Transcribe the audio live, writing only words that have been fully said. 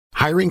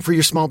Hiring for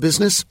your small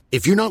business?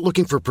 If you're not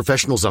looking for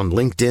professionals on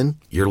LinkedIn,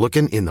 you're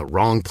looking in the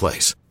wrong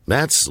place.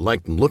 That's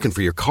like looking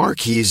for your car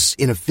keys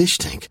in a fish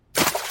tank.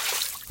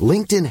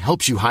 LinkedIn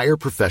helps you hire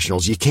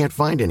professionals you can't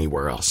find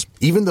anywhere else,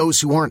 even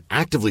those who aren't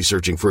actively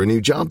searching for a new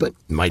job but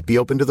might be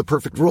open to the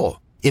perfect role.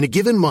 In a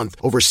given month,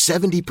 over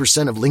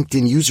 70% of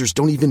LinkedIn users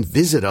don't even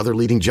visit other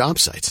leading job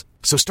sites.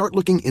 So start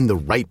looking in the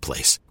right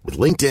place. With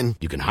LinkedIn,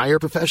 you can hire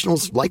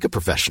professionals like a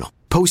professional.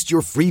 Post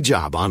your free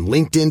job on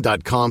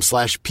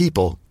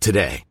linkedin.com/people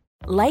today.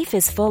 Life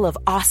is full of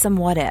awesome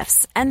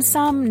what-ifs, and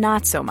some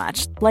not so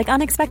much, like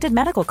unexpected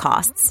medical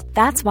costs.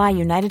 That's why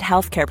United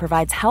Healthcare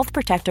provides Health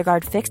Protector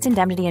Guard fixed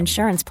indemnity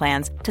insurance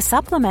plans to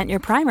supplement your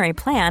primary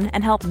plan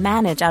and help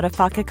manage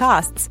out-of-pocket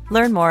costs.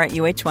 Learn more at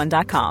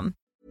uh1.com.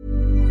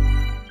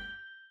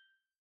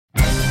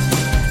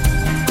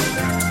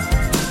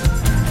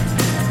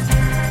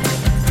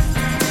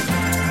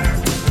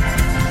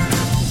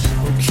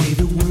 Okay,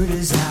 the word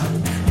is out.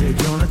 They're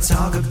gonna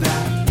talk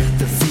about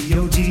the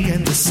VOD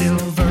and the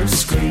silver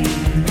screen.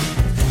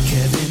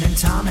 Kevin and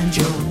Tom and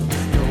Joe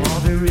know all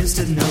there is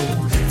to know,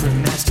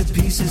 from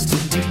masterpieces to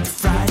deep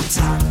fried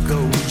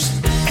tacos.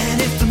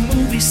 And if the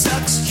movie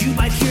sucks, you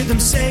might hear them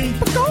say,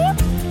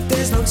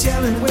 there's no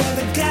telling where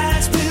the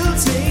guys will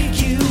take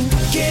you.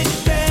 Get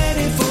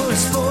ready for a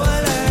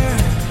spoiler.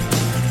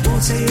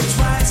 Won't say it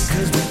twice,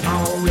 cause we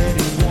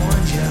already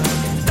warned you.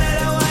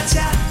 Better watch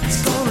out,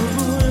 it's gonna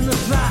ruin the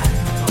plot.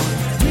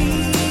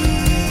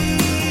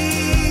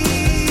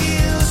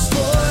 Real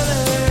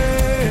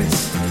spoilers.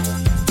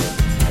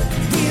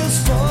 Real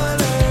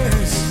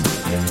spoilers.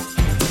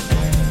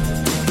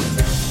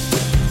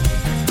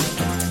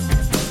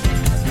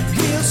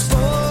 Real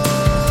spoilers.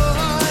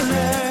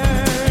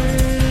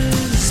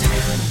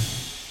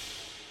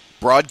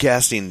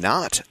 Broadcasting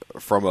not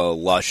from a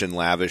lush and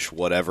lavish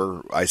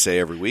whatever I say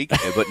every week,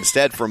 but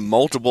instead from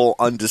multiple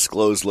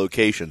undisclosed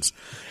locations,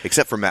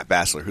 except for Matt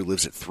Bassler, who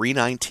lives at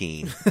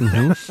 319.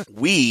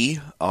 We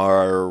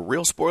are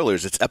Real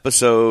Spoilers. It's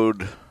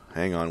episode,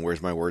 hang on,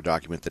 where's my Word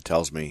document that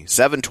tells me?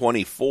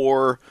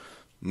 724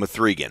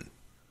 Mithrigan.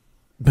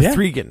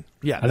 Bethregan.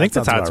 Yeah, I think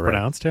that's how sounds it's about right.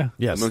 pronounced. Yeah.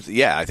 Yes.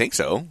 Yeah, I think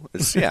so.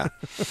 Yeah.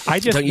 I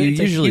just Don't you it's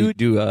a usually huge-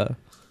 do a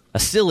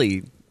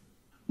silly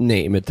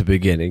name at the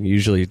beginning?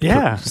 Usually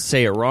Yeah.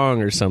 say it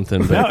wrong or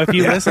something. But No, if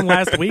you listened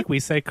last week, we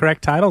say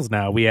correct titles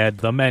now. We had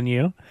The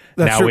Menu.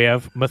 That's now true. we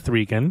have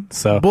Mithrigan.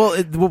 So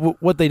Well,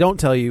 what they don't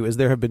tell you is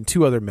there have been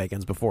two other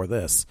Megans before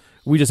this.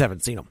 We just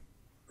haven't seen them.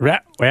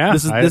 yeah,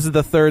 This is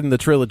the third in the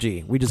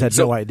trilogy. We just had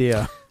no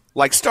idea.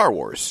 Like Star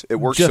Wars. It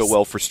works so Just-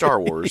 well for Star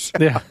Wars.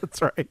 yeah.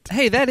 That's right.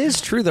 hey, that is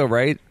true though,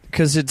 right?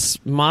 Because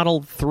it's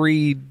Model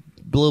 3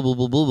 blah blah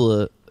blah blah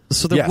blah.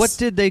 So Yes. what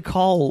did they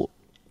call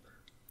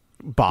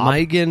Bob.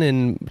 Megan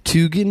and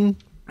Tugan?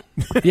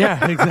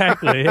 Yeah,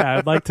 exactly. Yeah,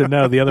 I'd like to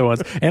know the other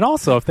ones. And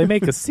also, if they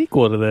make a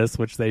sequel to this,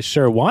 which they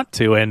sure want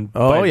to, and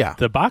Oh, by yeah.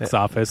 the box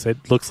office,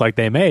 it looks like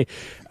they may.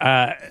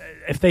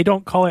 If they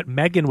don't call it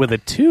Megan with a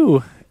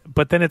 2,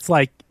 but then it's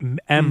like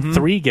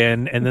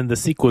M3gan, and then the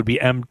sequel would be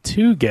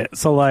M2gan.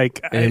 So, like,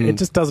 it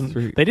just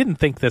doesn't. They didn't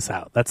think this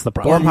out. That's the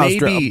problem.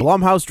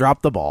 Blumhouse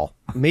dropped the ball.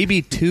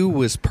 Maybe 2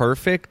 was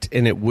perfect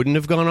and it wouldn't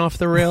have gone off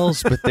the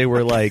rails, but they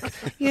were like,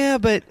 yeah,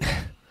 but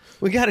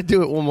we got to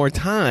do it one more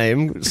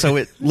time so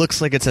it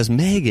looks like it says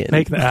Megan.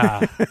 Make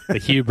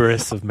the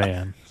hubris of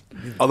man.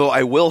 Although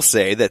I will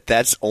say that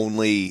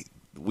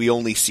we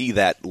only see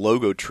that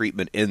logo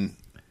treatment in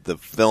the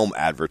film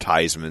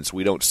advertisements.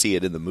 We don't see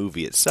it in the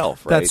movie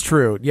itself, right? That's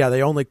true. Yeah,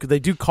 they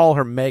do call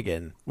her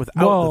Megan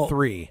without the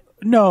 3.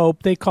 No,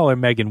 they call her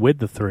Megan with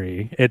the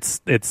 3. It's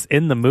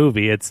in the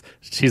movie.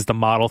 She's the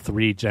Model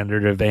 3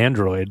 generative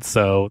android.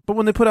 So, But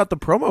when they put out the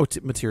promo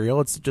material,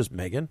 it's just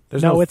Megan.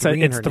 There's no it's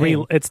 3 in her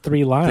name. it's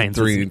 3 lines.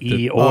 The 3 It's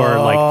E or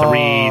like 3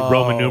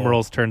 Roman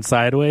numerals turned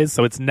sideways.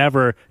 So it's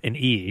never an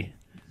E.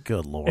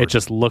 Good Lord. It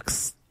just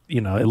looks,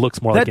 it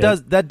looks more like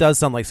that does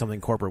sound like something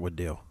corporate would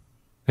do.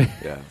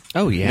 Yeah.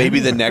 Oh, yeah. Maybe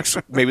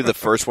the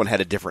first one had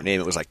a different name.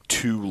 It was like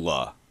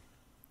Tula.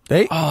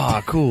 Hey,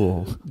 Oh,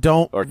 cool.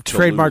 don't Or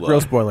trademark Tallulah.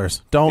 Real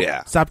Spoilers. Don't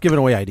Yeah. stop giving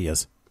away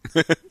ideas.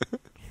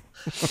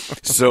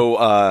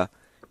 So,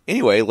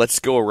 anyway, let's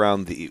go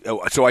around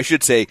so I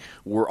should say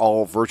we're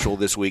all virtual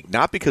this week,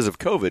 not because of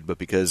COVID, but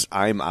because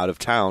I'm out of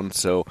town.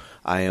 So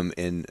I am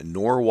in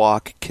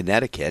Norwalk,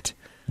 Connecticut,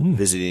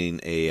 visiting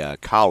a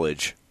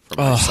college for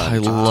my son I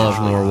to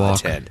love Norwalk.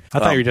 attend. I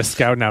thought you were just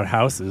scouting out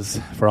houses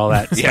for all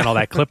that, spend all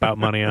that clip out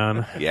money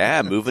on.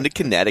 Yeah, moving to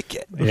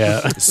Connecticut.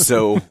 Yeah.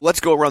 So let's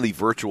go around the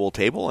virtual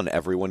table and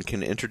everyone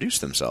can introduce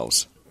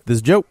themselves. This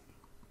is Joe.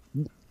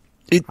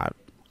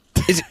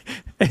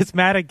 Is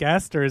Matt a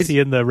guest or is he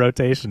in the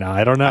rotation now?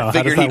 I don't know. I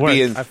figured How does that he'd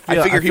be work? in. I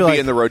figured he'd be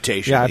in the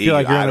rotation. Yeah, I feel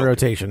like you're in the don't-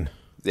 rotation.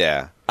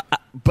 Yeah.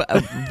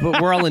 But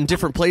we're all in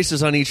different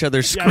places on each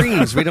other's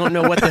screens. We don't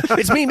know what the...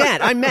 It's me,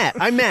 Matt. I'm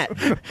Matt.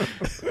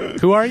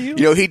 Who are you?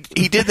 You know, he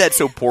did that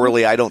so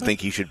poorly. I don't think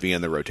he should be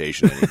in the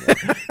rotation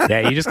anymore.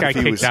 Yeah, you just got If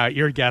he kicked was- out.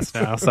 You're a guest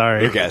now.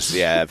 Sorry. I guess,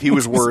 yeah. If he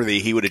was worthy,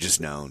 he would have just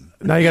known.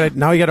 Now you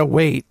gotta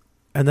wait,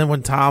 and then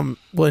when Tom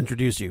will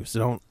introduce you. So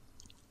don't.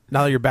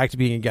 Now that you're back to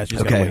being a guest, you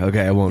just gotta wait.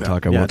 Okay, I won't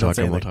talk. I won't don't talk.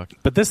 say I won't anything.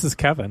 talk. But this is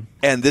Kevin.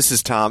 And this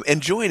is Tom.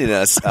 And joining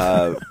us,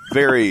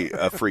 very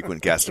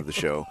frequent guest of the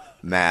show,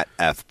 Matt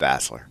F.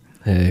 Bassler.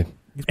 Hey.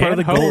 He's part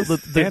And of the gold.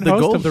 host, The and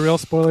host gold. of the Real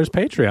Spoilers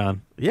Patreon.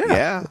 Yeah.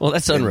 Yeah. Well,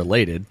 that's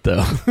unrelated,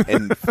 though.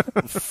 And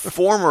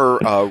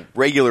former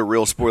regular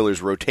Real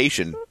Spoilers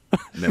rotation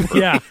member.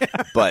 Yeah.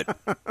 But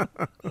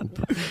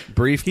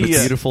Brief but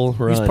beautiful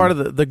run. He's part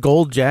of the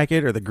gold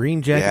jacket or the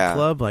green jacket Yeah.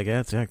 club. Like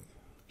that's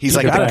he's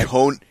Look like at the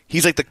that.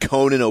 He's like the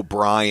Conan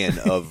O'Brien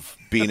of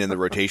being in the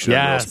rotation of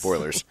Real Yes.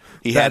 Spoilers.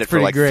 He That's had it for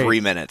pretty like great. 3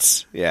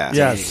 minutes. Yeah.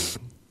 yes.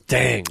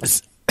 Dang.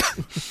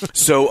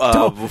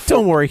 So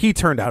Don't worry, he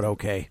turned out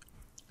okay.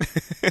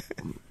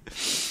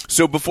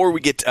 So before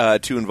we get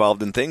too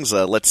involved in things,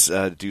 let's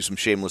do some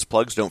shameless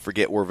plugs. Don't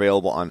forget we're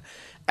available on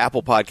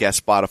Apple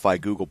Podcasts, Spotify,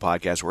 Google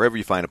Podcasts, wherever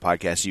you find a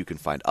podcast, you can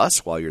find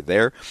us while you're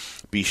there.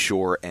 Be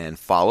sure and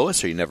follow us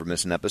so you never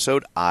miss an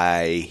episode.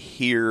 I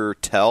hear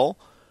tell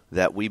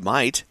that we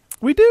might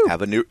We do.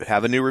 have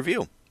a new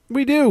review.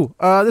 We do.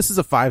 This is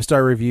a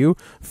 5-star review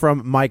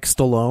from Mike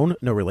Stallone,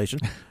 no relation.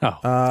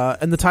 Oh.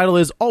 And the title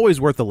is Always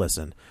Worth a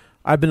Listen.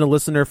 I've been a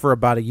listener for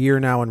about a year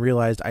now and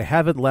realized I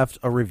haven't left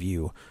a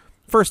review.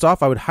 First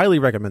off, I would highly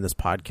recommend this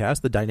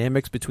podcast. The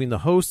dynamics between the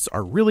hosts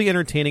are really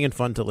entertaining and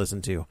fun to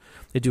listen to.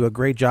 They do a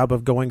great job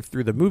of going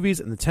through the movies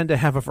and they tend to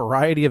have a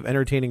variety of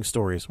entertaining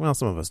stories. Well,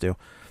 some of us do.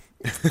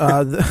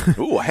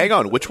 Ooh, hang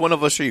on. Which one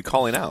of us are you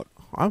calling out?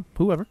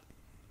 Whoever.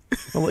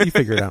 I'll let you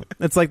figure it out.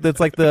 It's like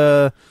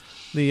the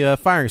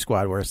firing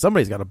squad where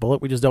somebody's got a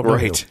bullet. We just don't know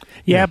who. Right.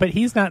 Yeah, but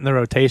he's not in the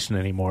rotation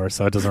anymore,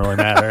 so it doesn't really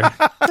matter.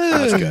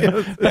 That's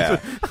good. Yeah.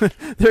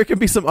 There can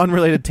be some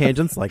unrelated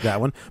tangents like that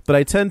one, but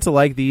I tend to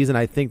like these, and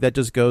I think that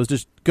just goes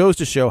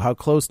to show how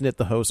close-knit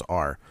the hosts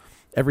are.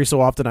 Every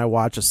so often I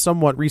watch a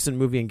somewhat recent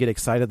movie and get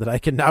excited that I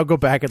can now go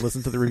back and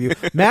listen to the review.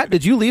 Matt,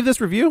 did you leave this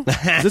review?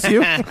 Is this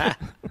you?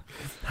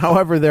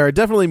 However, there are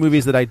definitely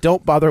movies that I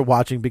don't bother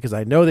watching because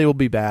I know they will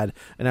be bad,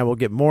 and I will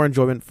get more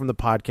enjoyment from the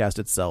podcast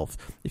itself.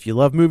 If you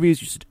love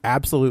movies, you should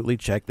absolutely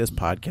check this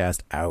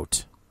podcast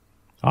out.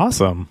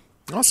 Awesome.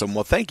 Awesome.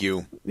 Well, thank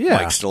you, Yeah.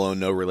 Mike Stallone,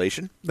 no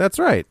relation. That's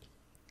right.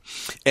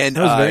 And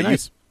That was very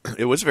nice.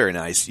 It was very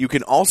nice. You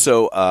can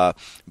also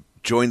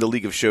join the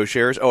League of Show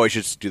Shares. Oh, I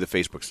should do the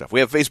Facebook stuff. We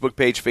have a Facebook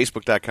page,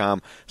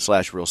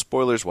 facebook.com/Real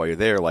Spoilers. While you're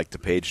there, like the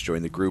page,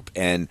 join the group.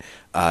 And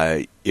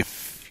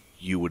if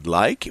you would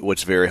like,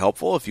 what's very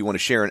helpful, if you want to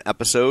share an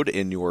episode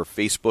in your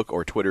Facebook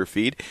or Twitter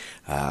feed,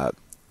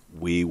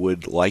 we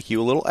would like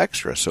you a little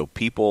extra. So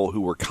people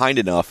who were kind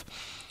enough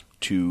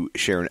to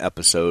share an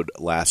episode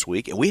last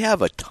week, and we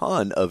have a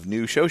ton of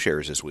new show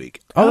shares this week.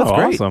 Oh, that's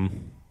great.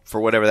 Awesome.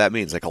 For whatever that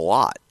means, like a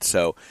lot.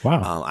 So,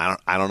 Wow.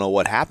 I don't know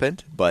what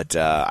happened, but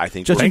I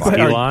think Judging we're by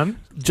Thanks, fine. Elon.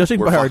 Judging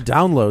We're by our fine.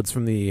 downloads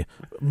from the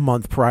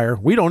month prior,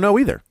 we don't know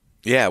either.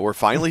 Yeah, we're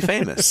finally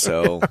famous.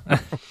 So,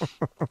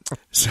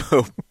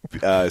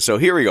 so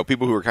here we go.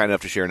 People who were kind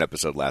enough to share an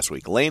episode last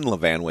week: Lane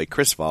Levanway,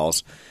 Chris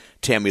Falls,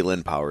 Tammy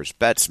Lynn Powers,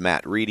 Betts,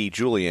 Matt Reedy,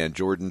 Julianne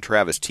Jordan,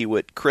 Travis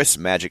Tewitt, Chris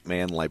Magic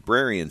Man,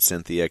 Librarian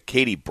Cynthia,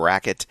 Katie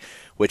Brackett,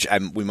 which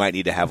we might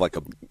need to have like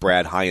a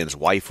Brad Hyan's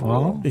wife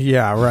rule.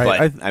 Yeah,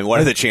 right. But what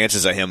are the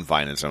chances of him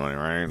finding somebody,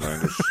 right?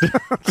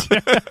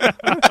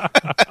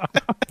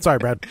 Sorry,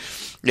 Brad.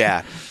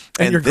 Yeah.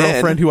 And your then-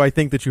 girlfriend, who I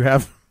think that you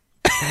have.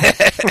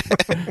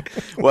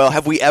 Well,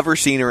 have we ever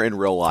seen her in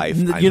real life?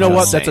 You know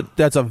what?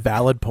 That's a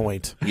valid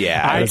point.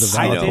 Yeah. I That's a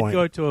valid did point.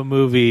 go to a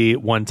movie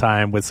one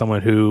time with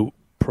someone who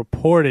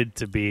purported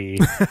to be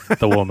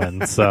the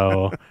woman.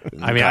 So,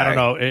 I mean, I don't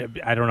know.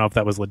 I don't know if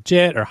that was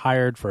legit or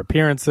hired for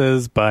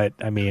appearances, but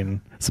I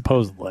mean,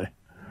 supposedly.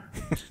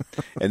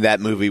 And that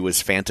movie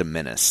was Phantom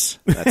Menace.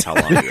 That's how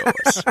long ago it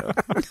was. So.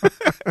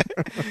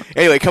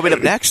 Anyway, coming up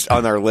next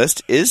on our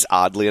list is,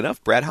 oddly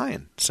enough, Brad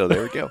Hyan. So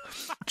there we go.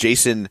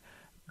 Jason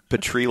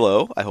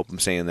Petrillo, I hope I'm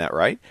saying that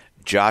right,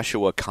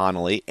 Joshua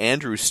Connolly,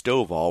 Andrew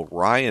Stovall,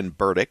 Ryan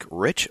Burdick,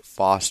 Rich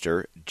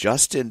Foster,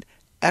 Justin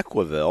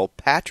Equiville,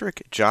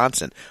 Patrick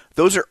Johnson.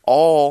 Those are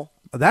all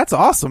That's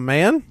awesome,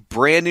 man.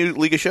 brand new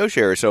League of Show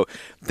Sharers. So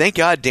thank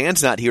God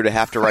Dan's not here to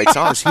have to write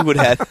songs. He would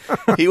have,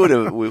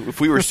 if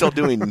we were still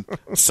doing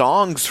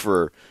songs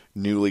for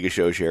new League of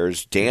Show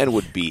Sharers, Dan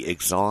would be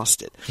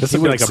exhausted. This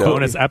would be like a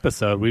bonus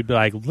episode. We'd be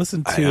like,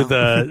 listen to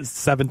the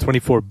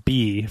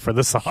 724B for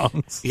the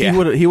songs. Yeah.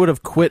 He would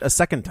have quit a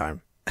second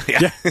time.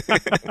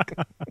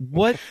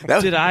 What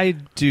That- did I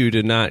do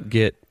to not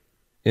get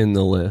in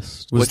the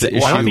list? Was What's the it-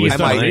 issue I don't think with he's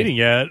done might- reading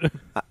yet.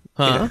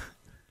 Huh?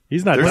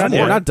 He's not There's done more.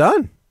 We're yet. not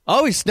done.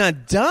 Oh, he's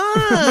not done.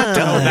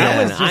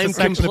 That was just a I'm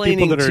section of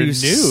complaining people that are too new.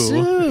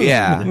 soon.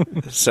 Yeah.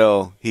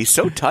 So he's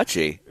so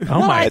touchy. Oh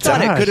my I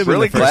thought it gosh. could have been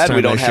Really the first glad time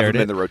we don't I have shared him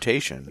it. in the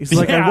rotation. He's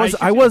like, Yeah,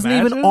 I could wasn't you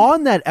even imagine?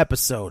 on that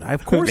episode.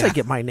 Of course I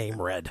get my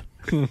name read.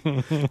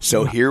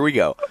 So here we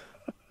go.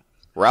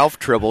 Ralph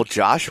Tribble,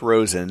 Josh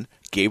Rosen,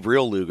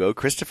 Gabriel Lugo,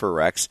 Christopher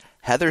Rex,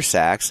 Heather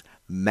Sachs,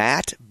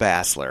 Matt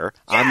Bassler.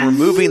 I'm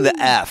removing the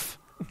F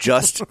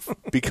just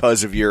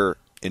because of your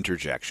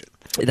interjection.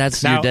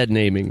 That's Now- your dead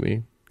naming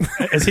me.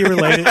 Is he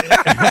related?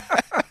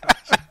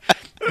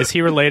 Is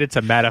he related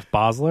to Matt F.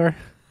 Bosler?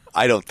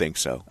 I don't think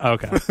so.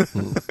 Okay.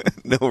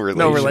 No relation.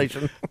 No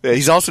relation. Yeah,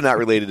 he's also not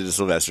related to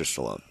Sylvester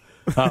Stallone.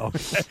 Oh,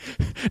 okay.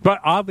 But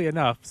oddly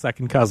enough,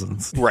 second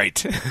cousins.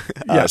 Right.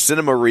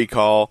 Cinema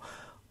Recall,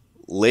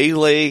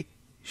 Lele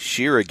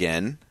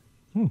Sherigan,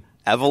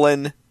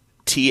 Evelyn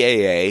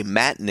TAA,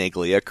 Matt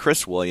Niglia,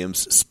 Chris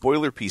Williams,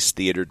 Spoiler Piece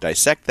Theater,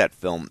 Dissect That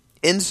Film,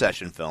 In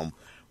Session Film,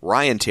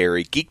 Ryan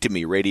Terry, Geek to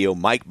Me Radio,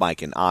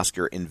 Mike and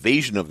Oscar,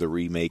 Invasion of the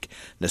Remake,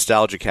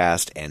 Nostalgia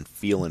Cast, and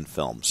Feelin'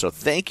 Film. So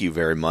thank you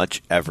very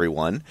much,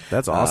 everyone.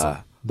 That's awesome.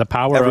 The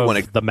power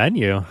of the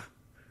menu.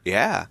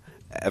 Yeah.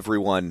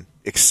 Everyone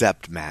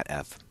except Matt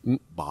F.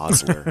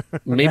 Bosler.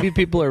 Maybe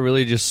people are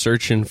really just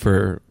searching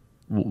for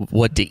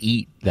what to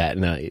eat that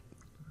night.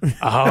 Oh,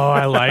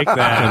 I like that.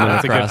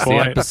 That's a good Across the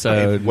point.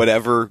 episode.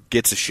 Whatever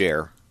gets a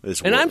share.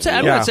 And I'm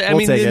Yeah, not saying, I we'll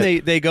mean, take then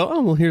it. they go,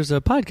 oh, well, here's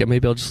a podcast.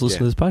 Maybe I'll just listen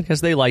to this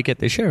podcast. They like it.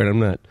 They share it. I'm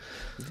not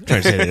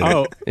trying to say they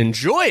don't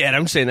enjoy it.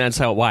 I'm saying that's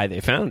why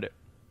they found it.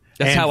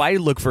 That's And- how I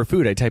look for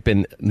food. I type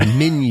in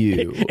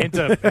menu.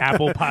 Into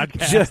Apple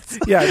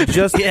Podcasts.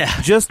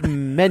 Just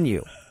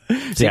menu.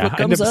 See Yeah, what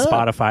into comes up.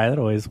 Spotify. That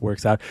always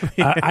works out.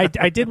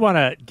 I did want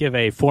to give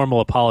a formal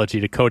apology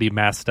to Cody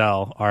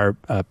Mastel, our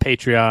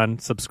Patreon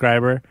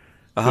subscriber,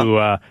 who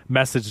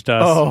messaged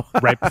us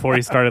right before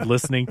he started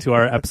listening to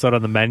our episode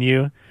on the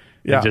menu.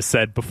 And just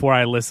said, before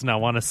I listen, I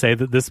want to say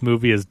that this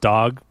movie is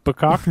dog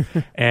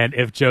bukkak, and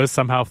if Joe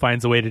somehow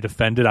finds a way to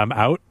defend it, I'm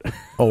out.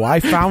 Oh,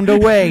 I found a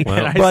way,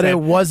 I but said- it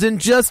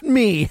wasn't just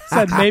me.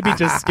 Said maybe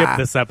just skip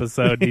this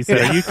episode. He said,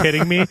 "Are you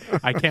kidding me?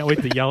 I can't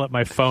wait to yell at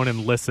my phone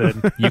and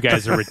listen. You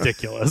guys are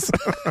ridiculous."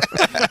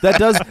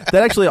 That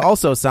actually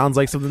also sounds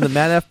like something that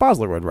Matt F.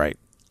 Bosler would write.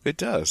 It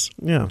does.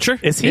 Yeah, Sure.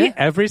 Is he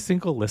every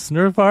single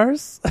listener of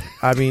ours?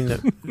 I mean,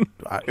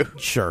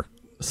 sure.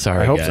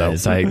 Sorry, I hope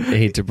guys. so. I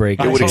hate to break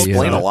it. It would to you.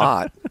 explain a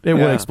lot. It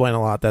would explain a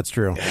lot. That's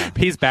true.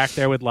 He's back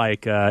there with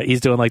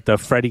he's doing like the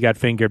Freddie Got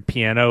Fingered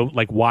piano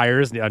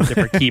wires on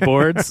different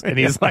keyboards, and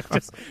he's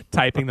just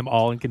typing them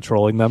all and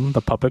controlling them.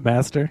 The puppet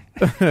master.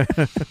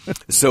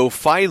 So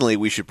finally,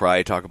 we should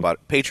probably talk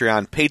about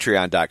Patreon,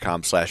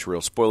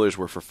 patreon.com/real spoilers,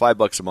 where for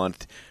 $5 a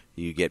month,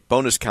 you get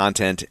bonus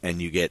content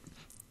and you get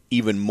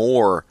even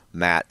more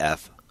Matt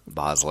F.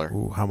 Bosler.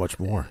 Ooh, how much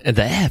more? And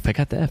the F. I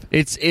got the F.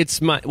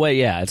 It's my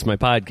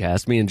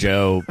podcast. Me and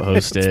Joe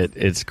host it.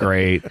 It's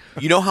great.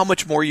 You know how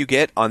much more you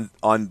get on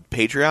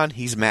Patreon?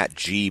 He's Matt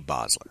G.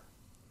 Bosler.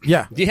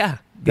 Yeah, Yeah.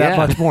 that yeah.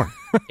 much more.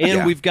 And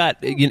Yeah. we've got,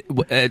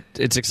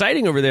 it's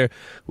exciting over there.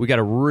 We got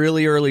a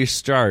really early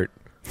start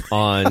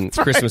on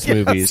Christmas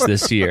movies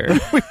this year.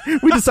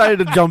 We decided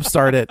to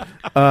jumpstart it.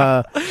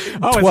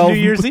 It's New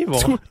Year's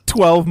Evil.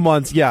 12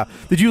 months. Yeah.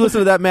 Did you listen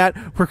to that, Matt?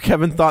 Where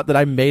Kevin thought that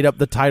I made up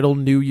the title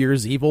New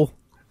Year's Evil.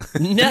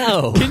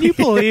 No. Can you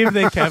believe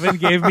that Kevin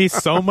gave me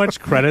so much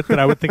credit that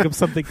I would think of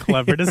something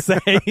clever to say?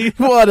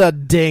 What a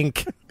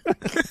dink!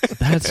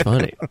 That's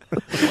funny.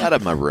 Out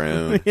of my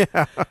room.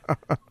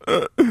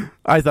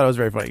 I thought it was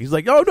very funny. He's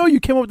like, "Oh no, you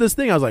came up with this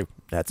thing." I was like,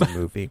 "That's a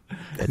movie."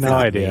 It's No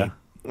not idea. me."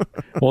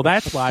 Well,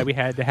 that's why we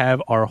had to have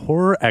our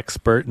horror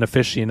expert and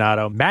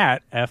aficionado,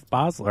 Matt F.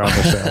 Bosler, on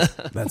the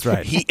show. That's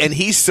right.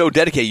 He's so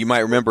dedicated. You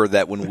might remember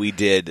that when we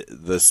did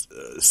this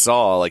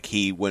Saw,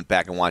 he went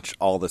back and watched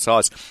all the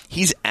Saws.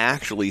 He's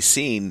actually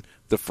seen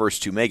the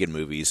first two Megan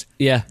movies.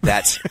 Yeah.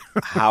 That's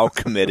how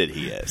committed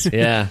he is.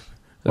 Yeah.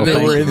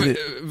 they were in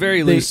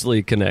Very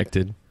loosely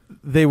connected.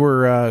 They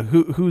were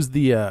who's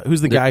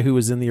the guy who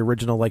was in the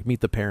original Meet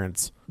the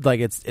Parents?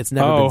 It's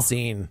never been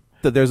seen.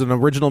 That there's an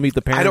original Meet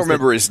the Parents. I don't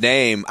remember his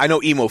name. I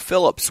know Emo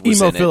Phillips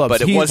was Emo in Phillips. it,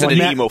 but it He's wasn't an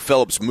Matt- Emo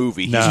Phillips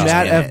movie. He's No. just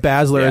Matt in F. it.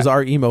 Basler Yeah. is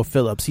our Emo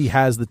Phillips. He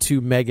has the two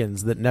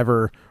Megans that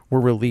never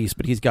were released,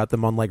 but he's got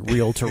them on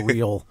reel to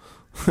reel.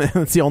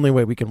 That's the only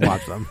way we can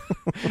watch them.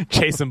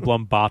 Jason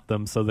Blum bought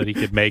them so that he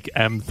could make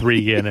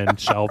M3 in and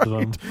shelved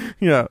them.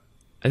 Yeah.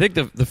 I think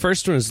the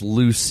first one is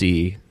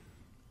Lucy.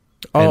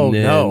 Oh and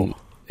then no.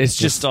 It's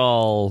just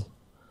all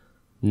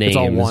names. It's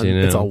all one. You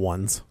know? It's all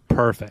ones.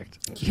 Perfect.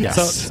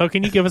 Yes. So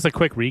can you give us a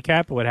quick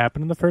recap of what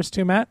happened in the first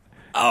two, Matt?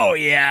 Oh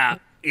yeah,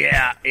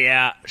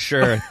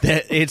 sure.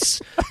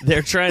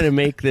 They're trying to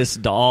make this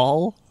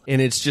doll,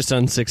 and it's just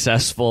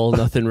unsuccessful.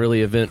 Nothing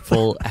really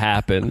eventful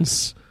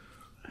happens.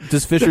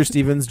 Does Fisher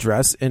Stevens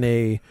dress in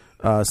a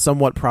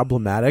somewhat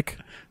problematic?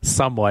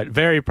 Somewhat.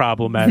 Very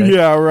problematic.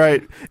 Yeah,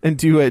 right. And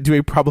do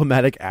a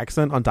problematic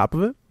accent on top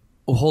of it?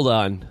 Well, hold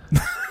on,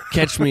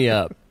 catch me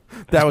up.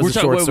 That was We're a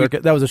talking- short what,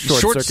 circuit. That was a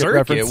short circuit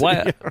reference.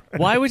 Why?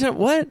 Why are we talking?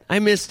 What? I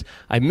missed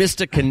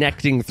a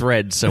connecting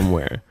thread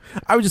somewhere.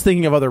 I was just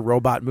thinking of other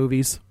robot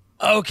movies.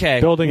 Okay,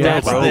 Building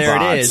That's, robots. there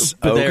it is.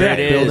 Okay. There it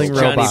is. Building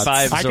Johnny robots.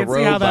 Five's I a can see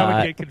robot. how that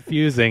would get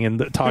confusing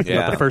and talking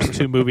about the first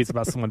two movies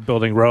about someone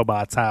building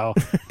robots, how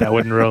that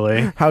wouldn't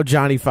really. How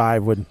Johnny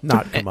Five would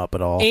not come up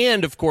at all.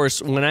 And of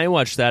course, when I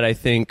watch that, I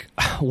think,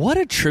 what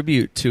a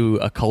tribute to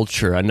a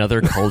culture, another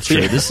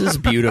culture. This is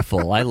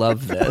beautiful. I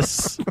love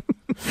this.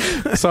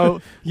 So,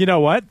 you know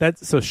what?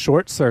 So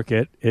Short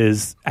Circuit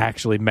is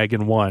actually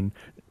Megan 1.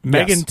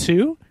 Megan Yes.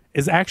 2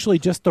 is actually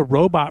just the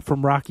robot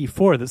from Rocky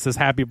 4 that says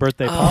Happy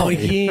Birthday, Oh Polly.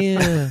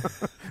 yeah.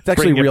 It's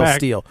actually Bring it Real back.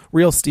 Steel.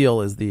 Real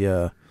Steel is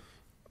the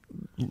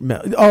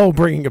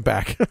Bringing it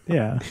back.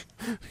 Yeah.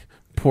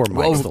 Poor Mike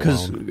Well,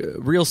 because Stallone.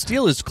 Real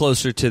Steel is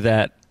closer to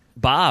that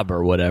Bob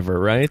or whatever,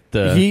 right?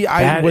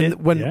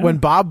 When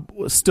Bob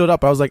stood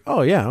up, I was like,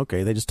 oh yeah,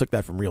 okay, they just took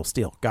that from Real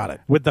Steel. Got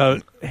it. With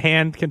the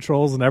hand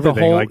controls and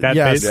everything like that.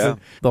 Yes,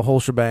 basically. the whole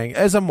shebang.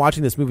 As I'm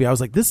watching this movie, I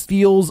was like, this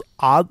feels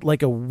odd,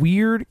 like a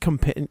weird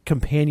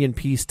companion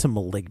piece to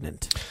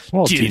Malignant.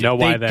 Well, do you know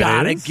why they that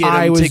gotta is? get 'em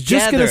I was together.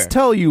 just going to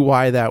tell you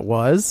why that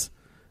was.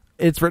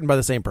 It's written by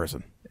the same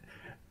person.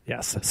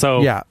 Yes.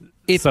 So Yeah.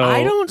 If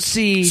I don't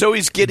see So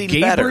he's getting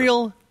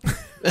Gabriel,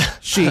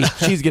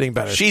 She's getting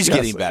better. She's Yes.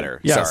 getting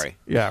better. Yes. Sorry.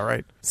 Yeah,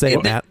 right. Say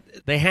it, Matt.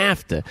 they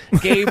have to.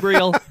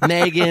 Gabriel,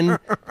 Megan,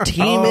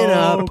 teaming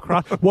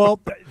up. Well,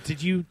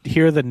 did you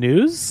hear the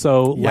news?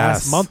 So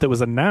last Yes. month it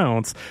was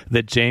announced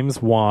that James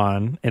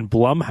Wan and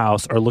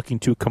Blumhouse are looking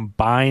to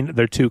combine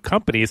their two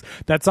companies.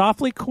 That's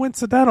awfully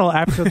coincidental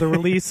after the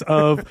release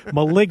of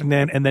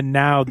Malignant and then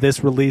now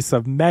this release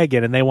of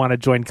Megan, and they want to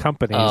join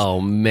companies.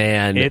 Oh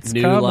man, It's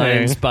New coming.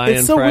 Line spying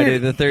It's so Friday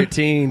weird. the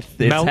 13th.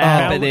 It's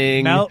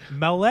happening.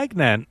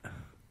 Malignant.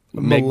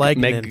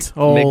 Malignant.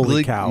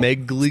 Holy cow.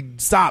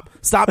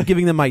 Stop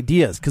giving them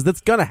ideas, because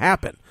that's going to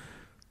happen.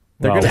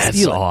 They're Well, going to That's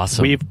steal it.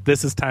 awesome.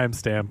 This is time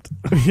stamped.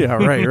 Yeah,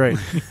 right.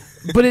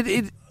 But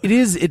it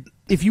is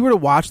if you were to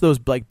watch those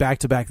like back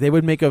to back, they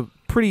would make a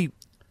pretty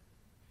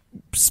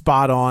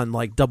spot on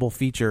like double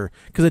feature,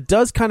 because it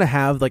does kind of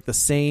have like the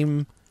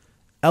same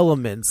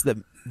elements that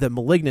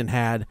Malignant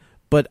had,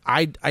 but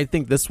I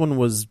think this one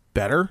was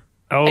better.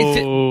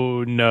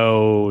 Oh,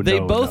 no.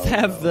 They no, both no,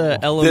 have no. the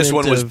element. This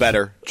one was of-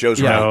 better. Joe's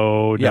Yeah.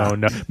 right.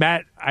 No.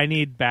 Matt, I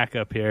need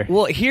backup here.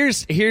 Well,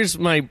 here's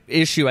my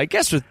issue, I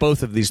guess, with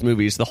both of these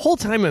movies. The whole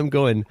time I'm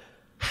going,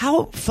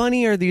 how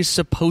funny are these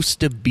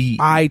supposed to be?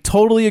 I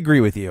totally agree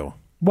with you.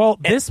 Well,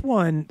 this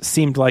one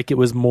seemed like it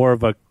was more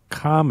of a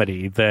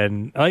comedy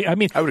than I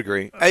mean. I would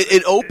agree.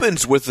 It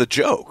opens with a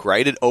joke,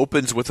 right? It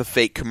opens with a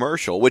fake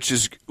commercial, which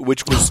was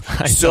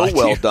so thought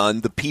well you- done.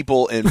 The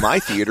people in my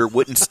theater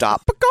wouldn't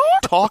stop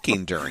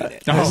talking during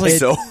it. I was like,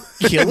 so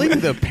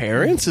killing the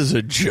parents is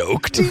a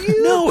joke to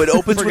you? no, it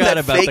opens with Forgot that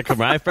about fake. the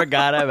commercial. I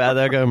forgot about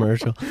the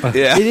commercial.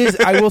 Yeah. It is.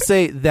 I will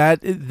say that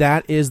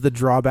is the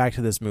drawback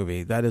to this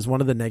movie. That is one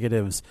of the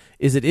negatives.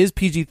 Is it is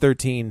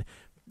PG-13,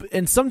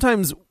 and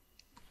sometimes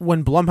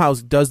when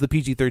Blumhouse does the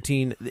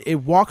PG-13,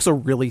 it walks a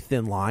really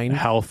thin line.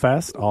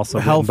 Hellfest, also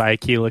Hell- written by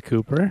Keela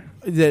Cooper.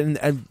 And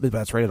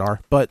that's rated R,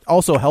 but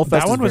also Hellfest.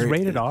 That one is was very-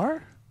 rated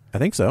R? I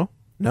think so.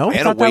 No, and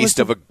a thought that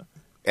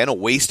was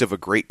waste of a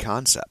great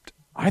concept.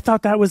 I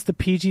thought that was the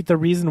PG. The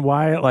reason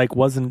why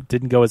it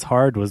didn't go as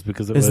hard was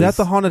because it was. is that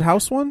the haunted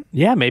house one?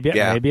 Yeah, maybe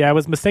I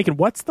was mistaken.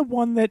 What's the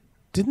one that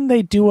didn't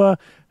they do a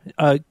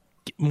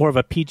more of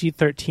a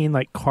PG-13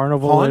 like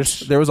carnival-ish?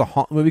 Haunt. There was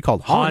a movie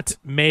called Haunt.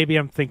 Maybe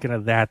I'm thinking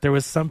of that. There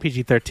was some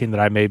PG-13 that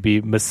I may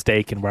be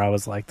mistaken where I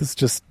was like, this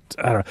just,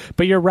 I don't know.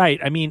 But you're right.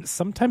 I mean,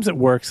 sometimes it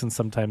works and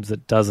sometimes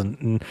it doesn't.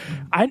 And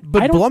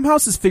But I don't,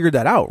 Blumhouse has figured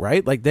that out,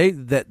 right? Like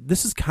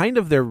this is kind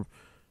of their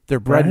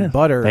bread and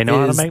butter. They know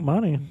how is to make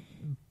money.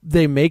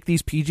 They make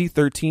these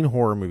PG-13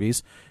 horror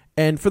movies,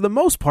 and for the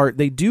most part,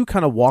 they do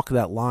kind of walk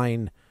that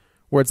line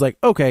where it's like,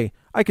 okay,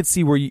 I could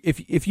see where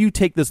if you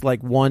take this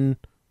like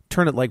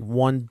turn it like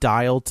one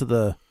dial to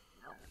the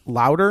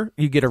louder,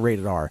 you get a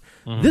rated R.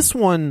 Mm-hmm. This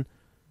one,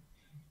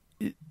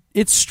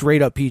 it's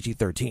straight up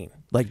PG-13.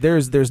 Like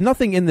there's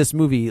nothing in this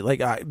movie.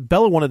 Like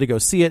Bella wanted to go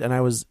see it, and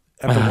I was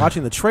after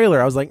watching the trailer,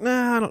 I was like,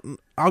 nah,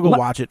 I'll go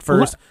watch it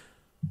first.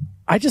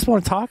 I just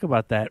want to talk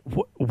about that.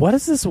 What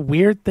is this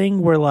weird thing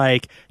where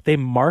like they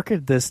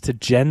marketed this to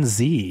Gen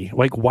Z?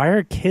 Like, why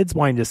are kids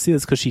wanting to see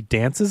this? Because she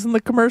dances in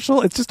the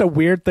commercial? It's just a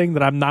weird thing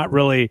that I'm not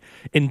really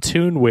in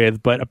tune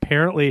with. But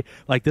apparently,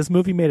 like this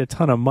movie made a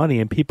ton of money,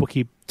 and people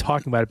keep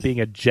talking about it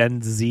being a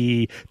Gen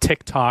Z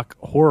TikTok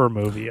horror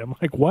movie. I'm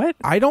like, what?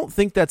 I don't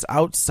think that's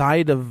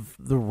outside of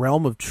the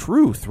realm of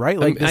truth, right?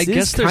 Like this I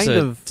guess is there's kind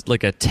of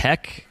like a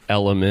tech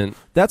element.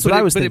 That's what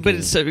I was thinking. But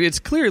it's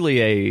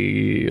clearly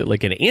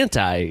an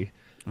anti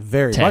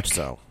very tech. much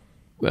so.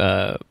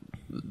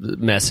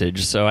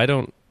 Message. So I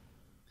don't.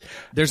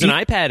 There's an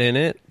iPad in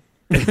it.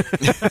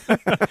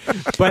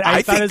 But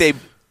I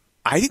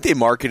think they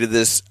marketed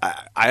this.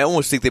 I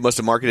almost think they must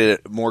have marketed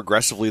it more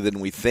aggressively than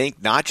we think.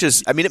 Not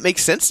just. I mean, it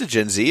makes sense to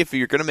Gen Z. If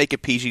you're going to make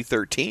it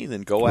PG-13,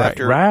 then go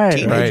after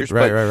teenagers.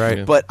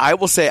 Right. But I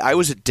will say, I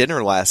was at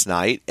dinner last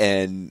night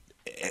and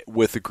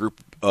with a group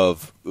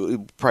of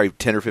probably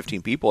 10 or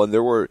 15 people, and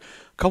there were a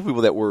couple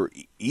people that were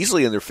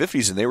easily in their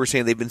 50s, and they were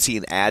saying they've been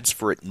seeing ads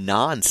for it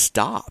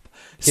nonstop.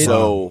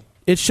 So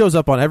it shows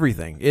up on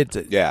everything.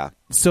 yeah.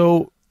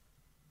 So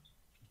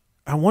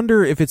I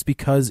wonder if it's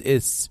because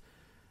it's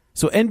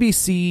so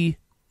NBC.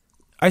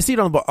 I see it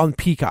on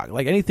Peacock.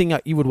 Like anything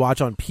you would watch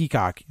on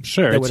Peacock.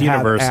 Sure, that it's would have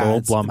Universal,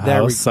 ads. Blumhouse,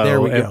 There we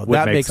so it go. would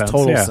That make makes sense,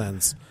 total yeah.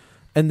 sense.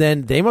 And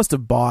then they must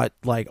have bought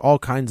like all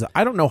kinds of.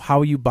 I don't know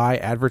how you buy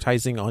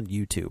advertising on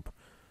YouTube.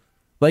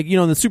 Like,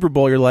 in the Super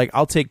Bowl, you're like,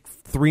 I'll take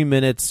 3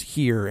 minutes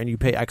here, and you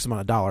pay X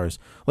amount of dollars.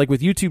 Like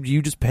with YouTube, do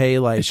you just pay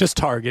like? It's just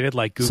targeted,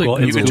 like It's Google.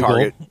 like You can Google.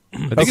 target. I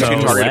think you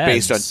can target it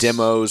based on ads.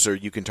 demos, or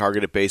you can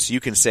target it based. You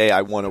can say,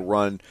 I want to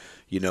run.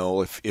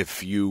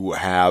 If you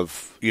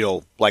have,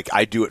 like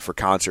I do it for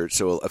concerts.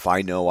 So if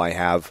I know I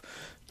have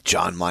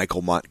John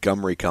Michael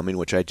Montgomery coming,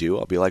 which I do,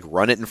 I'll be like,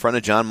 run it in front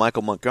of John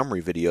Michael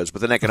Montgomery videos.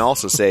 But then I can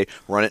also say,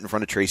 run it in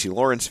front of Tracy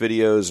Lawrence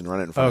videos and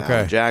run it in front of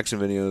Alan Jackson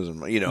videos,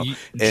 and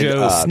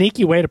Joe,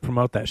 Sneaky way to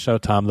promote that show,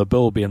 Tom. The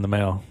bill will be in the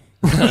mail.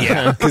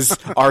 yeah, because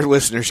our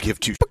listeners give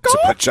two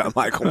shits about John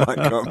Michael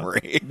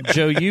Montgomery.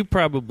 Joe, you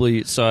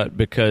probably saw it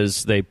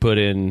because they put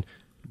in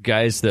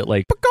guys that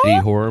like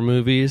the horror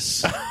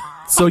movies.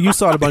 So you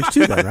saw it a bunch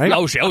too, then, right?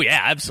 Oh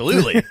yeah,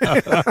 absolutely.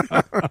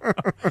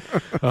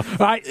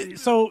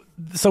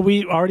 So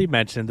we already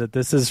mentioned that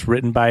this is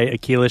written by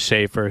Akilah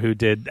Schaffer, who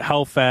did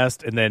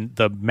Hellfest and then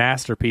the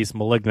masterpiece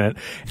Malignant.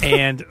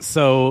 And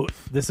so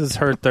this is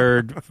her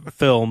third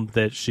film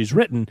that she's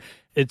written.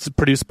 It's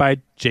produced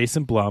by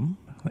Jason Blum.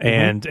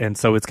 And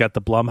so it's got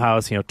the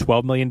Blumhouse,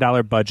 $12 million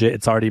budget.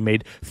 It's already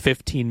made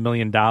 $15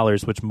 million,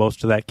 which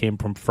most of that came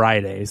from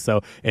Friday.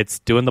 So it's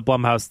doing the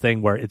Blumhouse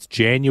thing where it's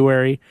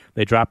January.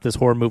 They dropped this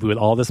horror movie with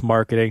all this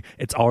marketing.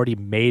 It's already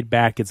made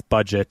back its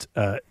budget,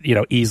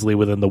 easily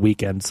within the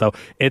weekend. So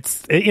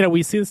it's,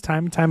 we see this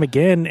time and time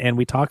again, and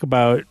we talk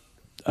about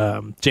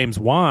James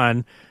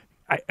Wan.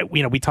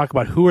 We talk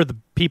about who are the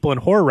people in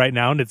horror right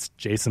now, and it's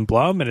Jason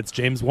Blum and it's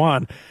James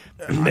Wan.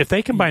 If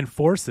they combine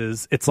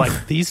forces, it's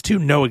like these two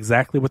know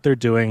exactly what they're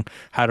doing,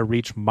 how to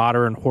reach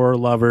modern horror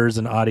lovers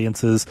and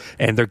audiences,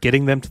 and they're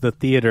getting them to the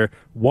theater.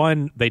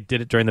 One, they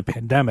did it during the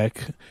pandemic,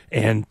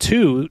 and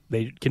two,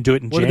 they can do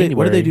it in January.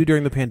 What did they do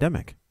during the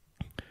pandemic?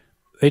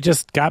 They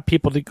just got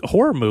people to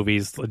horror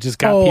movies. Just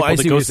got I people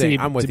see to go what you're see saying.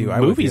 I'm with you.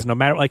 I'm with movies. you. No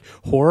matter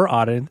horror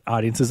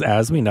audiences,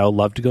 as we know,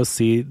 love to go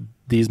see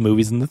these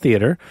movies in the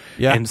theater.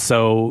 Yeah. And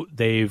so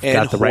they've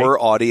got the horror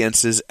right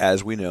audiences,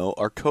 as we know,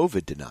 are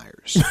COVID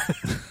deniers.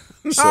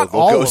 So Not they'll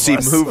all go of see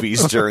us.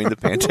 movies during the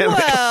pandemic.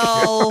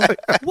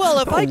 Well,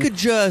 if I could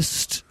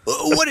just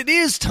what it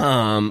is,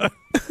 Tom.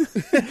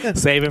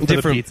 save it for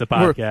the pizza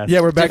podcast.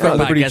 We're back on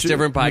Liberty.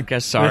 Different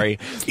podcast. Sorry.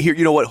 Here,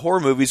 you know what? Horror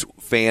movies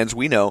fans,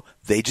 we know,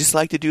 they just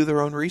like to do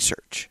their own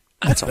research.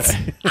 That's all.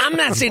 I'm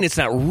not saying it's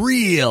not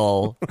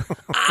real.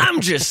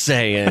 I'm just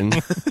saying.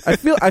 I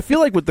feel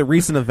like with the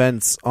recent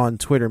events on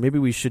Twitter, maybe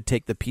we should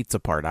take the pizza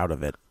part out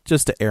of it,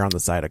 just to err on the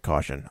side of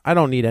caution. I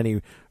don't need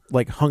any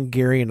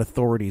Hungarian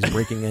authorities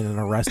breaking in and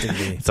arresting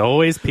me. It's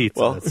always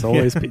pizza. Well, it's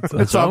always pizza.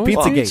 It's all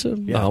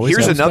Pizzagate. Yeah. Always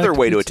Here's comes another back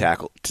way to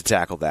pizza.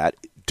 tackle that.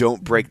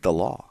 Don't break the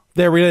law.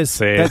 There it is.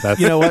 See,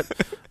 That's, you know what?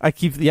 I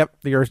keep. Yep,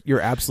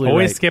 you're absolutely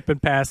always right. skipping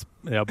past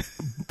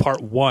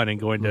part 1 and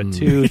going to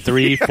 2,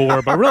 3,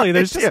 4. But really,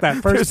 there's just that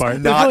first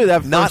part. There's really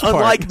that Not first part.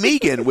 unlike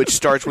Megan, which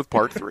starts with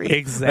part 3.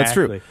 Exactly. That's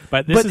true.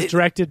 But this But is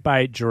directed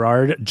by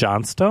Gerard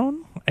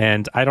Johnstone.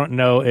 And I don't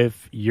know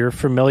if you're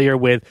familiar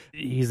with,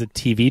 he's a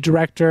TV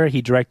director.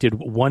 He directed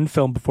one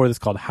film before this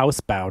called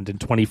Housebound in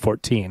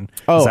 2014.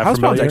 Oh, Is that Housebound's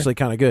familiar? actually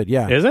kind of good.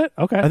 Yeah, Is it?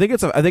 Okay. I think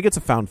it's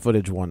a found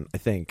footage one. I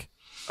think.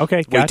 Okay,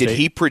 Wait, gotcha. did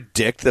he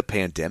predict the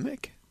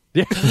pandemic?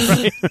 Yeah,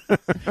 right.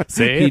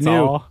 See, He it's knew.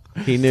 all,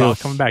 He it's knew. all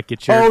coming back.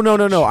 Get your Oh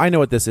no! I know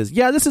what this is.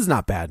 Yeah, this is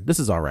not bad. This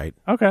is all right.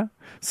 Okay.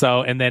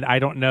 So, and then I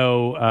don't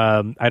know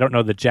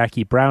the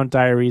Jackie Brown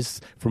Diaries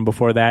from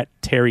before that.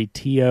 Terry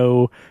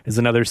Teo is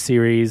another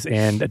series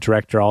and a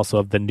director also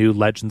of the new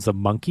Legends of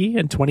Monkey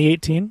in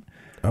 2018.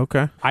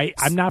 Okay.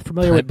 I'm not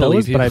familiar I with those,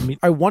 believe you. but I mean,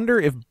 I wonder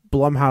if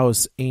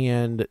Blumhouse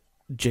and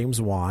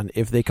James Wan,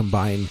 if they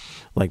combine,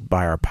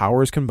 by our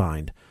powers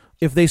combined,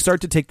 if they start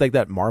to take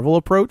that Marvel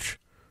approach,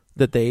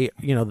 that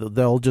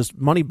they'll just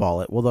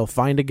moneyball it. Well, they'll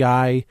find a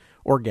guy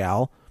or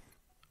gal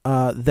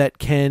that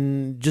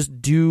can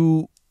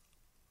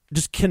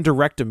can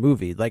direct a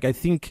movie. I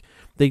think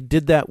they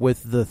did that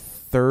with the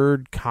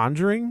third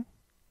Conjuring.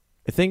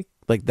 I think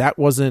that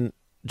wasn't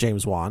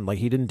James Wan.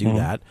 He didn't do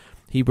that.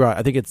 He brought,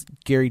 I think it's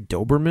Gary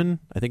Doberman,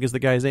 I think is the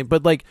guy's name.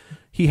 But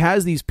he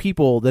has these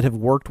people that have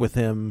worked with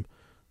him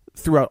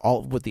throughout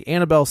all with the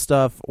Annabelle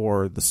stuff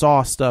or the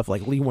Saw stuff,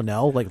 Lee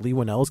Winnell. Lee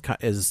Winnell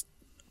is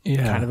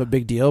kind of a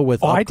big deal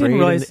with. I didn't Upgrade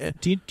realize.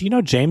 and- Do you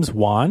know James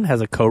Wan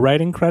has a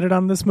co-writing credit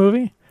on this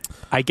movie?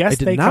 I guess I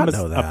did they not come as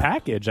know a that.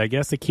 package. I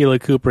guess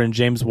Akilah Cooper and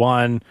James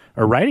Wan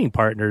are writing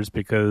partners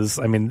because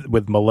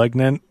with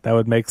Malignant that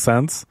would make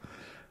sense.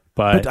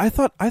 But I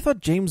thought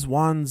James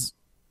Wan's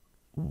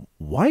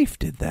wife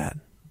did that.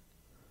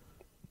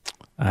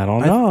 I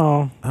don't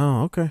know.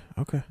 Oh, okay.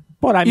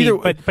 But Either-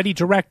 but he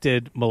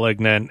directed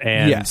 *Malignant*,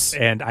 and Yes.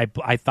 and I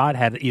thought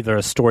had either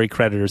a story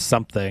credit or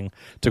something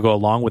to go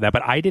along with that.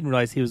 But I didn't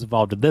realize he was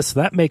involved in this. So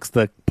that makes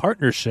the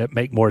partnership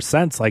make more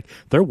sense.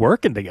 They're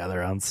working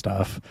together on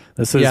stuff.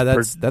 This is Yeah,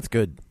 that's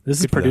good. This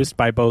is Good for them. produced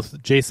by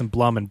both Jason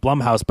Blum and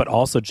Blumhouse, but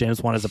also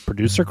James Wan has a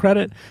producer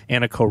credit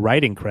and a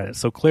co-writing credit.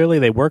 So clearly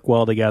they work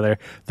well together.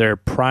 They're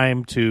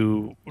primed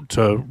to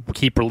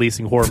keep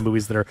releasing horror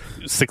movies that are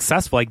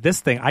successful. Like this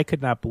thing, I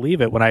could not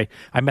believe it when I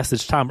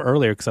messaged Tom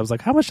earlier because I was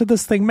like, how much did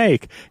this thing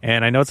make?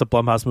 And I know it's a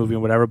Blumhouse movie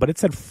and whatever, but it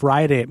said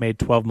Friday it made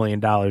 $12 million,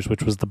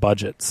 which was the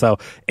budget. So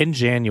in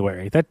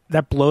January,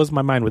 that blows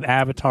my mind with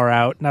Avatar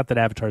out. Not that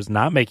Avatar is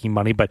not making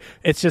money, but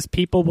it's just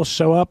people will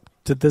show up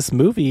to this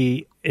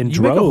movie in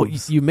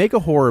droves. You make a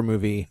horror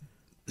movie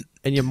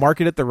and you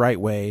market it the right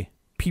way,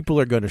 people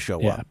are going to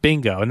show up.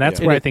 Bingo. And that's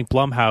where I think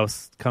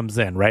Blumhouse comes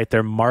in, right?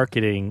 Their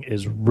marketing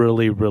is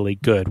really, really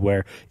good.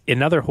 Where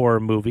another horror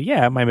movie,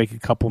 it might make a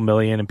couple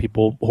million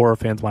and horror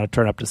fans want to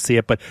turn up to see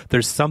it, but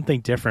there's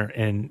something different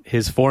in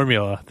his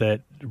formula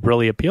that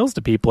really appeals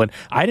to people. And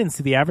I didn't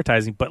see the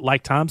advertising, but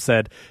like Tom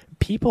said,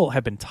 people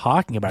have been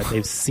talking about it.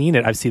 They've seen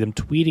it. I've seen them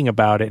tweeting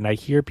about it, and I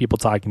hear people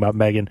talking about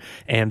Megan.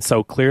 And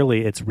so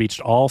clearly it's reached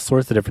all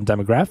sorts of different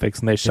demographics,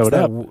 and they showed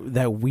up.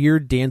 That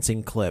weird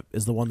dancing clip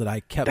is the one that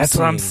I kept That's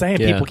seeing. what I'm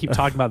saying. Yeah. People keep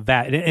talking about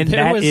that. And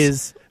that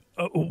is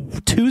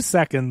 2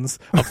 seconds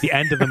of the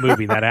end of the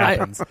movie that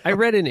happens. I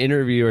read an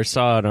interview or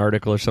saw an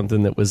article or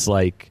something that was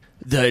like,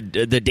 the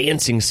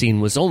dancing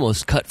scene was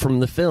almost cut from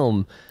the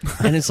film,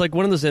 and it's like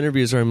one of those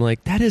interviews where I'm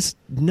like, that is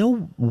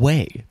no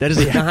way, that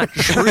is not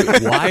true.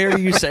 Why are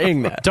you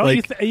saying that?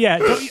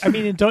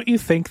 Don't you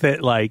think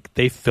that like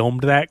they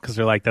filmed that because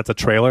they're like, that's a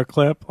trailer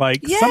clip?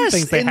 Like some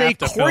things they have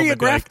to film.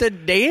 choreographed a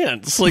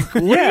dance. Like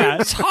what are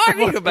you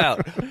talking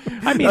about?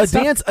 I mean, a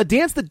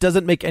dance that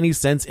doesn't make any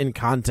sense in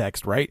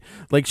context, right?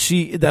 Like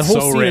that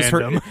whole so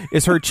scene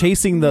is her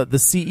chasing the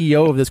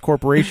CEO of this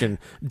corporation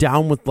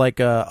down with like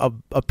a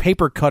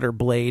paper cutter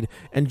blade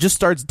and just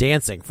starts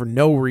dancing for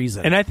no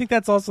reason. And I think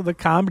that's also the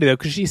comedy though,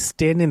 because she's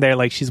standing there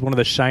like she's one of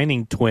the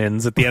Shining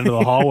twins at the end of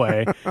the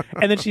hallway,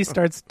 and then she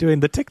starts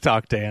doing the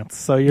TikTok dance.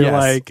 So you're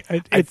like,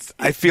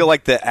 I feel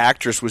like the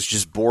actress was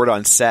just bored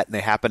on set and they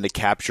happened to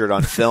capture it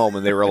on film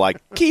and they were like,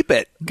 keep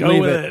it. go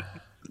Leave with it. it.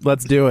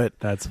 Let's do it.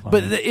 That's fine.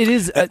 But it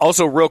is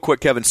Also, real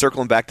quick, Kevin,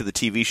 circling back to the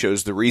TV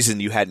shows, the reason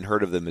you hadn't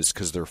heard of them is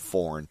because they're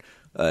foreign.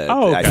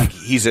 I think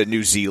he's a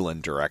New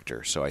Zealand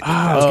director, so I think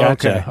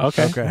that's gotcha.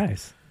 Okay.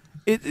 Nice.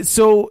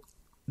 So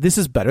this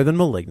is better than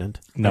Malignant.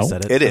 No. I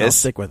said it. It and I'll is.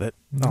 stick with it.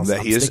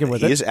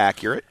 he is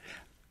accurate.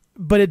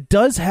 But it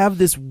does have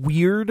this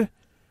weird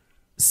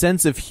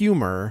sense of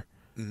humor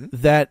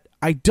that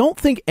I don't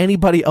think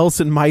anybody else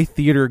in my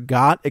theater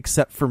got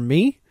except for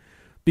me,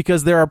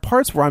 because there are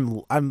parts where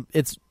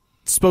it's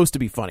supposed to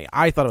be funny.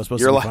 I thought it was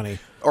supposed to be funny.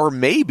 Or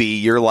maybe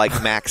you're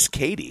like Max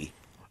Cady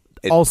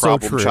in Also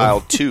Problem true.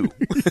 Child 2.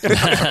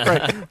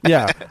 Right.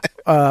 Yeah.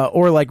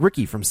 Or like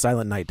Ricky from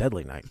Silent Night,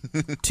 Deadly Night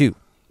 2.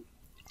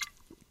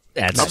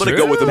 That's I'm going to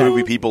go with the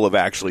movie people have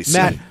actually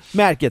seen.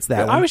 Matt gets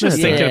that one. I was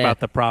just thinking Yeah. about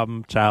the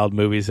Problem Child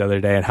movies the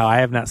other day and how I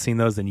have not seen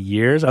those in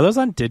years. Are those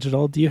on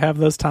digital? Do you have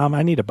those, Tom?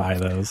 I need to buy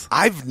those.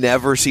 I've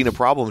never seen a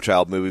Problem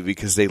Child movie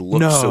because they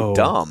look No. so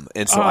dumb,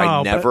 and so Oh, I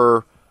but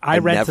never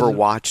rented them.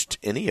 watched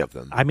any of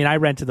them. I mean, I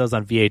rented those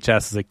on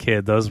VHS as a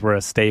kid. Those were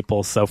a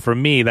staple. So for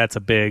me, that's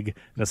a big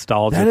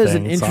nostalgia That thing. is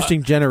an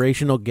interesting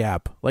generational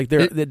gap. Like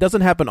it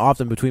doesn't happen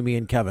often between me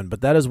and Kevin, but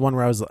that is one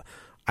where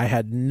I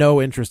had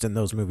no interest in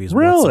those movies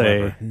Really?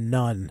 whatsoever.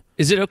 None.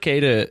 Is it okay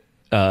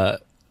to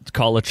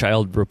call a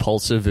child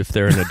repulsive if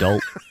they're an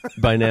adult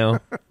by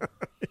now?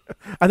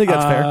 I think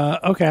that's fair.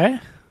 Okay.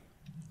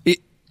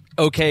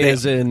 Okay,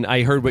 as in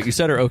I heard what you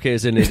said, or okay,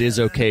 as in it is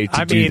okay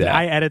to do that?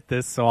 I edit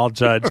this, so I'll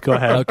judge. Go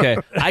ahead. Okay,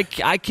 I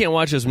can't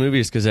watch those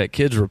movies because that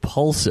kid's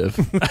repulsive.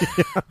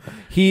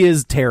 He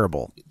is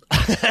terrible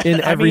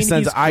in every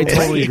sense. he's I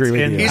totally great agree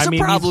with in- you. He's I a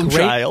mean, problem he's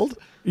great. child.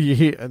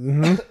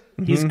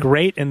 He's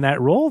great in that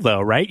role,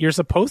 though, right? You're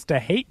supposed to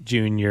hate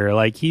Junior.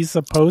 Like, he's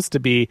supposed to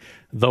be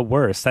the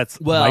worst.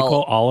 That's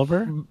Michael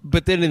Oliver.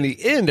 But then in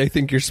the end, I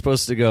think you're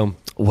supposed to go,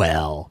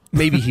 well,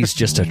 maybe he's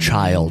just a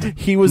child.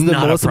 He was the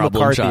not a Melissa problem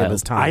McCarthy child. of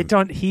his time. I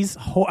don't. He's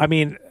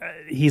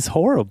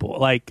horrible.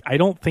 Like, I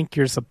don't think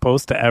you're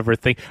supposed to ever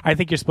think. I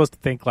think you're supposed to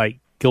think like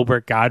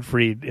Gilbert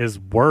Gottfried is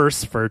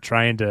worse for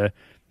trying to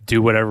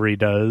do whatever he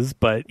does.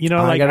 But you know,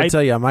 I like got to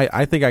tell you,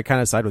 I think I kind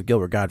of side with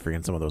Gilbert Godfrey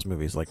in some of those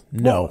movies. Like,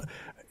 no,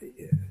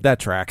 that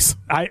tracks.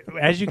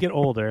 as you get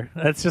older,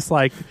 that's just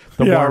like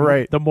the Yeah, more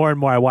right. the more and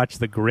more I watch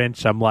The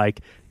Grinch, I'm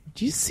like,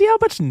 do you see how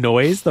much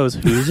noise those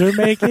Who's are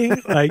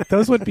making? Like,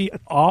 those would be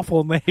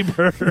awful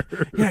neighbors.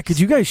 Yeah, could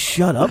you guys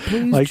shut up,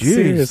 please? Like, Jeez.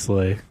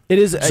 seriously. It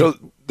is. So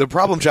the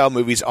Problem Child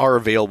movies are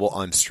available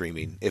on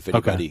streaming if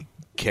anybody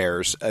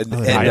cares. And,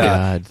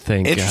 God,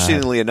 thank God.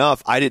 interestingly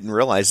enough, I didn't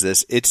realize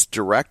this. It's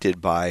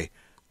directed by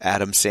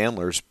Adam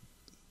Sandler's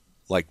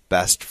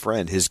best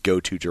friend, his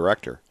go-to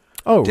director.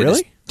 Oh,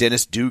 really?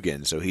 Dennis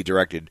Dugan. So he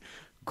directed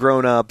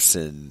Grown Ups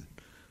and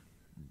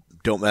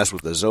Don't Mess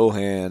with the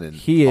Zohan and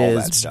He all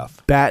is that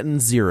stuff. batting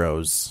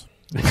zeros.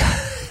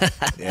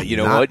 Yeah, you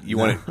know what? You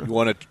want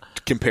to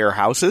compare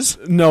houses?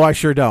 No, I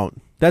sure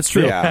don't. That's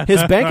true. Yeah.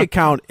 His bank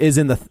account is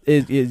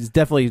is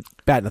definitely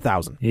batting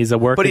 1,000. He's a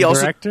working But he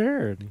also-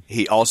 director.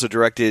 He also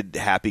directed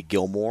Happy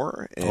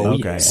Gilmore. And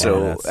Okay, So,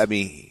 yeah, that's- I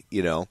mean,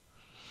 you know,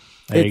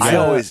 There you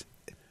It's,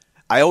 go.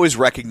 I always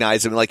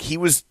recognize him. Like, he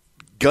was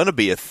going to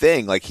be a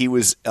thing. Like, he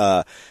was,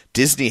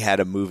 Disney had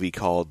a movie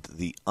called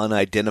The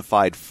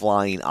Unidentified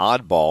Flying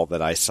Oddball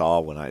that I saw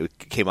when it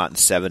came out in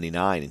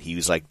 1979. And he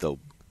was like the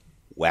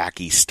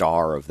wacky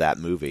star of that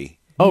movie.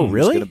 Oh, It was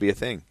really? going to be a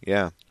thing.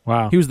 Yeah.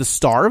 Wow. He was the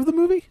star of the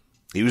movie?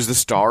 He was the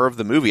star of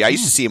the movie. I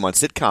used to see him on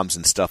sitcoms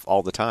and stuff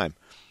all the time.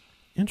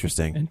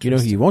 Interesting. You know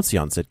who you won't see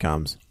on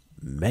sitcoms?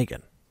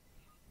 Megan.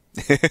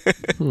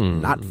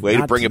 Way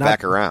to bring it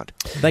back around.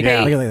 Thank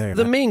Hey, you.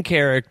 the main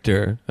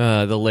character,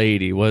 the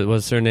lady,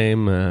 what's her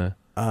name?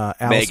 Alice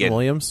Megan.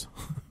 Williams.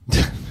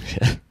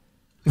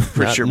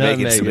 Pretty sure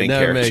Megan's the main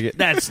character. Megan.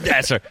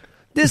 That's her.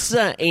 This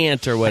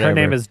aunt or whatever. Her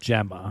name is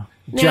Gemma.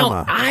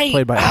 Gemma, I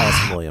played by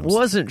Alice Williams.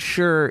 wasn't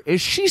sure.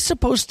 Is she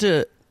supposed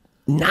to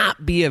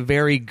not be a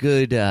very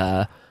good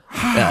caregiver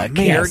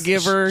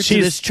to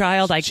She's- this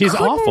child? she's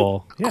couldn't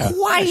awful. Yeah.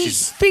 quite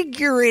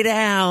figure it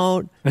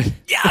out.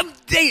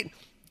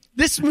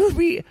 This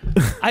movie,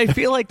 I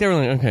feel like they were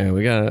like, okay,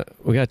 we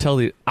gotta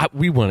tell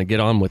we want to get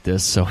on with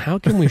this. So how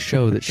can we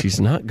show that she's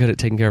not good at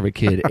taking care of a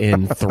kid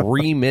in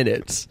 3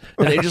 minutes?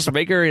 And they just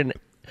make her in.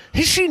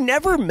 Has she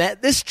never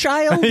met this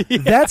child?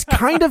 That's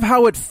kind of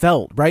how it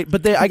felt, right?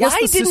 But I guess Why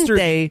the didn't sister,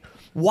 they?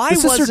 Why the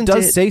sister wasn't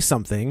does it? say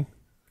something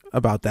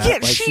about that. Yeah,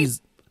 like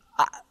she's.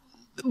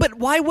 But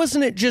why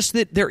wasn't it just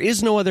that there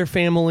is no other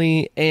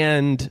family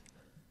and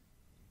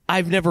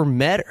I've never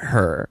met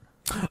her?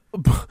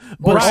 but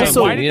Right.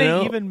 also, Why did you they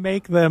know? even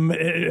make them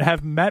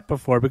have met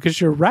before?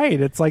 Because you're right.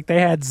 It's like they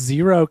had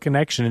zero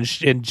connection.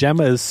 And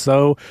Gemma is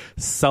so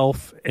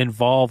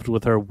self-involved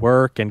with her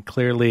work and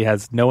clearly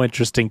has no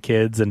interest in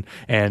kids and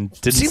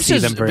didn't Seems see to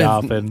them very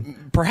have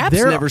often. Perhaps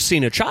There- never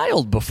seen a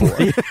child before.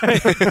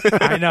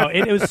 I know.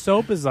 It was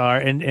so bizarre.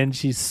 And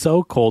she's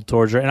so cold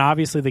towards her. And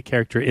obviously the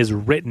character is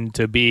written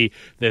to be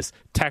this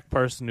tech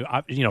person who,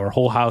 her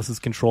whole house is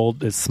controlled,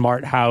 this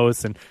smart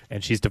house, and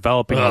she's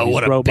developing all these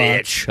what a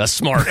robots. bitch! A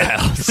smart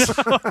house,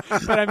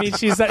 But I mean,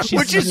 she's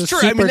which is a true.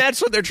 I mean, super-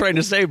 that's what they're trying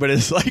to say. But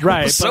it's like,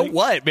 Right, so but-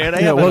 what, man? I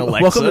yeah, have an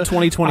Alexa. welcome to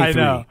 2023. I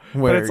know,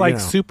 where, but it's like you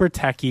know, super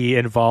techie,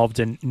 involved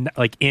in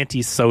like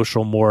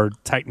anti-social, more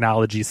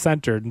technology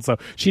centered, and so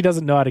she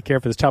doesn't know how to care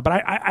for this child. But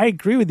I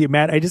agree with you,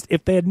 Matt.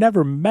 If they had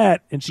never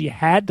met and she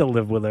had to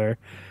live with her,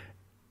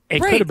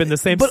 it could have been the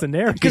same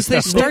scenario. because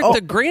they start the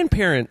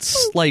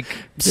grandparents like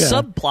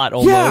subplot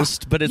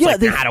almost, but it's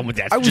like I don't.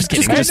 I was just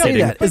going to say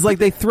kidding. that. It's like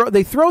they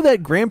throw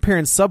that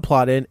grandparent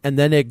subplot in, and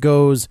then it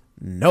goes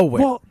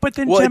nowhere. Well, but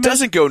then Well, Gemma, it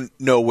doesn't go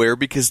nowhere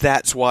because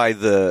that's why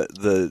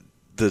the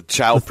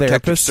child The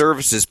protective therapist?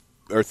 services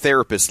or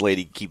therapist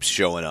lady keeps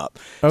showing up.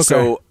 Okay.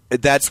 So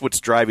that's what's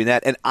driving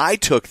that. And I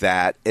took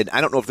that, and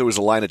I don't know if there was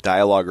a line of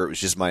dialogue or it was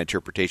just my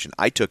interpretation.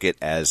 I took it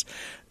as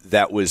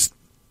that was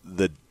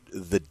the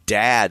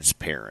dad's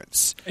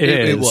parents.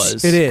 It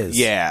was. It is.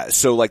 Yeah.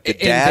 So like the And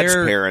dad's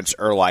they're- parents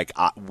are like,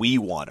 we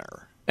want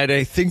her. And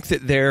I think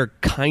that they're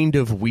kind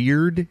of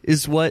weird,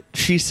 is what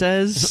she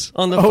says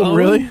on the Oh, phone.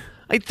 really?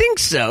 I think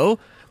so.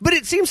 But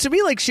it seems to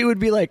me like she would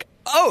be like,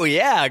 oh,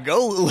 yeah,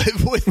 go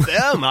live with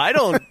them. I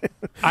don't.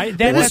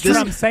 that's what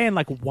I'm saying.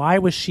 Like, why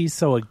was she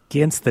so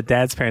against the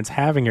dad's parents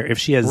having her if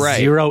she has Right.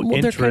 zero Well,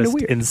 they're kinda interest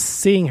weird. in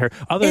seeing her?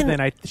 Other And-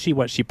 than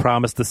she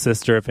promised the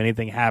sister if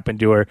anything happened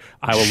to her,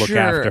 I will look Sure.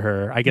 after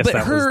her. I guess But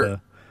that was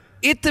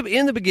the.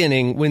 In the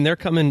beginning, when they're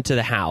coming to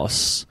the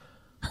house,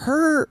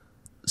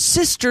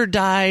 sister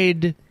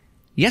died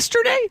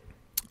yesterday.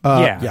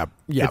 Yeah.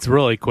 It's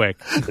really quick.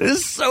 This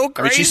is so I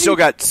crazy. mean, she's still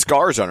got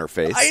scars on her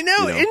face. I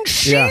know, you and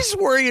she's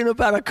worrying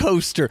about a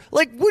coaster.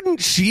 Like,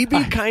 wouldn't she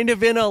be kind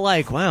of in a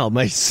like, wow,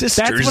 my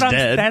sister's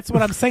dead? That's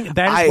what I'm saying.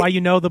 That is why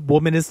you know the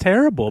woman is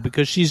terrible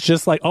because she's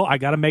just like, oh, I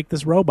got to make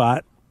this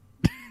robot.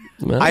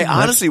 I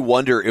honestly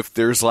wonder if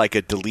there's like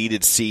a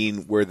deleted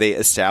scene where they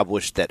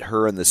established that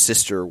her and the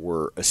sister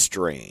were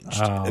estranged.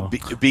 Oh.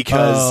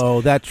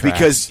 Oh, that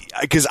tracks.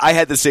 because I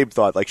had the same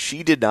thought. Like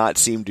she did not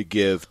seem to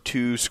give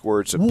 2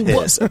 squirts of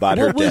piss about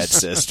her dead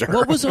sister.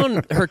 What was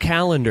on her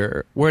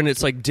calendar when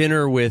it's like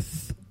dinner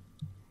with?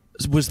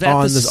 Was that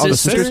on the the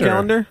sister's sister?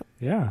 calendar?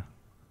 Yeah.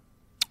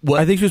 What?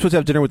 I think she was supposed to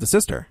have dinner with the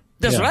sister.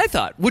 That's Yeah. what I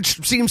thought,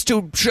 which seems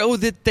to show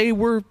that they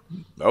were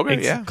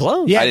Okay, yeah.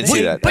 close. Yeah, I didn't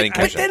see that. I But, didn't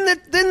catch that.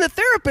 then the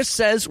therapist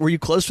says, "Were you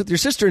close with your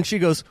sister?" And she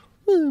goes,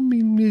 Yeah,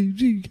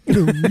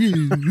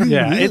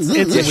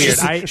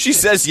 it's weird. She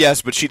says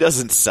yes, but she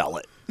doesn't sell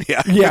it.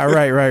 Yeah. Yeah,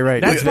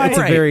 right. That's it's why- it's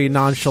a Right. very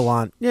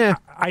nonchalant. Yeah.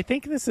 I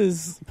think this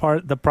is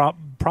part the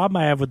problem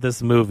I have with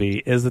this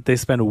movie is that they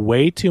spend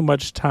way too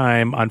much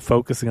time on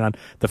focusing on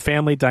the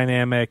family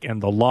dynamic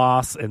and the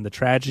loss and the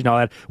tragedy and all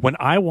that when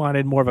I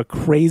wanted more of a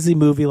crazy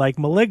movie like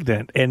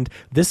Malignant. And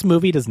this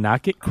movie does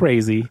not get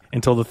crazy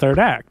until the third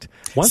act.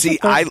 Once See, the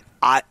third-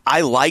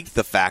 I liked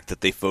the fact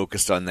that they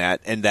focused on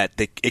that and that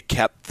it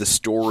kept the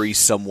story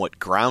somewhat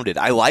grounded.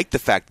 I like the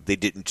fact that they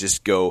didn't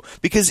just go,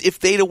 because if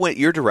they'd have went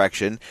your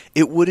direction,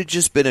 it would have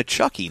just been a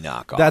Chucky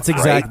knockoff. That's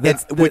exactly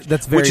right?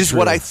 that's very true.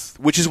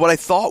 Which is what I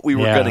thought we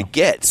were going to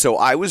get. So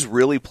I was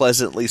really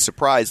pleasantly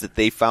surprised that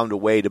they found a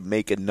way to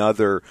make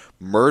another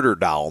murder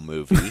doll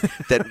movie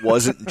that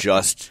wasn't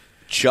just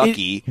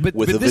Chucky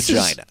with a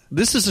vagina.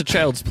 This is a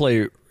Child's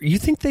Play. You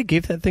think they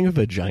gave that thing a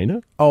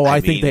vagina? Oh,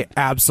 I think they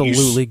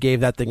absolutely gave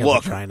that thing a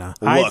vagina.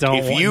 Look,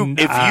 if you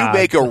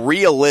make a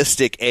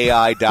realistic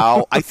AI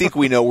doll, I think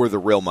we know where the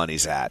real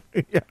money's at.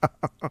 Yeah.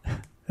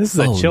 This is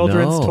a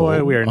children's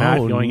toy. We are not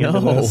going into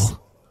this.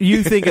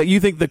 You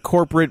think the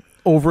corporate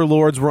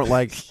overlords weren't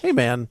like, hey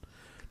man,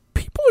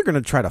 people are going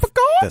to try to fuck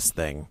this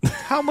thing.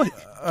 How much?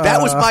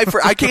 That was my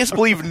first. I can't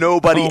believe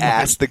nobody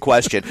asked the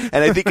question,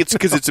 and I think it's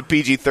because it's a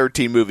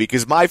PG-13 movie.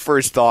 Because my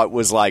first thought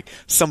was like,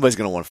 somebody's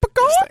going to want to fuck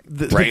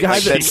this thing. The guy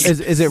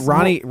is it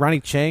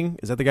Ronnie Chang?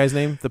 Is that the guy's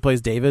name that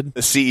plays David?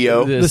 The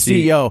CEO. The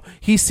CEO.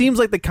 He seems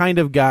like the kind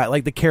of guy,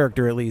 like the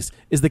character at least,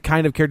 is the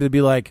kind of character to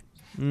be like,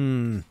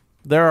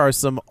 there are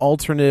some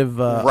alternative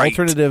well,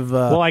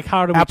 like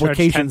how do we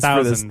applications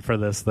charge $10,000 for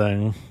this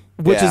thing?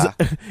 Which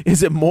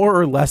is it more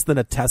or less than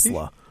a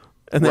Tesla?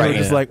 And they were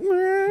just like,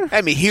 meh.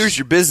 I mean, here's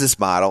your business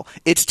model.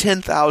 It's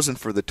 $10,000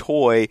 for the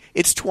toy.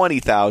 It's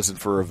 $20,000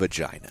 for a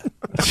vagina,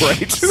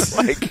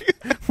 right?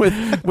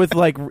 with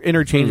like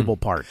interchangeable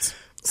parts.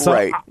 So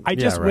right. I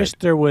just wish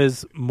there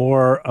was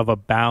more of a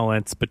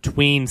balance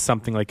between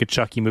something like a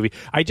Chucky movie.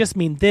 I just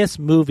mean this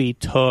movie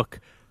took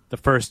the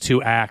first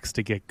two acts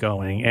to get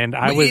going, and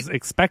I was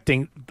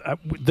expecting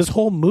this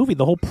whole movie,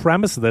 the whole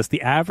premise of this,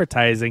 the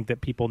advertising that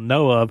people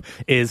know of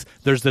is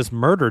there's this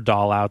murder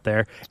doll out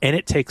there, and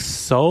it takes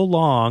so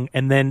long,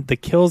 and then the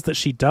kills that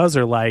she does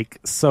are like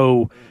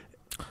so.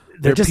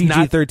 They're just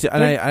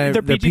PG-13.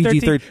 They're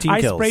PG-13 I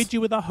kills. sprayed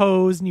you with a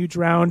hose and you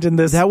drowned in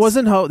this. That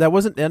wasn't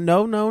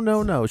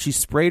no. She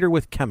sprayed her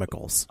with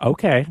chemicals.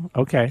 Okay.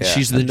 Yeah.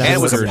 She's the and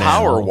it was a now.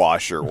 power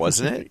washer,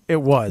 wasn't it?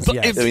 It was. But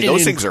Yes. I mean,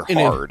 those things are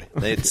hard.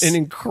 It's an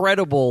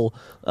incredible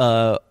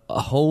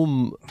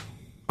home.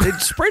 It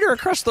sprayed her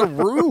across the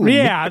room.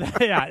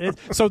 Yeah.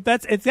 So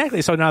that's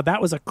exactly. So now that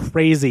was a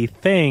crazy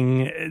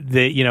thing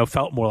that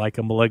felt more like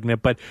a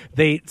Malignant, but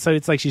so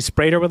it's like she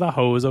sprayed her with a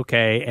hose,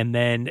 okay, and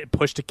then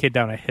pushed a kid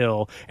down a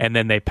hill, and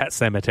then they pet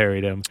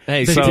cemeteried him.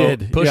 Hey, They so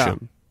did. push Yeah.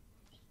 him.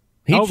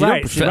 He jumped.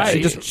 right.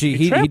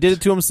 He did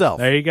it to himself.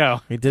 There you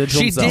go. He did it to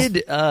She himself.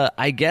 did.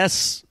 I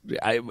guess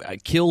I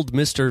killed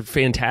Mr.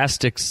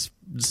 Fantastic's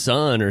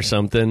son or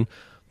something,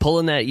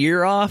 pulling that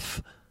ear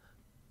off.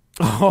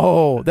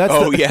 Oh,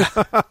 that's yeah.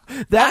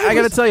 That I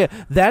got to tell you,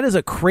 that is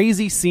a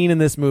crazy scene in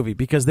this movie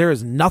because there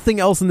is nothing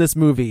else in this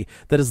movie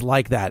that is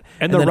like that.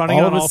 And they're then running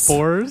on all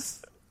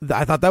fours.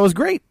 I thought that was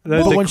great.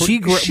 But when she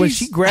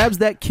grabs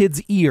that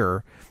kid's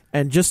ear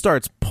and just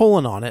starts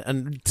pulling on it,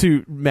 and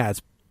to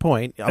Matt's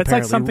point, It's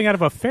like something out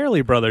of a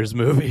Fairley Brothers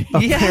movie.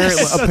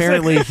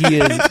 Apparently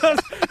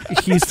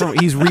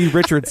he's Reed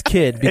Richards'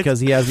 kid because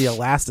he has the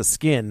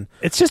elastiskin.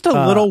 It's just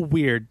a little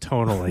weird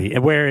tonally,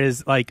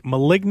 whereas like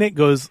Malignant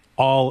goes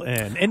all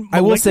in. And I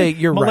will say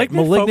you're right.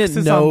 Malignant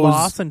focuses knows on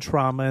loss and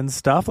trauma and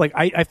stuff. Like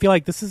I feel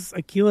like this is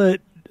Akilah.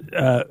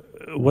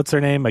 What's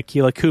her name?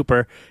 Akilah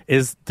Cooper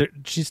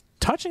she's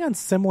touching on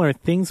similar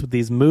things with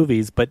these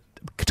movies, but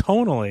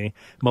tonally,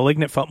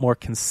 Malignant felt more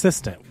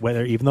consistent.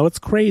 Even though it's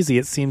crazy,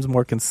 it seems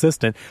more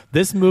consistent.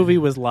 This movie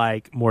was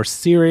like more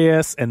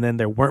serious, and then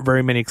there weren't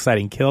very many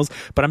exciting kills.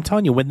 But I'm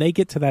telling you, when they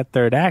get to that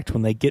third act,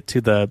 when they get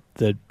to the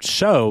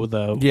show,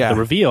 the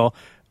reveal,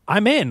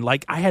 I'm in.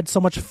 Like, I had so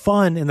much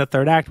fun in the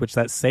third act, which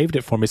that saved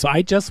it for me. So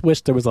I just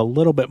wish there was a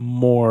little bit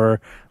more,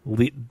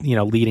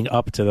 leading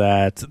up to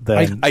that.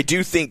 I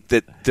do think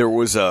that there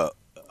was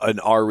an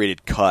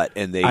R-rated cut,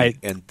 and they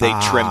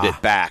trimmed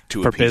it back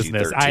to a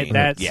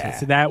PG-13.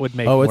 So that would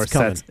make more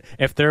sense.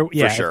 If they're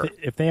sure.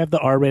 if they have the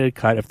R-rated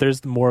cut, if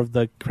there's more of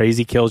the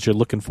crazy kills you're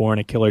looking for in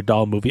a killer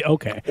doll movie,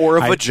 okay, or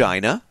a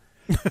vagina.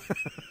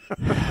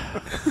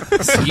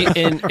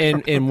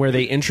 and where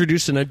they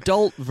introduce an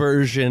adult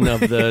version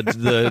of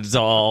the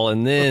doll,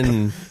 and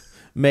then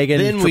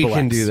Megan, we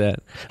can do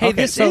that. Hey,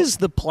 Okay, this is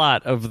the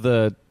plot of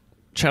the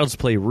Child's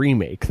Play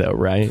remake, though,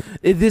 right?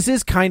 This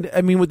is kind of.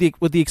 I mean, with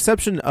the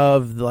exception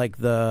of like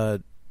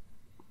the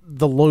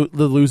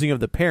losing of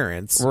the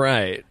parents,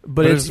 Right?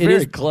 But it very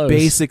is close.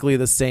 basically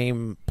the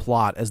same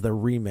plot as the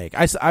remake.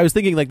 I was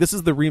thinking like this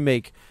is the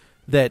remake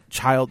that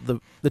the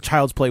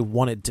Child's Play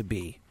wanted to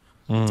be.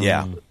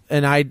 Yeah.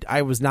 And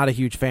I was not a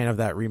huge fan of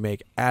that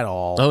remake at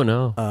all. Oh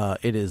no,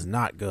 it is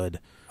not good.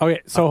 Okay,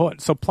 so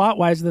plot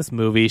wise, this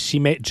movie,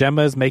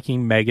 Gemma is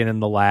making Megan in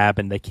the lab,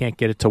 and they can't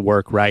get it to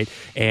work right.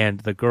 And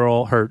the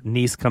girl, her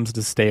niece, comes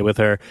to stay with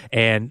her,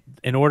 and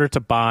in order to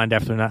bond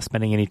after not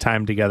spending any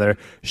time together,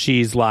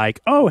 she's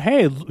like, "Oh,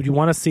 hey, you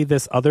want to see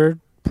this other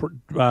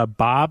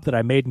Bob that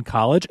I made in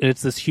college?" And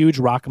it's this huge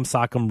Rock'em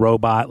Sock'em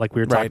robot, like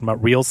we were talking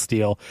about, real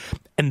steel.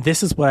 And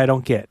this is what I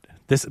don't get.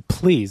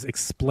 Please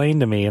explain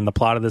to me in the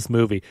plot of this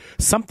movie.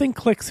 Something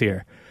clicks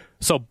here.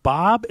 So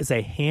Bob is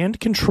a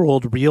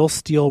hand-controlled real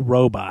steel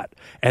robot,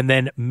 and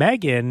then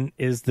Megan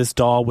is this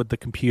doll with the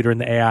computer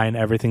and the AI and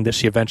everything that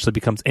she eventually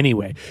becomes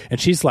anyway. And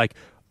she's like,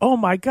 "Oh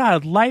my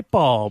God, light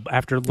bulb!"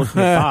 After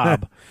looking at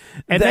Bob,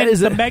 and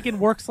then Megan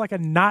works like a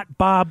not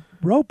Bob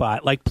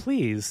robot. Like,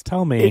 please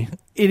tell me.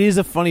 It is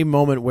a funny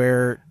moment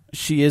where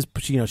she's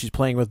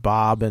playing with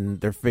Bob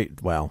and they're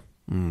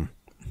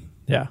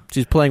yeah,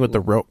 she's playing with the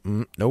rope.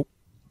 Nope.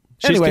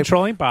 She's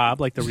controlling Bob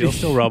like the real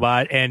steel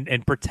robot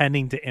and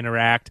pretending to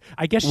interact.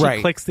 I guess she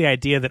clicks the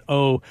idea that,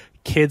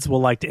 kids will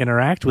like to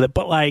interact with it.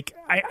 But like,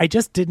 I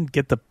just didn't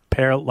get the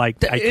I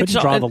couldn't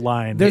draw the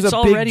line. There's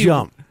a big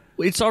jump.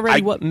 It's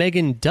already what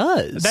Megan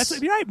does.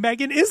 That's right.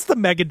 Megan is the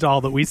Megan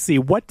doll that we see.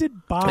 What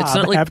did Bob It's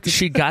not like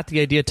she got the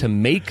idea to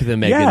make the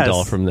Megan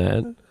doll from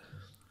that.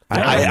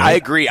 I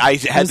agree. I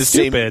had the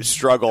same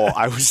struggle.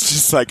 I was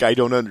just like, I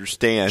don't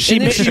understand.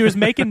 She was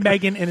making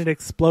Megan and it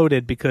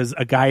exploded because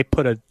a guy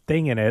put a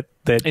thing in it.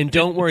 And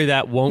don't worry,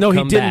 that won't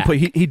come back.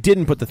 He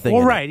didn't put the thing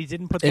in it. He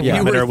didn't put the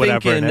limit or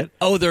whatever in it.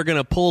 Oh, they're going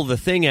to pull the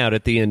thing out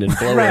at the end and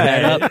blow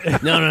that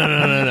up.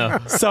 No.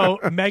 So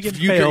Megan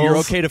fails. You're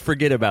okay to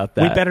forget about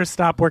that. We better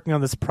stop working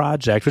on this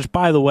project, which,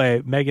 by the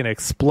way, Megan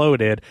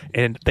exploded,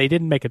 and they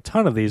didn't make a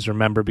ton of these,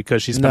 remember,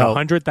 because she spent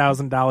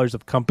 $100,000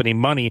 of company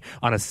money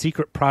on a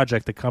secret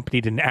project the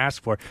company didn't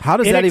ask for. How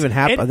does that even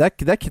happen?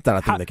 That's not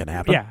a thing that can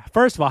happen. Yeah,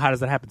 first of all, how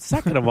does that happen?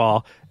 Second of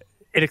all,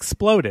 it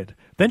exploded.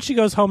 Then she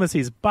goes home and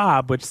sees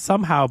Bob, which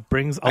somehow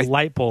brings a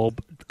light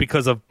bulb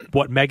because of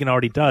what Megan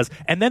already does.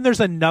 And then there's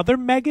another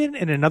Megan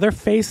and another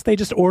face they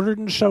just ordered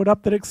and showed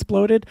up that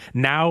exploded.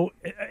 Now,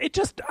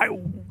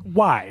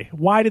 why?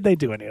 Why did they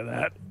do any of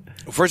that?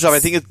 First off, I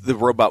think the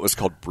robot was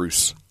called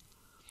Bruce.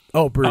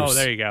 Oh, Bruce. Oh,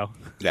 there you go.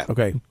 Yeah.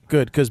 Okay,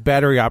 good, because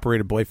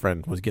battery-operated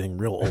boyfriend was getting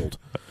real old.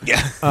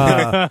 Yeah.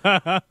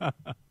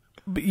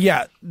 But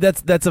yeah,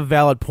 that's a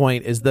valid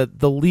point, is that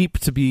the leap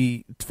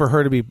for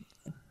her to be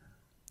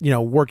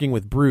working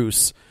with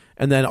Bruce,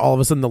 and then all of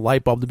a sudden the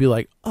light bulb to be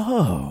like,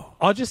 oh.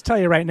 I'll just tell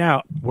you right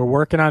now, we're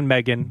working on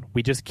Megan.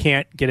 We just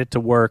can't get it to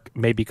work,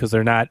 maybe because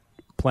they're not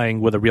playing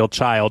with a real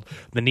child.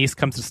 The niece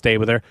comes to stay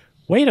with her.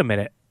 Wait a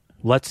minute.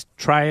 Let's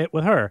try it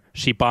with her.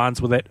 She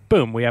bonds with it.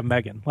 Boom, we have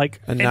Megan.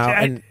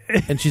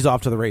 And she's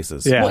off to the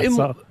races. Yeah.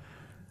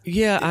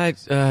 I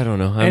don't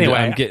know. Anyway,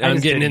 I'm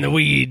getting in the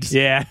weeds.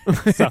 Yeah.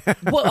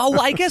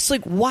 I guess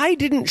why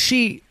didn't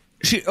she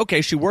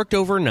worked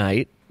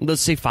overnight.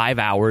 Let's say 5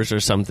 hours or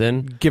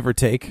something, give or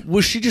take.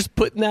 Was she just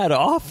putting that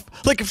off?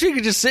 Like, if she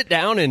could just sit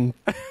down and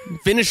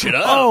finish it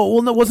up. Oh,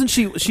 well, no, wasn't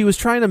she? She was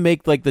trying to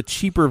make the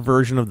cheaper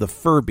version of the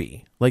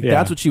Furby.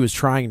 That's what she was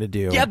trying to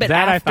do. Yeah, but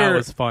that I thought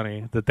was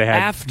funny that they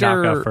had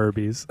knockout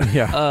Furbies.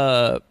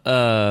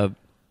 Yeah.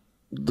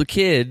 The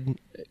kid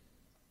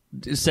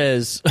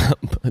says,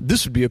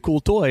 "This would be a cool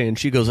toy," and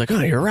she goes like,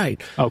 "Oh, you're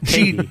right." Oh,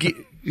 she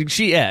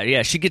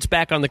gets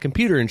back on the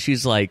computer and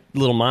she's like,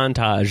 little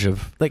montage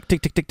of tick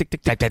tick tick tick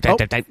tick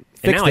tick.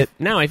 And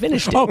now I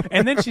finished it. Oh,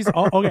 and then she's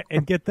okay.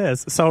 And get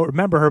this. So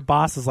remember, her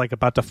boss is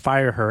about to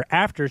fire her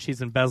after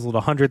she's embezzled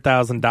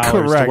 $100,000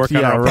 to work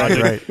on our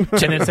project.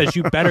 Right. And then says,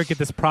 "You better get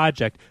this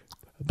project."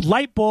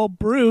 Light bulb,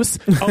 Bruce.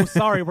 Oh,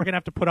 sorry, we're gonna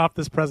have to put off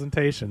this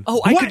presentation.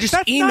 Oh, I could just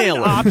email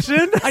her.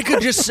 Option. I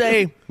could just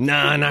say,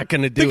 "Nah, I'm not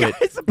gonna do it."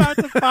 The guy's about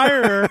to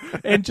fire her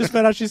and just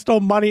found out she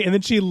stole money, and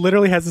then she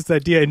literally has this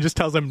idea and just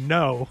tells him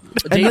no.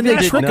 And then they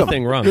trick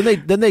nothing him. Wrong.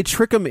 Then they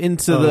trick him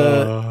into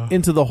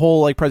the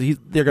whole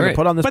they're gonna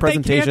put on this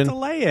presentation. But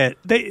they can't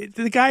delay it.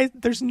 The guy,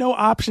 there's no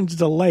option to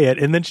delay it,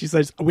 and then she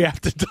says, "We have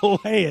to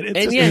delay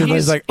it."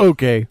 He's like,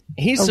 okay.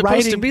 He's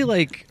supposed to be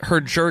like her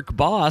jerk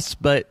boss,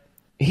 but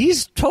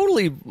he's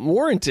totally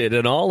warranted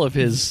in all of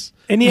his...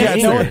 And he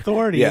has no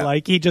authority. Yeah.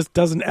 He just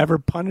doesn't ever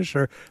punish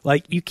her.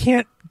 You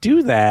can't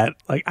do that.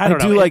 I don't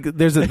know.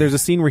 There's a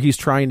scene where he's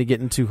trying to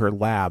get into her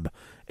lab,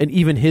 and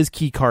even his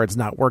key card's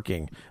not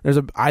working.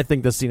 I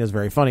think this scene is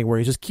very funny, where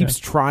he just keeps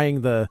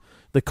trying the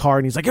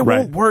card, and he's like, it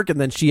won't work, and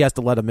then she has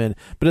to let him in.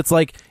 But it's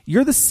like,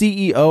 you're the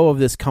CEO of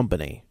this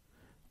company.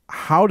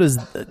 How does...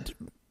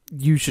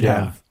 You should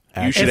have...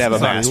 You should have a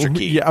master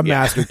key. Yeah, a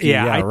master key.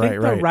 Yeah, I think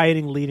the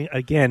writing leading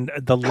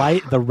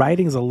the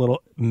writing's a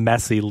little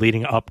messy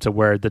leading up to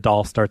where the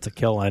doll starts a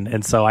killing,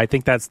 and so I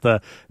think that's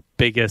the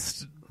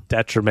biggest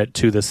detriment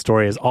to this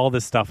story. Is all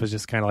this stuff is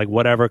just kind of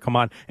whatever, come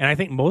on. And I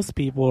think most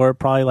people are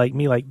probably like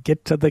me,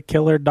 get to the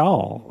killer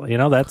doll.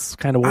 That's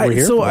kind of what we're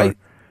here for.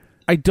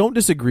 I don't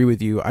disagree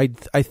with you. I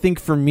think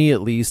for me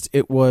at least,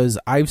 it was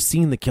I've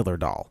seen the killer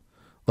doll.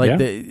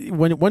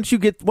 Once you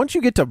get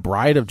to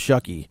Bride of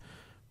Chucky,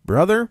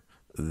 brother.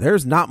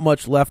 There's not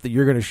much left that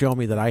you're going to show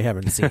me that I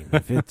haven't seen.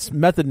 If it's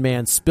Method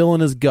Man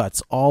spilling his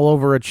guts all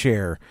over a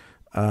chair,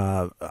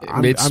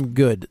 I'm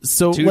good.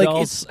 So two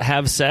dolls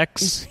have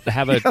sex,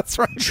 have a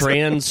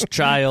trans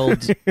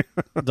child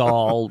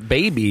doll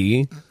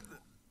baby.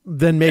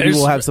 Then maybe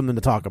we'll have something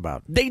to talk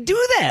about. They do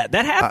that.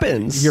 That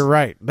happens. You're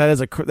right. That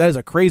is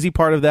a crazy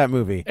part of that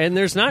movie. And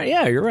there's not.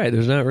 Yeah, you're right.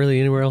 There's not really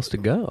anywhere else to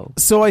go.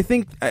 So I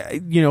think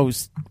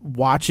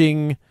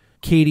watching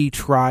Katie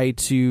try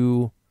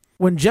to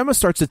when Gemma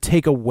starts to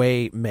take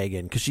away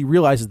Megan, because she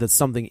realizes that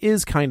something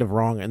is kind of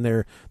wrong, and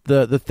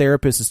the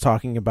therapist is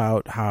talking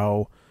about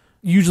how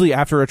usually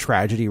after a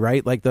tragedy,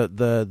 right, like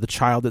the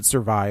child that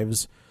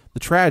survives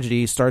the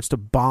tragedy starts to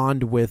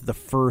bond with the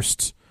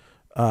first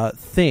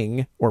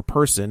thing or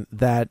person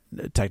that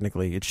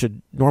technically it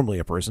should normally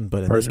a person,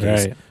 but in this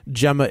case, right.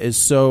 Gemma is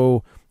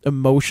so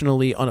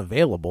emotionally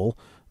unavailable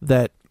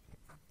that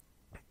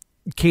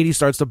Katie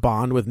starts to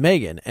bond with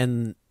Megan,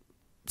 and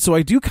so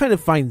I do kind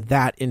of find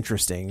that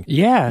interesting.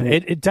 Yeah,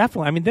 it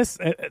definitely. I mean, this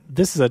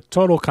is a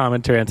total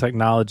commentary on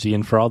technology,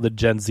 and for all the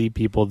Gen Z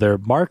people they're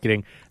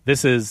marketing,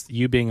 this is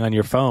you being on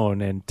your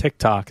phone and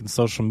TikTok and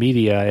social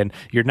media, and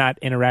you're not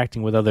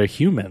interacting with other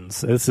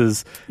humans. This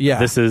is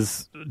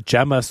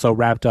Gemma so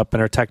wrapped up in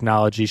her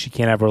technology she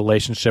can't have a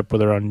relationship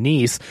with her own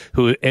niece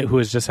who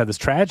has just had this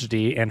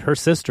tragedy, and her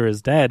sister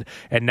is dead,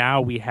 and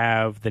now we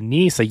have the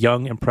niece, a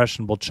young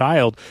impressionable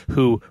child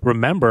who,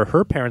 remember,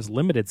 her parents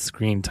limited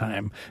screen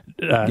time.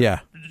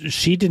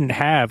 Katie didn't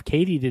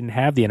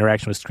have the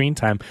interaction with screen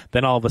time.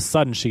 Then all of a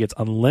sudden she gets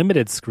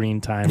unlimited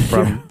screen time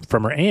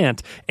from her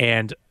aunt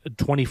and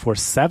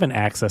 24/7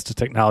 access to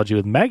technology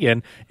with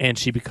Megan, and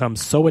she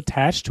becomes so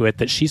attached to it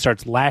that she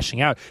starts lashing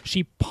out.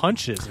 She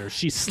punches her.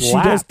 She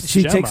slaps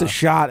She Gemma. takes a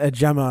shot at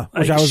Gemma,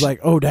 which I was like,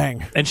 oh,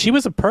 dang. And she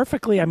was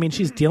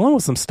she's dealing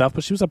with some stuff,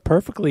 but she was a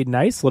perfectly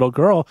nice little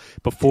girl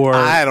before.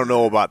 I don't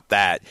know about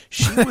that.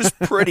 She was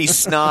pretty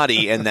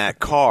snotty in that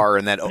car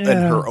in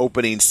her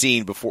opening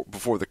scene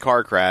before the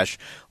car crash.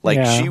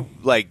 Did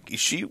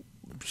she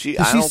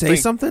say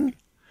something?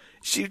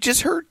 She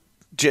just her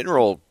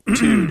general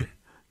dude.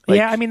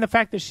 I mean, the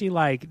fact that she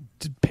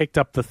picked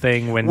up the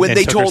thing when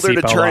they told her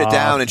to seatbelt turn it off.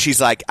 down, and she's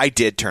like, "I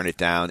did turn it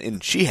down,"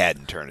 and she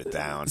hadn't turned it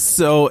down.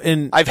 So,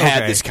 I've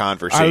had this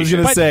conversation. I was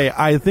going to say,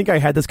 I think I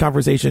had this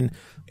conversation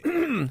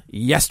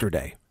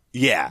yesterday.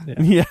 Yeah.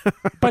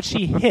 But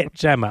she hit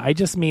Gemma. I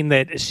just mean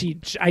that she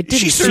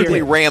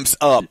certainly ramps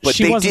up, but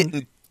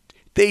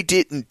they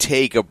didn't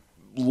take a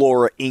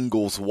Laura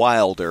Ingalls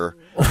Wilder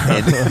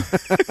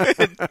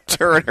and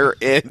turn her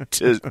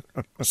into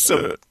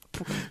some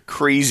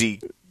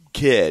crazy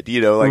kid,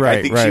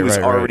 I think she was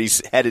already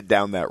headed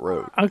down that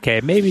road.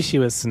 Okay, maybe she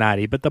was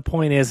snotty, but the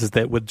point is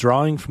that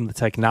withdrawing from the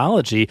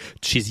technology,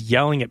 she's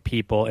yelling at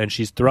people and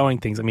she's throwing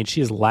things. I mean, she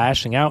is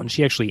lashing out and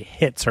she actually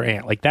hits her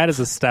aunt. That is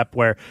a step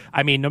where,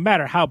 I mean, no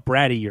matter how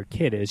bratty your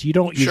kid is, you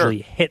don't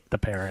usually hit the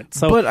parent.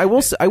 So, but I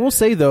will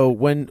say though,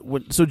 when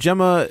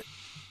Gemma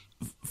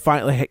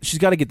finally, she's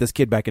got to get this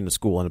kid back into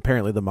school, and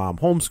apparently the mom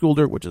homeschooled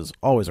her, which is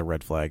always a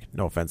red flag.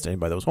 No offense to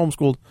anybody that was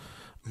homeschooled.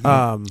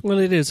 Well,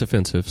 it is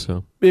offensive,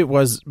 so it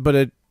was, but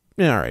all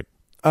right.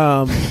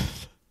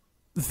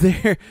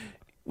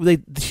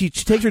 She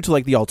takes her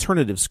to the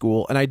alternative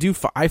school, and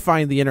I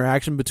find the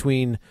interaction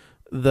between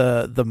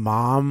the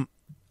mom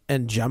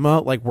and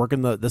Gemma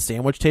working the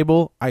sandwich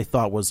table, I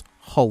thought was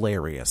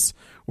hilarious.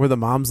 Where the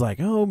mom's like,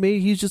 oh, maybe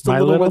he's just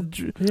a little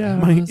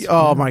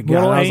oh my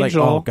god! I was like,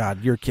 oh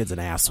god, your kid's an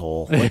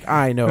asshole.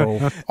 I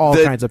know all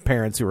kinds of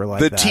parents who are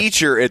like that. The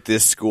teacher at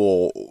this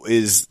school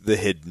is the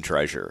hidden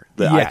treasure.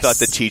 I thought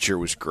the teacher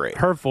was great.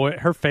 Her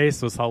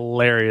face was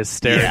hilarious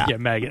staring at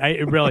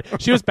Megan.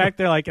 She was back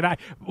there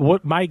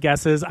what my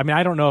guess is, I mean,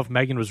 I don't know if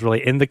Megan was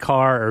really in the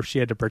car or if she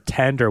had to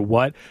pretend or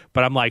what,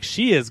 but I'm like,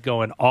 she is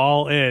going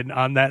all in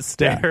on that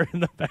stare in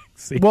the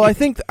backseat.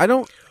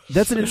 Well,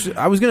 that's an interesting.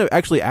 I was going to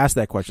actually ask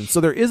that question. So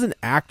there is an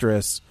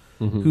actress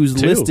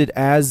who's listed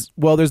as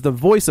there's the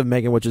voice of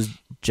Megan, which is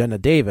Jenna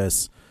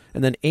Davis,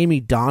 and then Amy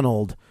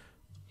Donald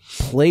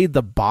played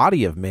the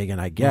body of Megan,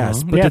 I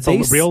guess. But it's a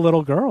real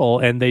little girl,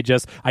 and they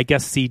just, I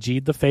guess,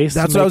 CG'd the face.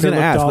 That's what I was going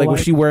to ask.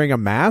 Was she wearing a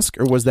mask,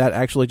 or was that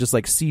actually just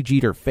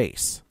CG'd her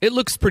face? It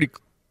looks pretty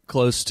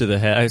close to the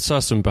head. I saw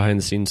some behind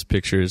the scenes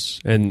pictures,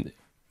 and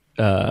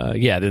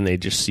then they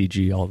just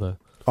CG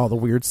all the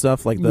weird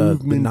stuff, the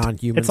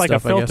non-human it's like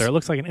stuff, a filter. It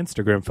looks like an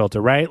Instagram filter,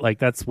 right?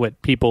 That's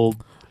what people...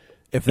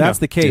 If that's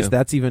the case,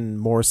 that's even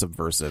more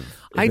subversive.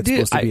 It's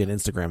supposed to be an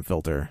Instagram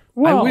filter.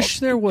 Well, I wish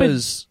there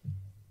was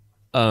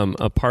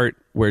a part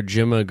where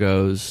Gemma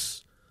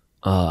goes,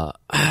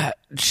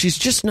 she's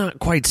just not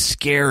quite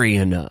scary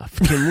enough.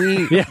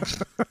 Can we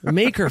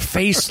make her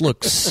face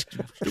look a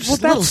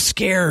little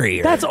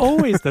scarier? That's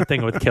always the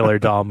thing with killer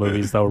doll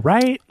movies, though,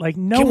 right?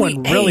 No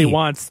one really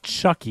wants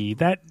Chucky.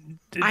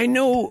 I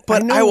know,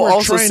 but I will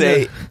also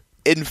say,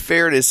 in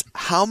fairness,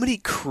 how many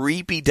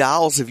creepy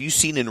dolls have you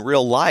seen in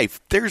real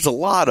life? There's a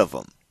lot of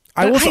them.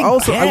 I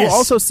will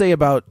also say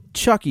about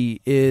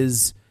Chucky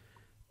is,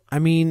 I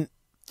mean,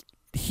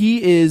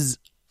 he is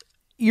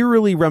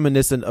eerily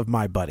reminiscent of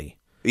My Buddy.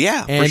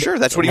 Yeah, for sure.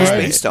 That's what he was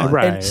based on.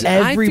 Right.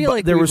 And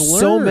there were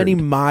so many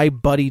My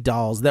Buddy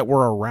dolls that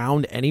were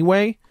around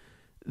anyway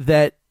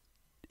that,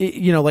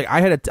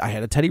 I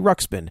had a Teddy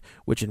Ruxpin,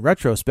 which in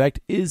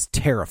retrospect is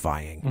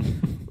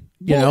terrifying.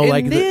 They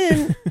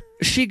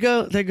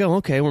go,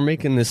 okay, we're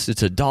making this,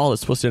 it's a doll,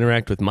 it's supposed to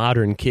interact with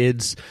modern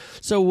kids,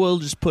 so we'll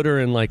just put her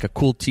in a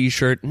cool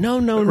t-shirt. No.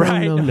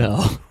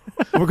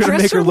 We're going to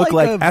make her look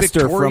like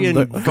Esther from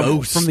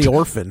the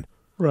Orphan.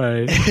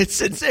 Right.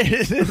 It's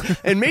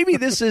and maybe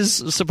this is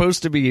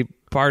supposed to be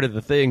part of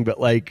the thing, but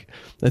like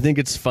I think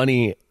it's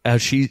funny how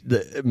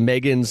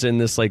Megan's in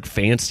this like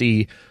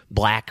fancy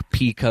black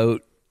pea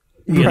coat,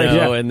 you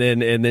know, and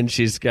then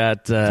she's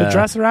got to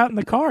dress her out in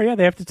the car. Yeah,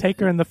 they have to take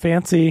her in the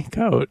fancy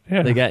coat.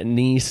 Yeah. They got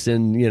niece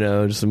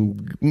and some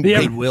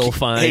Goodwill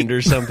find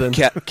or something.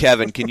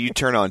 Kevin, can you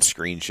turn on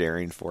screen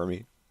sharing for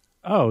me?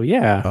 Oh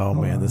yeah. Oh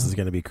man, this is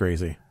going to be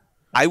crazy.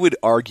 I would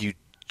argue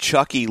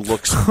Chucky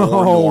looks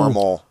more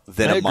normal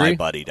than I a agree. My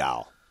Buddy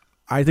doll.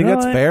 I think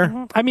that's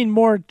fair. I mean,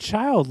 more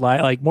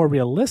childlike, like more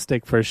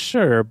realistic for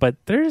sure. But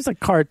there's a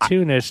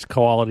cartoonish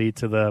quality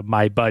to the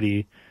My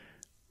Buddy.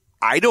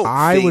 I don't.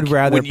 I think would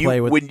rather when play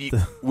you, with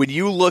when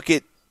you look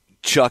at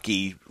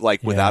Chucky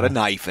like without a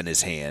knife in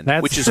his hand,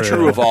 That's which is true.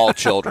 true of all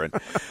children.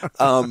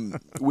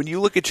 When you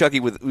look at Chucky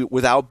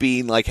without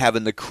being like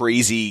having the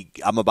crazy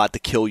 "I'm about to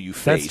kill you"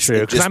 face, That's true.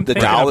 and Because just I'm the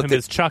thinking doll of him that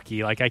as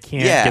Chucky. Like I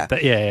can't Yeah. get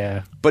that.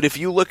 Yeah. But if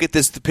you look at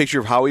the picture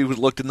of how he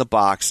looked in the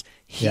box,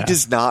 he Yeah.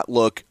 does not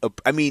look.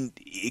 I mean,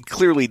 it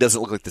clearly doesn't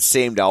look like the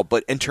same doll,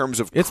 but in terms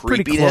of It's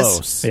pretty creepiness,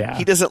 close. Yeah.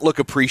 he doesn't look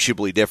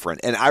appreciably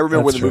different. And I remember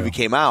when That's the movie true.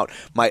 came out,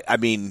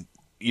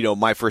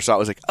 my first thought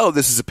was like, "Oh,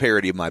 this is a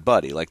parody of My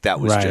Buddy." Like that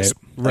was Right. just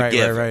a Right,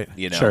 given, right.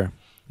 You know, Sure.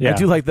 Yeah. I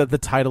do like that the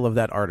title of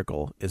that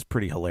article is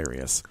pretty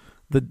hilarious.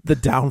 The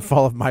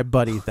downfall of My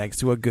Buddy thanks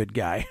to a good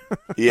guy.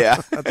 yeah.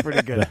 That's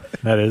pretty good.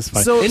 That is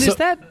fun. So- And is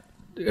that?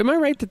 Am I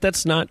right that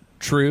that's not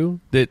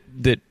true? That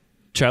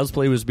Child's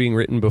Play was being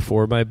written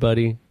before My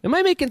Buddy? Am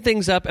I making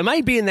things up? Am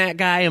I being that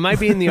guy? Am I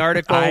being the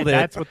article?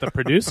 that's what the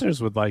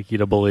producers would like you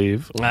to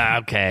believe.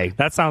 Okay.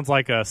 That sounds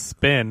like a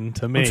spin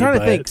to me. I'm trying to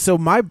but- think. So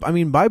My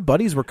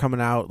Buddies were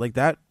coming out like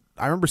that.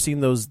 I remember seeing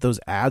those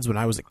ads when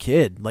I was a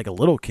kid, like a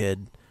little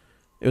kid.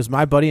 It was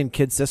My Buddy and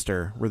Kid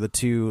Sister were the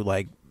two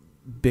like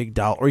big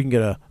doll, or you can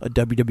get a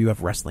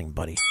WWF wrestling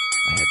buddy.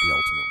 I had the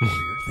Ultimate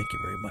Warrior. Thank you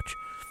very much.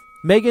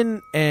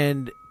 Megan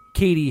and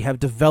Katie have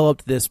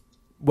developed this.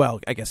 Well,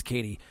 I guess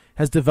Katie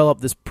has developed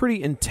this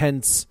pretty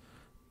intense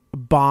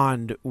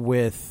bond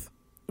with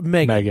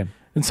Megan.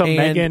 And so And-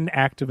 Megan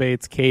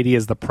activates Katie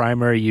as the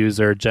primary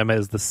user, Gemma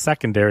is the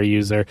secondary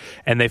user,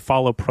 and they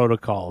follow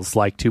protocols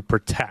like to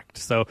protect.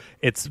 So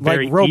it's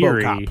very Like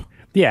eerie. RoboCop.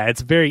 Yeah,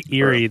 it's very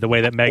eerie the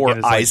way that Megan Or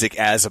is Isaac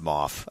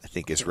Asimov, I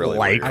think is really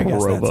Like I guess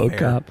that's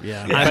RoboCop. fair.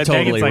 Yeah. I'm But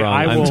totally Megan's like, wrong.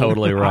 I I'm will-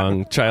 totally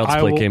wrong. Child's I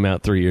Play will- came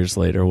out 3 years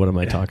later. What am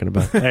I talking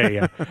about? There you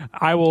go.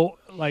 I will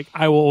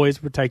always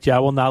protect you. I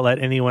will not let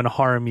anyone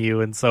harm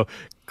you. And so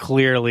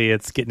clearly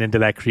it's getting into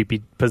that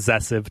creepy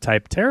possessive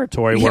type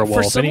territory. Yeah,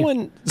 Werewolf. for And he-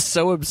 someone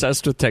so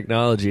obsessed with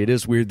technology, it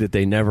is weird that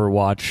they never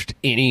watched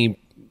any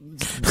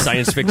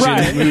science fiction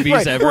Right. movies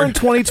Right. ever. We're in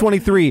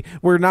 2023.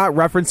 We're not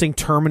referencing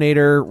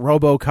Terminator,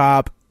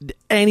 RoboCop,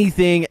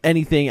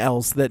 anything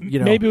else that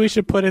maybe we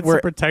should put in some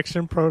we're-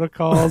 protection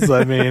protocols.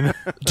 I mean,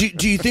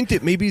 Do you think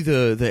that maybe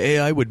the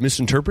AI would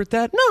misinterpret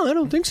that? No, I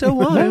don't think so.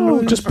 Why?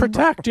 no, just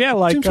protect. Yeah,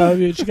 like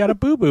she got a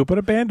boo boo, put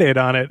a Band-Aid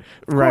on it.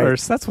 Of Right.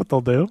 course, that's what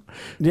they'll do.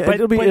 Yeah, But-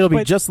 it'll be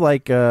but- just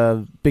like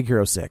Big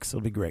Hero 6.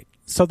 It'll be great.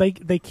 So they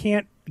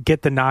can't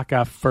get the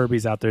knockoff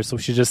Furbies out there. So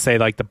we should just say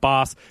like the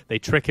boss. They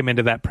trick him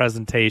into that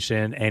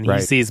presentation, and he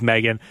Right. sees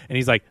Megan, and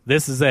he's like,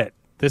 "This is it.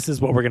 This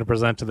is what we're going to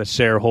present to the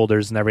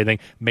shareholders and everything.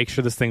 Make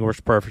sure this thing works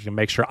perfect, and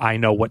make sure I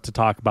know what to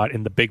talk about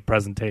in the big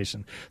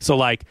presentation." So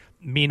like.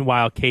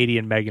 Meanwhile, Katie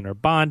and Megan are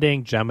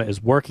bonding. Gemma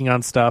is working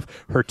on stuff.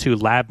 Her two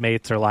lab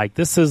mates are like,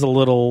 "This is a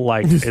little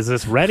like, is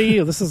this ready?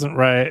 This isn't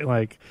right."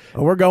 Like,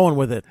 Oh, we're going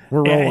with it.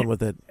 We're rolling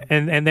with it.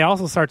 and they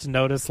also start to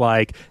notice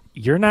like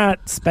you're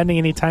not spending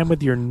any time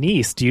with your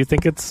niece. Do you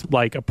think it's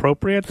like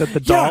appropriate that the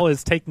doll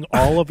is taking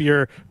all of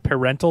your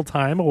parental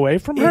time away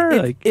from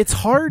her? It's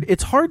hard.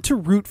 It's hard to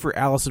root for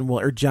Allison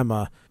or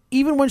Gemma,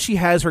 even when she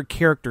has her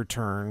character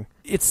turn.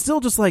 It's still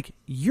just like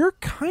you're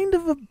kind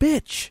of a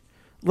bitch.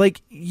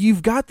 Like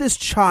you've got this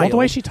child. well, the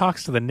way she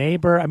talks to the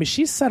neighbor. I mean,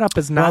 she's set up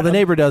as not. Well, the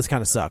neighbor does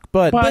kind of suck,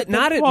 but But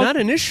not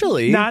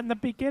initially. Not in the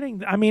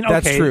beginning. I mean,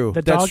 That's okay, true.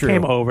 the That's dog true.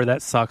 came over.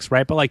 That sucks,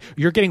 right? But like,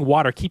 you're getting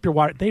water. Keep your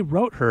water. They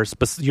wrote her.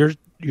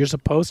 You're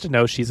supposed to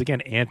know she's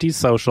again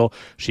antisocial.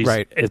 She's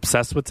Right.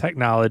 obsessed with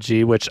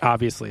technology, which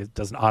obviously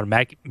doesn't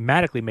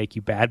automatically make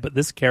you bad. But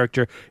this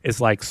character is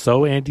like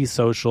so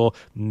antisocial,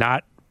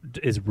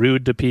 is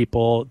rude to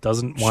people,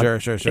 doesn't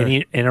want Sure.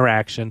 any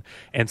interaction,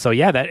 and so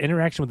that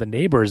interaction with the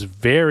neighbor is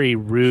very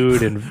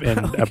rude and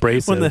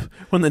abrasive.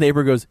 when the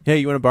neighbor goes, "Hey,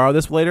 you want to borrow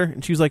this later?"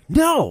 and she was like,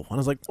 "No," and I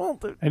was like, "Well,"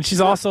 and she's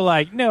also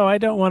like, "No, I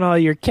don't want all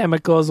your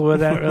chemicals or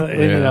whatever,"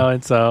 you know.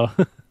 And so,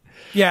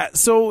 yeah.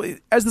 So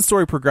as the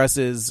story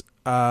progresses,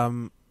 they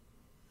I'm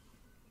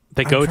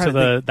go trying to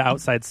to the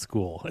outside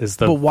school. Is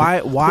the but why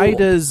Cool.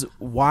 does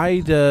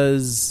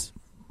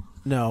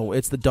no?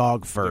 It's the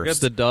dog I got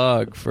first. the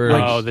dog first.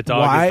 Oh, the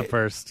dog why- is the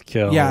first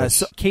kill. Yeah,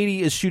 so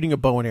Katie is shooting a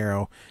bow and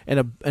arrow,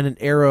 and an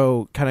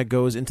arrow kind of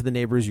goes into the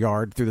neighbor's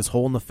yard through this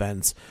hole in the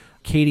fence.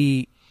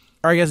 Katie,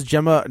 or I guess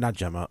not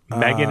Gemma.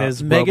 Megan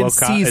is Megan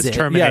RoboCop, sees is it.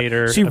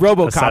 Terminator, Yeah, she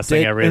RoboCoped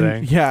assessing it,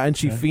 everything. and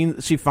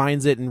she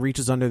finds it and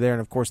reaches under there,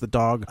 and of course the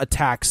dog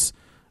attacks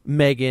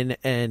Megan,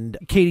 and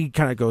Katie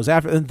kind of goes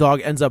after, and the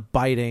dog ends up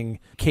biting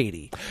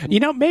Katie.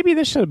 Maybe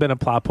this should have been a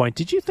plot point.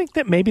 Did you think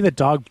that maybe the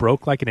dog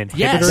broke like an inhibitor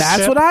Yes, that's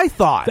chip? what I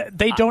thought.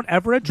 They don't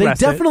ever address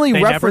They definitely it.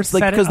 They reference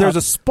never set because it there's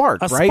up. a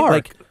spark, right? Spark.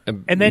 Like,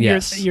 and then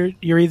yes. you're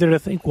either to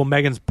think, well,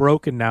 Megan's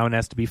broken now and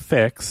has to be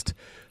fixed,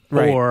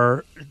 Right.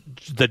 or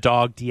the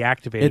dog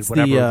deactivated It's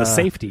the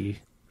safety.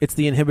 it's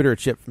the inhibitor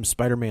chip from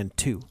Spider-Man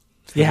 2.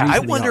 Yeah, I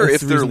reason the wonder arms-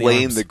 if the they're reason the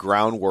laying arms. the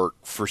groundwork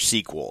for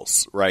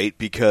sequels, right?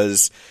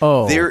 Because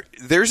Oh.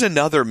 there's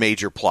another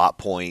major plot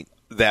point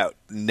that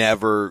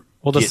never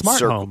well, the gets smart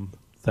circled. home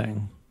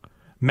thing.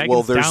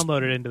 Megan's there's-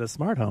 downloaded into the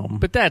smart home.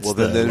 But that's Well,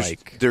 then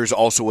there's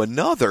also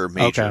another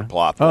major Okay.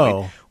 plot point,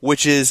 Oh.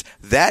 which is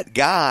that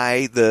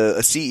guy, the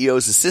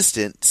CEO's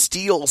assistant,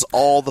 steals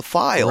all the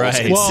files Right.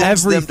 and Well,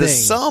 sends them to everything.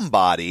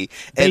 somebody.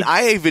 And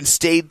I even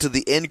stayed to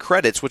the end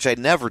credits, which I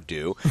never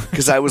do,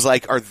 because I was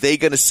like, are they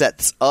going to set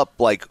this up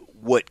like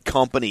what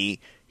company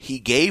he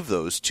gave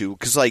those to?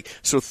 Because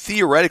so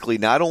theoretically,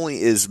 not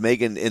only is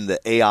Megan in the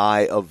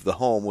AI of the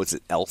home, was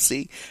it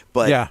Elsie?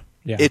 But Yeah.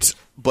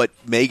 But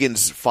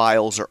Megan's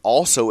files are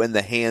also in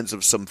the hands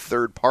of some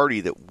third party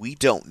that we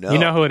don't know. You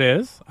know who it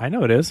is? I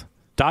know it is.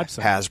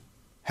 Dodgson.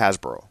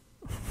 Hasbro.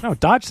 No,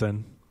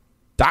 Dodgson.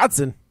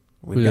 Dodson.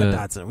 We've got Yeah.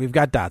 Dodson. We've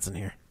got Dodson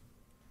here.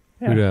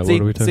 What See,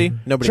 are we talking see? about?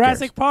 Nobody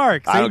Jurassic cares.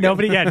 Park. I See, don't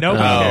nobody get-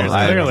 cares.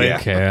 I don't Clearly. care.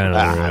 Okay,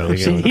 I don't really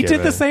He give did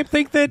a- the same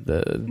thing that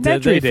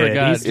Nedry they did.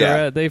 forgot. He's-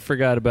 Yeah. They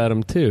forgot about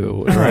him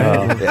too.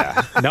 Right?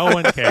 Yeah. No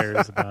one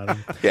cares about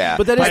him. Yeah.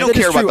 But that is- I don't that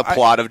is care about true. the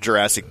plot of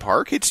Jurassic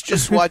Park. It's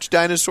just watch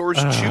dinosaurs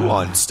chew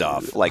on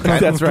stuff. I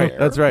That's don't right. care.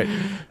 That's right.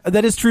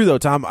 That is true, though,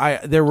 Tom.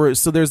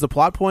 There's the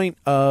plot point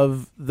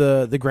of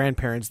the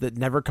grandparents that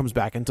never comes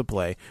back into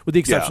play, with the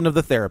exception Yeah. of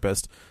the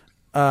therapist,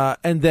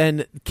 and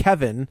then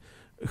Kevin,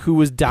 who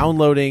was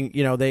downloading.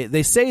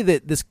 They say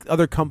that this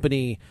other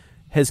company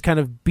has kind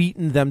of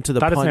beaten them to the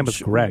I thought punch. his name was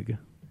Greg.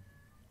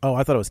 Oh,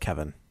 I thought it was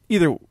Kevin.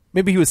 Either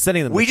maybe he was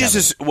sending them. We to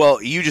just Kevin.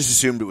 you just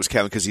assumed it was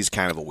Kevin because he's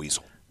kind of a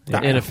weasel.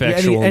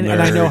 Ineffectual and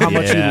I know how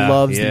much nerd. he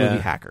loves the Yeah.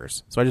 movie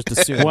Hackers, so I just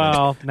assumed.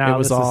 Well, now it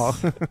was this all. is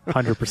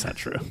 100%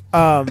 true.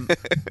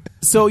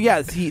 So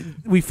yeah,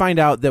 we find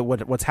out that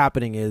what's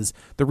happening is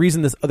the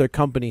reason this other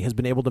company has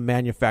been able to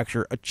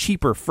manufacture a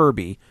cheaper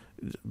Furby,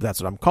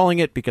 that's what I'm calling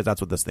it because that's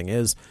what this thing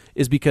is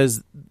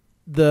because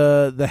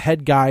the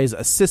head guy's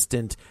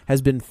assistant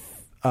has been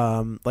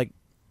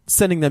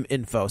sending them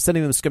info,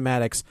 sending them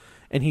schematics,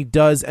 and he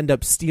does end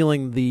up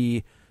stealing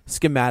the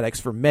schematics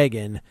for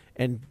Megan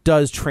and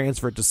does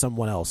transfer it to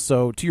someone else.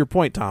 So to your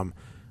point, Tom,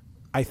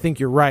 I think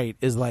you're right,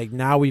 is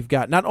now we've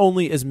got, not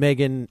only is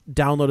Megan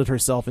downloaded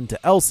herself into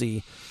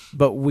Elsie,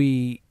 but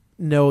we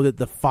know that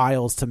the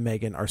files to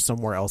Megan are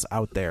somewhere else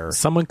out there.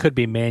 Someone could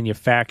be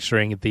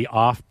manufacturing the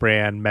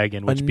off-brand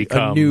Megan, which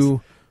becomes a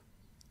new.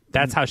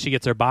 That's how she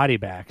gets her body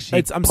back.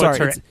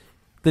 The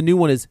new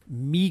one is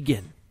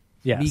Megan.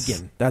 Yes.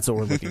 Megan. That's what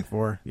we're looking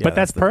for. Yeah, but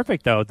that's the-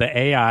 perfect, though. The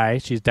AI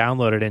she's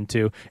downloaded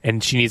into,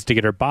 and she needs to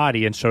get her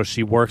body, and so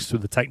she works through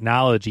the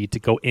technology to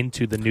go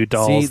into the new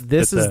dolls. See,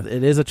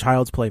 it is a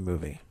Child's Play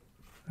movie.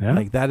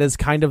 Yeah. That is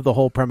kind of the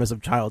whole premise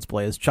of Child's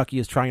Play, is Chucky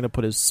is trying to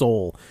put his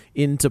soul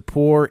into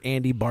poor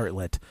Andy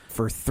Bartlett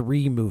for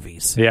 3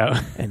 movies.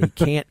 Yeah. And he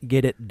can't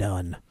get it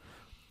done.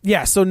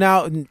 Yeah, so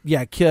now,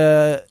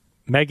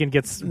 Megan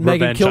gets Megan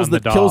revenge kills on the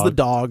dog. kills the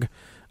dog.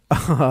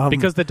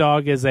 Because the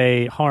dog is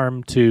a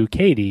harm to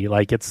Katie.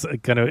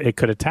 It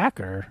could attack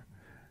her.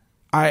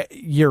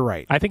 You're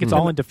right. I think it's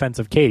all in defense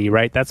of Katie,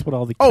 right? That's what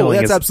all the Oh, killing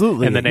that's is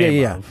absolutely in the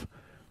name yeah. of.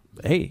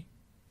 Hey,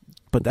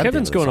 but that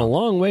Kevin's going a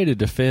long way to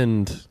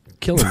defend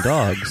killing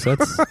dogs.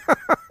 That's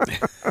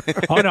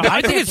Oh no,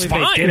 I think can't it's believe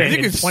fine. They did I it think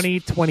in it's-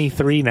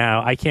 2023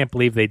 now. I can't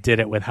believe they did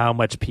it with how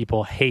much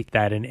people hate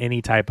that in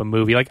any type of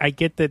movie. I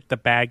get that the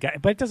bad guy,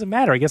 but it doesn't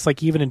matter. I guess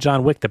even in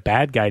John Wick, the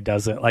bad guy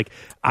does it. Right.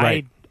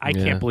 I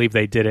Yeah. can't believe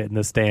they did it in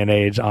this day and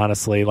age.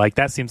 Honestly,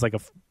 that seems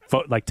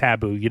like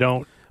taboo. You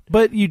don't.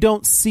 But you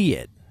don't see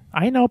it.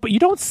 I know, but you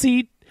don't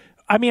see.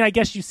 I mean, I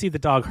guess you see the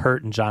dog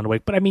hurt in John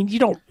Wick, but I mean, you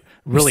don't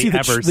really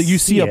You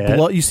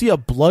see a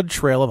blood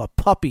trail of a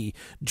puppy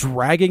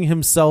dragging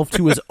himself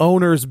to his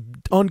owner's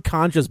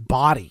unconscious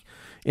body.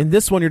 In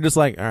this one, you're just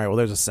like, all right, well,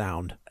 there's a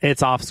sound.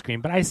 It's off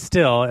screen, but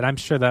and I'm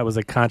sure that was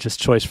a conscious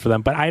choice for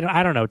them. But I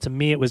don't know. To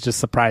me, it was just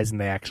surprising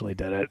they actually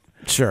did it.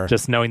 Sure.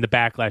 Just knowing the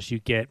backlash you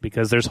get,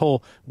 because there's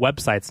whole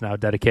websites now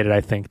dedicated,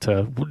 I think,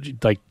 to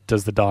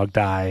does the dog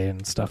die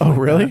and stuff. Oh, like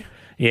really? that.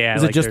 Yeah.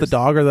 Is it just the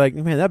dog, or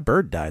man, that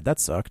bird died? That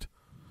sucked.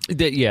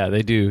 they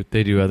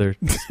do other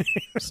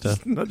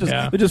stuff.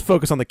 They just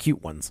focus on the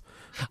cute ones.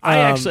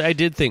 I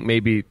did think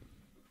maybe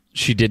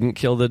she didn't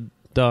kill the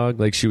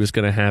dog, she was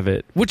going to have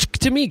it, which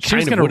to me She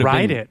was kind of going would to have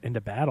ride been, it into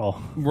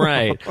battle,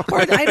 right? Or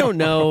I don't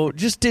know,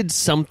 just did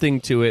something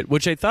to it,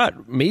 which I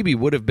thought maybe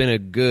would have been a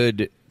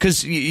good,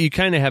 because you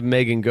kind of have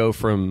Megan go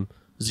from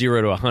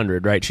 0 to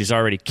 100, right? She's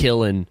already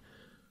killing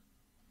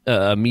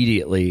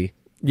immediately.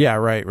 Yeah,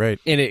 right.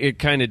 And it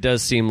kind of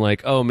does seem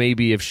like, oh,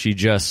 maybe if she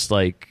just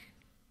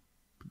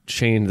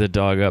chained the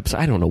dog up, so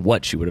I don't know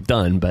what she would have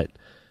done, but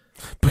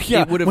But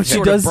yeah, it would when have she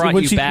sort does- of brought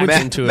when you she- back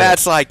when- into it.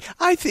 Matt's like,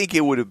 I think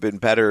it would have been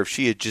better if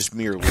she had just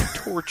merely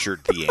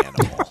tortured the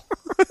animal.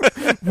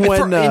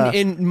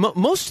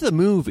 Most of the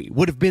movie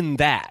would have been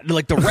that.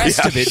 Like the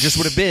rest of it just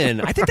would have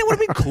been. I think that would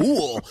have been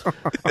cool.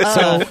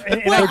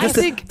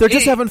 they're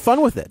just having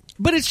fun with it.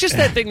 But it's just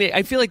that thing.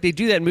 I feel like they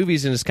do that in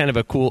movies, and it's kind of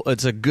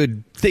it's a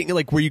good thing.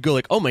 Like where you go,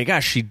 like, oh my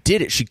gosh, she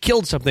did it. She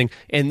killed something,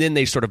 and then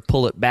they sort of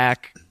pull it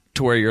back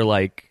to where you're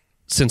like,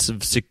 sense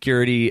of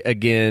security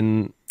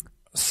again.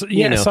 So,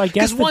 yeah, so I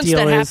guess the once deal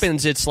that is,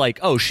 happens, it's like,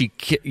 oh,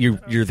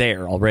 you're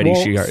there already.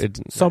 Well,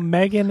 so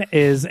Megan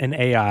is an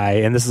AI,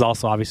 and this is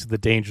also obviously the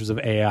dangers of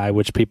AI,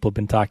 which people have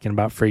been talking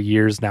about for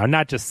years now.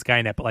 Not just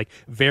Skynet, but like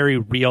very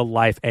real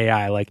life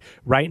AI. Like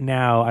right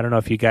now, I don't know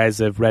if you guys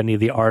have read any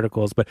of the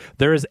articles, but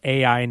there is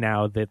AI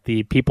now that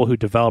the people who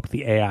developed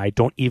the AI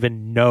don't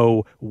even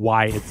know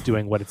why it's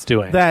doing what it's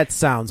doing. That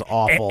sounds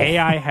awful.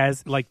 AI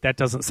has that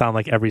doesn't sound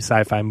like every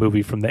sci-fi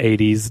movie from the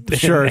 80s.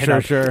 Sure.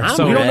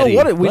 So we don't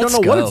know Let's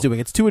what go. it's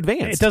doing. It's too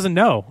advanced. It doesn't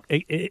know.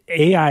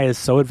 AI is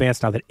so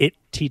advanced now that it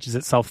teaches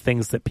itself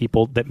things that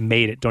people that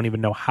made it don't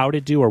even know how to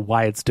do or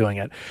why it's doing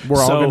it.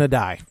 We're all going to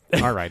die.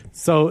 All right.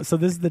 So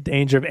this is the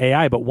danger of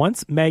AI. But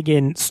once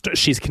Megan,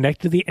 she's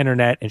connected to the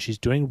internet and she's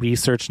doing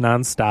research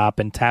nonstop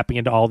and tapping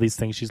into all these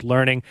things she's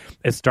learning.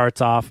 It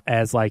starts off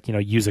as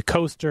use a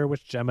coaster,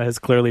 which Gemma has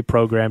clearly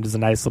programmed as a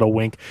nice little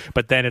wink.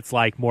 But then it's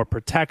like more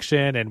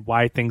protection and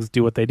why things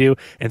do what they do.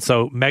 And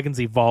so Megan's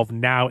evolved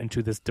now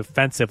into this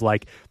defensive,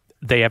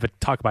 they have a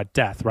talk about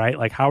death, right?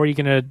 Like, how are you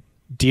going to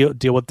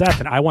deal with death?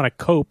 And I want to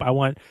cope. I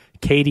want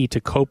Katie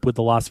to cope with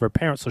the loss of her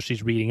parents, so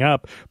she's reading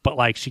up.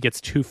 But she gets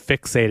too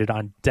fixated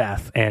on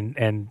death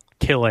and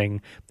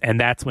killing, and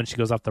that's when she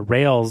goes off the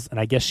rails. And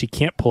I guess she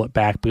can't pull it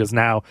back because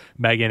now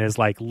Megan has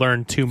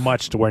learned too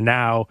much to where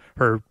now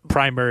her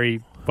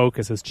primary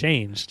focus has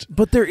changed.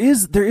 But there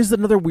is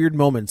another weird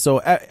moment. So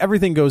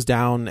everything goes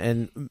down,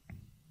 and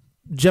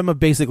Gemma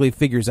basically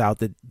figures out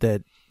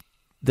that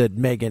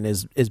Megan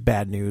is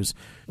bad news.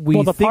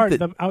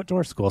 The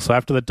outdoor school. So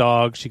after the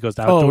dog, she goes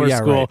to outdoor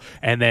school, right.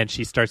 And then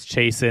she starts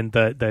chasing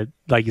the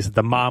like you said,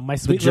 the mom, my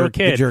sweet little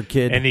the jerk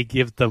kid, and he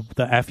gives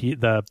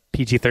the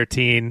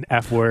PG-13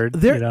 F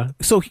word.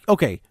 So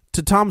okay,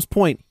 to Tom's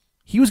point,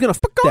 he was going to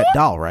fuck that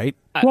doll, right?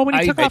 Well, when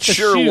he took off the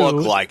sure shoe,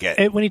 looked like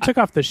it. When he took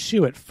off the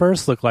shoe, it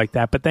first looked like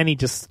that, but then he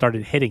just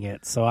started hitting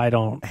it. So I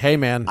don't. Hey,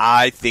 man,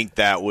 I think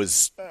that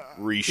was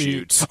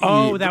reshoots.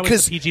 Oh, that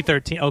was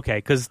PG-13.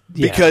 Okay,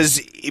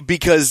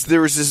 because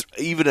there was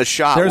even a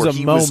shot There's where a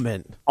he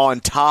moment was on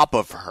top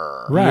of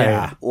her,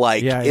 right?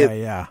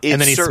 Yeah.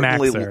 And then he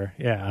certainly, smacks her.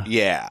 Yeah,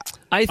 yeah.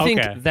 I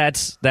think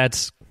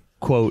that's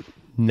quote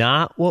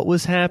not what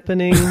was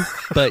happening,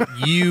 but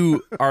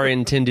you are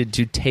intended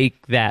to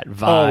take that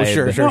vibe.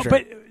 Oh, sure.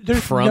 But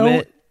there's from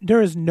it.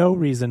 There is no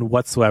reason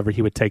whatsoever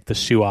he would take the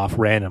shoe off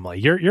randomly.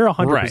 You're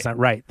 100%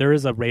 right. There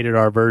is a rated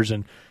R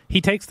version.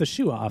 He takes the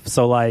shoe off,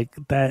 so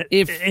that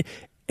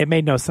it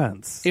made no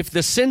sense. If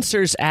the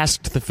censors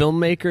asked the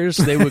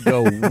filmmakers, they would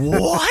go,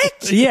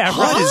 "What? Yeah,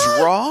 What is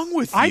wrong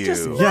with you? this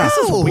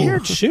is a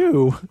weird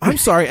shoe. I'm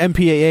sorry,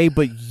 MPAA,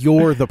 but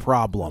you're the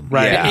problem.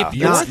 Right. Yeah. If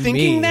you're Not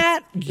thinking me.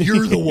 that,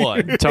 you're the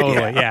one." Totally.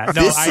 Yeah.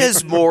 No, This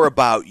says more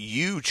about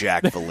you,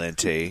 Jack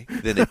Valenti,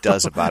 than it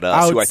does about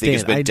us, who I think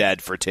has been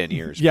dead for 10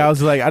 years. Yeah, I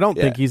was like, I don't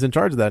Yeah. think he's in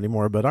charge of that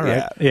anymore, but all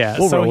right. Yeah.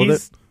 We'll So roll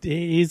with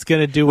he's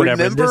going to do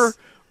whatever.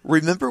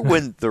 Remember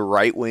when the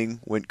right wing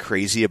went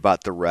crazy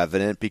about The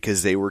Revenant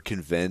because they were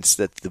convinced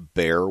that the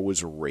bear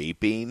was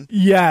raping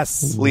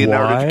Yes.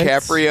 Leonardo What?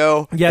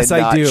 DiCaprio? Yes,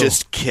 and I not do.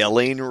 just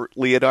killing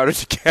Leonardo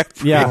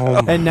DiCaprio.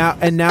 Yeah.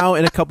 And now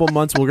in a couple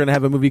months we're going to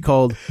have a movie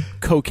called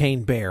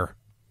Cocaine Bear.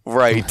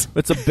 Right.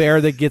 It's a bear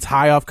that gets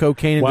high off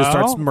cocaine and just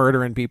Well, starts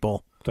murdering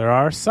people. There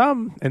are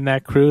some in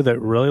that crew that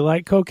really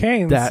like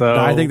cocaine.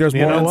 I think there's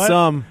you more know than what?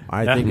 some.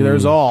 I think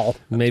there's all.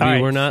 Maybe All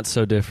right. we're not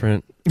so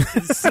different.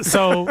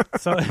 So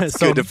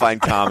Good to find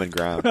common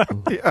ground.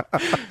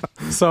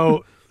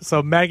 So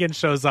Megan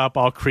shows up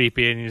all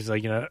creepy, and he's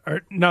like,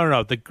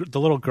 no. The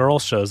little girl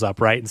shows up,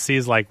 right, and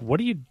sees what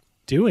are you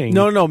doing?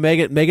 No.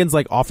 Megan's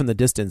off in the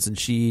distance, and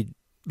she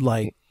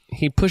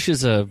He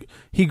pushes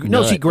she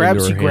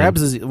grabs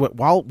his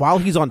while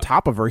he's on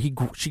top of her.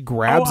 She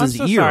grabs his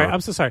ear.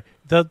 I'm so sorry.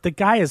 The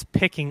guy is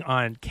picking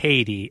on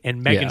Katie,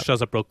 and Megan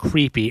shows up real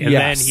creepy, and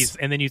Yes.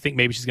 then you think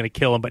maybe she's going to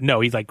kill him, but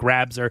no, he's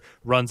grabs her,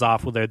 runs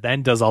off with her,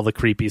 then does all the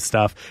creepy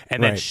stuff,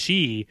 and then Right.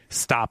 she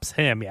stops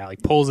him. Yeah,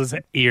 pulls his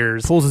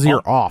ears,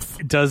 off.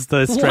 does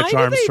the Stretch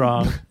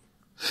Armstrong.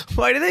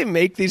 Why do they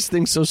make these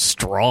things so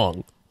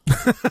strong?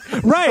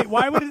 Right?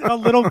 Why would a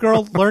little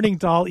girl learning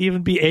doll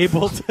even be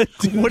able to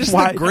do? What is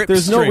Why? the grip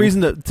There's no string?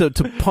 reason to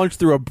punch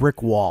through a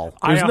brick wall.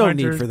 There's no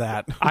need for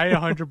that. I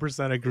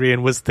 100% agree,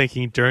 and was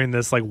thinking during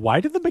this, why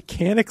did the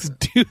mechanics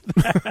do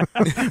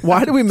that?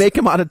 Why do we make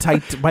him out of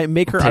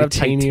make her out of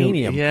Titanium,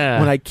 titanium? yeah.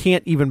 When I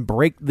can't even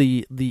break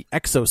the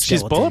exoskeleton.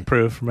 She's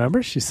bulletproof.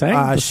 Remember, she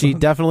sang. She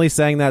definitely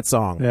sang that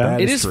song. Yeah.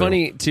 That It is true.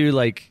 funny too,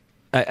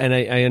 and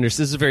I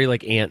understand this is a very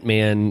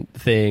Ant-Man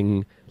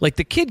thing.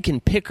 The kid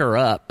can pick her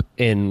up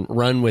and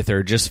run with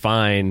her just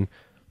fine,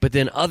 but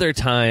then other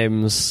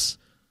times,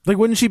 Like,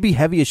 wouldn't she be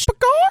heavy as shit?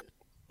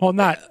 Well,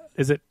 not.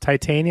 Is it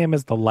titanium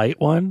is the light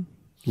one?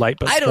 Light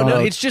but I don't know.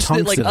 strong. It's just that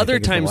like Tungsten, I other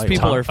think, is the times light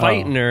people one. are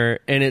fighting her,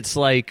 and it's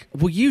like,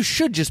 well, you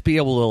should just be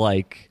able to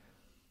like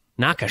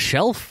knock a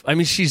shelf. I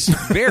mean, she's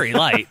very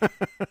light.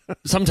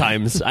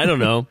 Sometimes I don't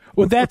know.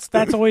 Well, that's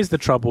always the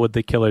trouble with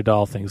the killer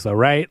doll things, though,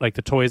 right? Like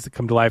the toys that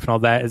come to life and all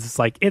that. Is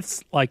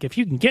it's like if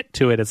you can get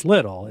to it, it's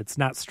little. It's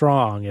not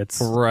strong. It's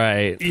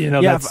Right. you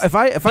know. Yeah, that's, if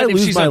I But if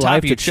lose she's my on top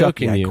life of you, to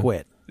Chucky, choking I you.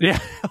 quit. yeah.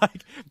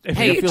 Like, if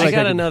Hey, you- feel I like got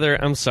I can-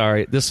 another. I'm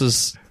sorry.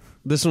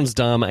 This one's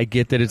dumb. I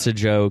get that it's a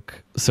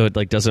joke, so it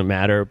like doesn't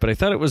matter. But I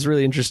thought it was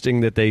really interesting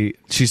that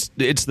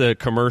it's the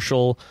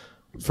commercial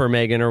for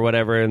Megan or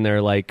whatever, and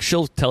they're like,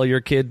 she'll tell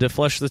your kid to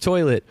flush the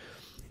toilet,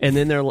 and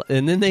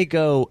then they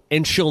go,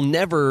 and she'll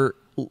never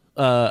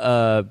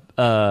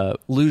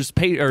lose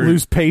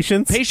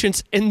Patience.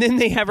 patience, and then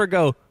they have her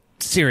go,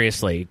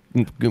 seriously,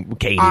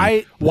 Katie.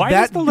 why that-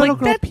 does the little like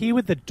girl that- pee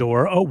with the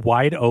door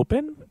wide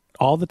open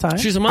all the time?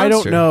 She's a monster. I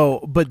don't know,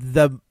 but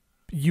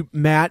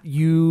Matt,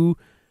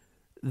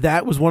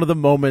 that was one of the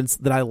moments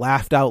that I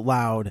laughed out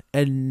loud,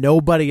 and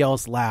nobody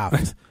else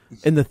laughed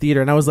in the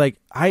theater. And I was like,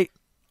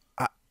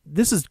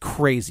 this is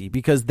crazy,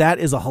 because that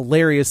is a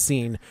hilarious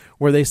scene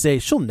where they say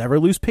she'll never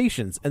lose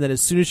patience, and then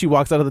as soon as she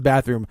walks out of the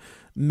bathroom,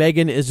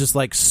 Megan is just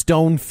like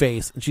stone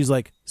faced, and she's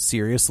like,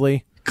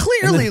 seriously?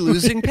 Clearly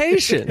losing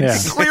patience. Yeah.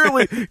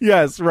 Clearly,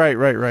 yes, right.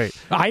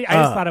 I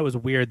just thought it was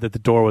weird that the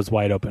door was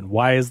wide open.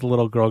 Why is the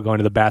little girl going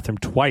to the bathroom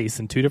twice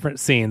in two different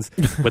scenes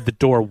with the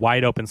door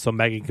wide open so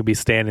Megan could be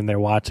standing there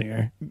watching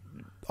her?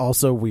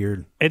 Also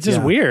weird. It's just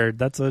Yeah. weird.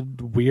 That's a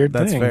weird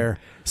That's thing. fair.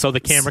 So the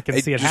camera can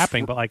It see it just-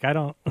 happening, but like I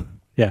don't.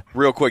 Yeah.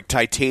 Real quick,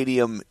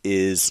 titanium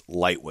is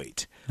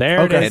lightweight,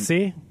 There Okay. it is.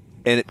 See?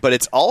 but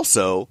it's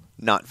also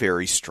not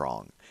very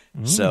strong.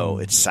 So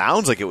it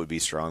sounds like it would be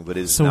strong, but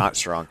it's not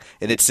strong.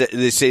 And they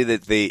say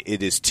that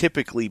it is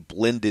typically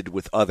blended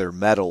with other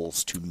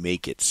metals to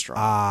make it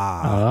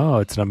strong. Oh,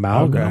 it's an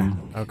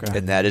amalgam. Okay.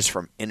 And that is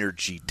from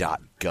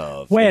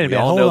energy.gov. Wait a And we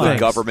minute, all hold know on. the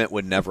government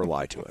would never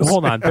lie to us.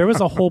 Hold on. There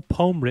was a whole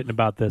poem written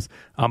about this.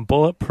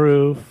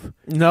 Bulletproof.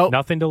 Nope.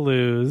 Nothing to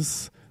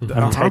lose.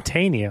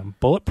 Titanium.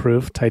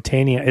 Bulletproof.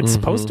 Titanium. It's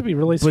supposed to be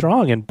really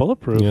strong and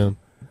bulletproof. Yeah.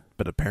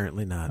 But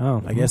apparently not.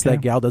 Oh, I guess okay.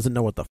 that gal doesn't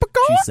know what the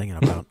she's singing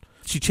about.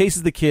 She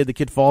chases the kid. The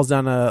kid falls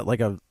down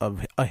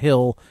a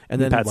hill, and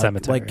then Pet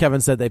cemetery. like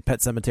Kevin said, they pet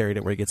cemeteried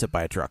it where he gets hit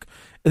by a truck.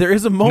 There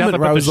is a moment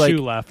Nothing where but I was the like,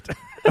 shoe left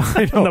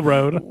on the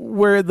road.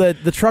 where the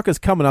truck is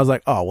coming. I was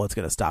like, oh, well, it's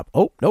gonna stop.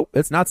 Oh, nope,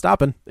 it's not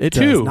stopping. It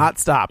does Two. not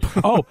stop.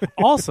 Oh,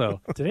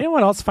 also, did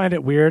anyone else find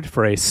it weird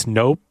for a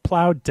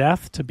snowplow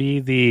death to be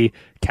the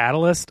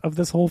catalyst of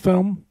this whole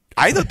film?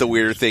 I thought the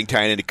weirder thing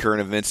tying into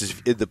current events is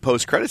the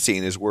post-credit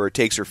scene is where it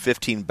takes her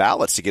 15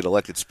 ballots to get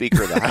elected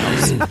Speaker of the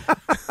House.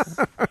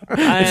 But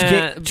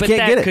can't get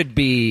that it. could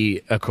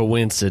be a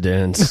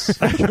coincidence.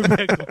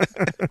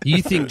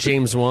 You think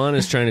James Wan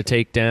is trying to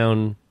take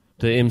down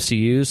the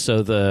MCU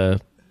so the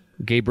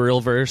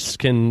Gabriel verse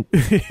can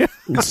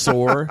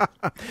soar?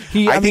 I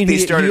think mean, they he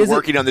started isn't-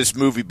 working on this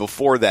movie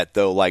before that,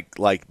 though,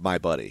 like My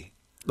Buddy.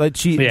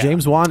 Like Yeah.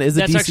 James Wan is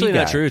a That's DC actually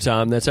guy. not true,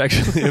 Tom. That's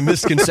actually a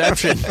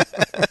misconception.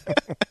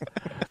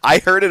 I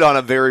heard it on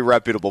a very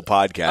reputable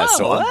podcast,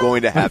 so I'm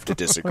going to have to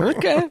disagree.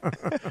 Okay.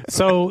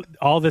 So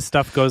all this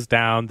stuff goes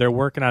down. They're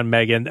working on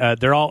Megan.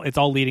 It's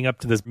all leading up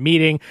to this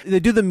meeting. They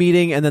do the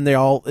meeting, and then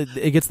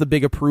it gets the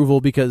big approval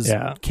because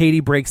Yeah. Katie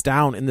breaks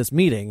down in this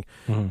meeting,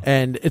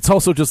 and it's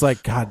also just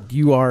like, God,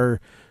 you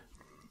are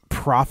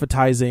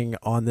prophetizing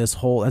on this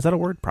whole. Is that a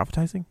word?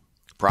 Prophetizing.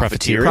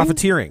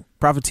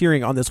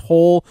 Profiteering on this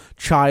whole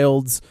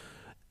child's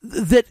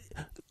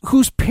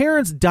whose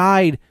parents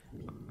died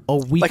a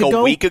week Like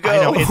ago. a week ago? I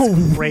know,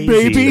 it's crazy.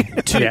 Baby.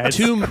 Yeah, it's-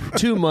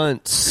 2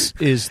 months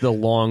is the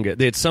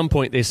longest. At some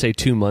point, they say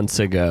 2 months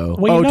ago.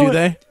 Well, you Oh, know do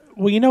they?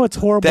 Well, you know it's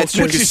horrible. That's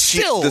true, Which is 'cause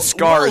still the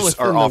scars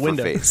well are within the off her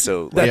window. face.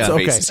 So That's the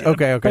okay. face is-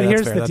 Okay. But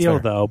here's that's the fair, deal,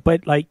 that's fair. though.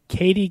 But like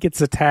Katie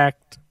gets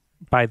attacked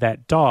by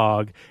that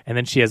dog, and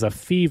then she has a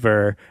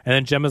fever, and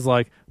then Gemma's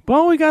like,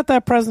 "Well, we got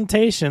that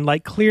presentation.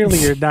 Like, clearly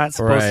you're not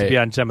supposed to Right. be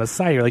on Gemma's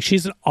side. You're like,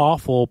 she's an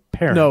awful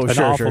parent, No, an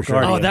sure, awful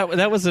sure. guardian." Oh,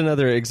 that was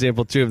another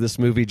example too of this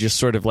movie just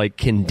sort of like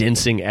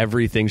condensing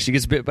everything. She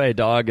gets bit by a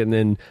dog and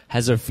then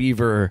has a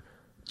fever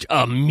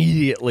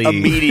immediately.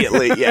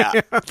 yeah.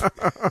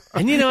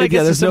 And you know, I Yeah, guess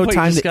at there's some no point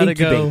time you just to gotta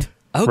go. incubate.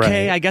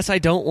 Okay, Right. I guess I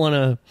don't want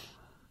to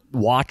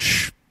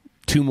watch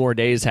 2 more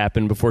days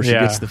happen before she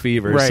Yeah. gets the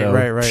fever. Right, so,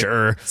 right.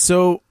 Sure.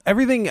 So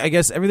everything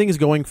is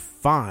going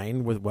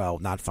fine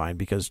not fine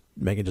because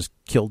Megan just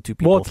killed 2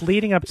 people. well, it's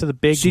leading up to the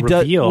big she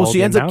reveal. Well, she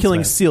the ends up killing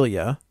announcement.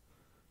 Celia.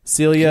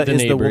 Celia The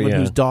is neighbor, the woman yeah.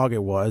 whose dog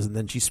it was, and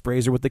then she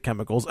sprays her with the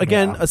chemicals.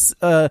 Again,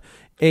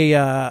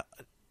 Yeah.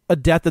 a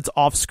death that's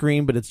off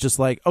screen, but it's just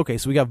like, okay,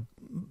 so we got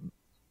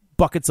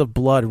buckets of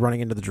blood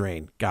running into the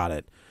drain. Got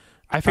it.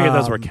 I figured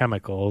those were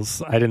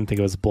chemicals. I didn't think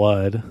it was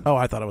blood. Oh,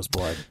 I thought it was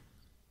blood.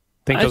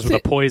 I think I those were the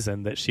thi-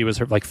 poison that she was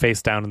like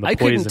face down in the I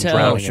couldn't poison tell. Oh,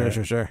 drowning in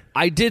sure, it. sure.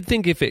 I did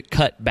think if it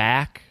cut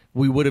back,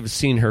 we would have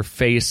seen her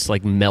face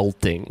like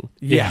melting.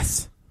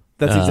 Yes.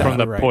 That's exactly from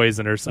the right.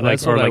 poison or something,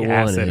 That's or what like I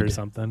acid wanted. or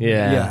something.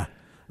 Yeah.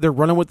 They're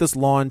running with this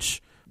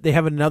launch. They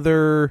have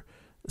another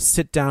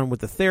sit down with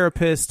the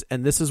therapist,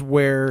 and this is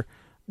where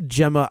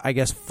Gemma, I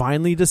guess,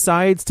 finally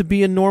decides to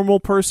be a normal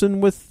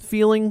person with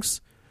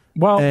feelings.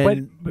 Well,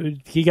 And-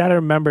 but you got to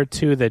remember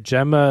too that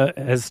Gemma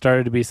has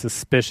started to be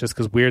suspicious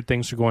because weird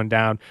things are going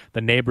down.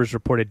 The neighbors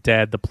reported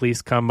dead. The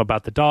police come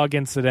about the dog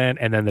incident,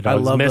 and then the I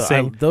dog's love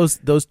missing.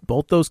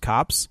 both those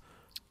cops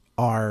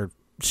are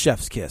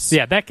chef's kiss.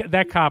 Yeah,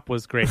 that cop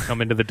was great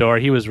coming to the door.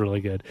 He was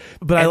really good.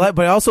 But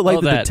I also like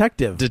the that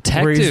detective.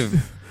 where he's-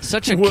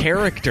 Such a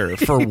character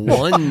for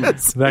one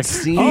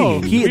scene. Oh,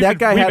 that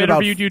guy we've had about.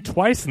 interviewed you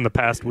twice in the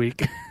past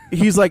week.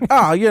 He's like,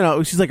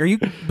 she's like, are you?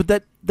 But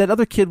that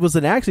other kid was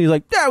an accident. He's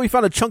like, yeah, we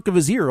found a chunk of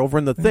his ear over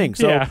in the thing,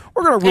 so Yeah.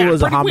 we're gonna rule it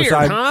as a pretty weird,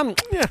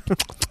 homicide.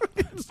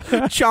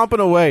 huh? Chomping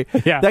away.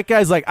 Yeah. That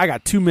guy's like, I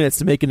got 2 minutes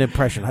to make an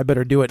impression. I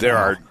better do it.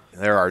 now.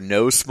 There are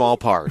no small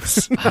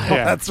parts.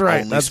 That's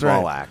right. Only that's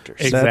small right. actors.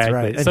 That's Exactly.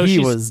 right. And So he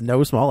she's- was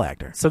no small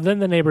actor. So then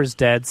the neighbor's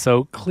dead.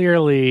 So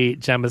clearly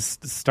Gemma's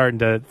starting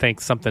to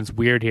think something's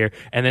weird here.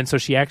 And then so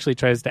she actually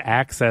tries to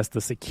access the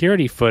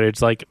security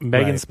footage. Like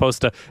Megan's Right.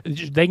 supposed to,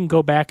 they can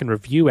go back and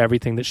review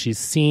everything that she's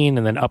seen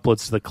and then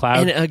uploads to the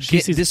cloud. And She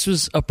again, sees- this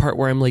was a part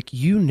where I'm like,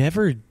 you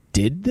never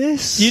did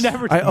this? you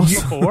never I did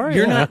also- before?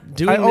 You're Yeah. not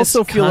doing I this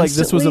also feel like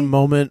this was a constantly?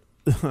 moment.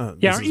 Yeah, this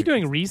aren't is you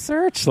doing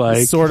research?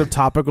 Like, sort of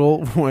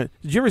topical? Did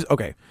you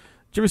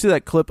ever see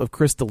that clip of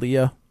Chris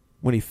D'Elia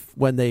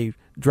when they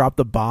drop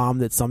the bomb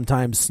that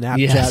sometimes Snapchats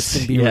Yes,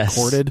 can be yes.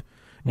 recorded,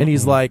 and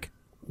he's like,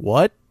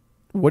 "What?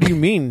 What do you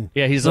mean?"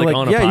 Yeah, he's They're like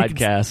on a "Yeah, you can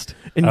podcast.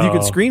 and you can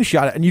Oh.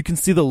 screenshot it, and you can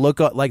see the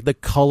look, like the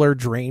color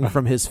drain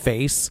from his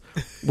face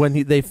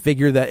when they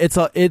figure that it's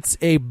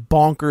a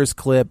bonkers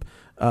clip.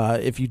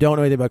 If you don't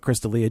know anything about Chris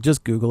D'Elia,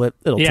 just Google it.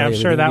 It'll yeah, tell I'm you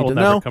sure everything that you will need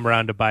to never know. come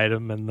around to bite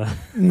him. And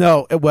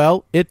No,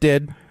 well, it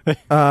did.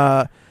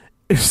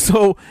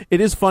 So it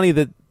is funny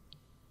that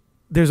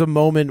there's a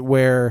moment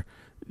where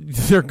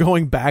they're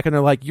going back and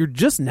they're like, "You're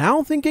just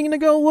now thinking to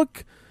go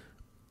look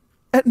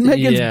at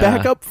Megan's Yeah.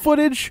 backup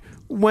footage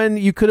when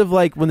you could have,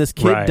 like, when this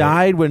kid Right.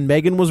 died, when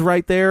Megan was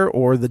right there,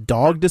 or the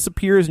dog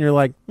disappears," and you're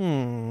like,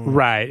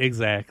 right,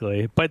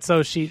 exactly. But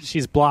so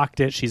she's blocked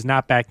it. She's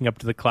not backing up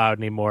to the cloud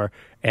anymore.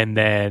 And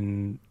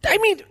then I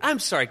mean, I'm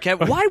sorry,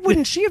 Kev. Why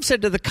wouldn't she have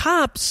said to the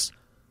cops,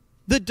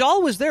 the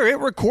doll was there. It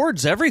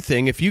records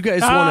everything. If you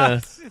guys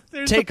want to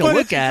there's take the a footage,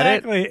 look at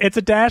exactly. It's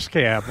a dash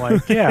cam.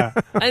 Like, yeah.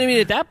 I mean,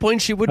 at that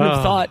point, she wouldn't have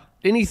Oh. thought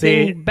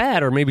anything See?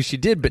 bad, or maybe she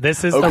did. But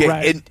This is Okay, the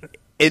right.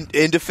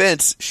 in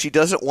defense, she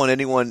doesn't want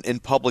anyone in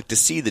public to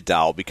see the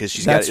doll because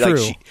she's That's got like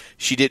true.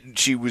 she didn't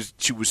she was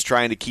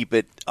trying to keep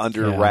it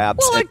under Yeah.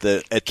 wraps Well, at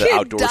the kid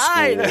outdoor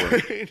died.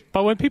 school.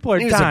 But when people are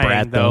He was a dying,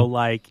 brat, though, though.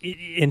 like,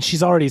 and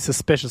she's already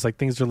suspicious, like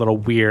things are a little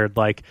weird.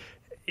 Like,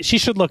 she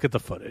should look at the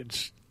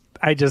footage.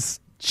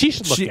 She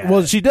should look at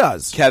it. she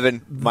does.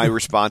 Kevin, my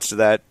response to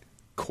that: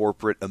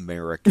 corporate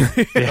America.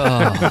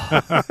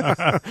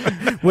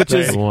 Which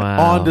is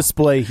Wow. on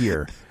display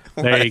here.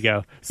 There you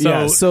go.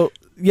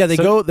 They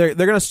go. They're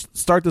going to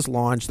start this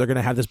launch. They're going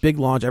to have this big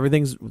launch.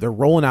 They're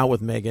rolling out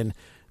with Megan.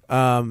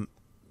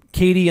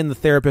 Katie and the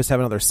therapist have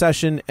another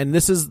session, and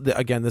this is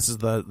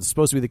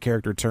supposed to be the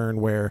character turn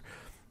where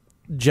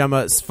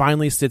Gemma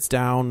finally sits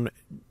down.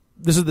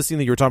 This is the scene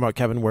that you were talking about,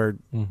 Kevin, where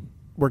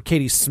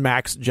Katie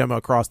smacks Gemma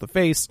across the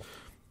face,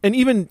 and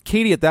even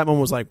Katie at that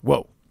moment was like,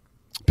 "Whoa."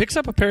 picks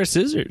up a pair of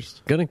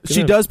scissors.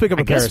 She does pick up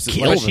I a pair guess of scissors.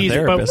 kill But the she's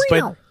therapist.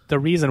 but the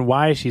reason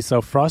why she's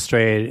so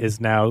frustrated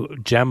is now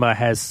Gemma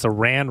has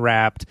saran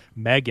wrapped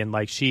Megan.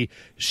 Like she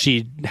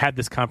had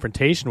this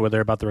confrontation with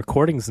her about the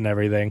recordings and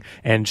everything,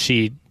 and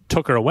she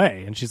took her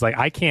away, and she's like,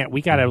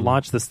 we gotta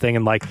launch this thing,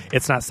 and like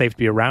it's not safe to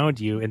be around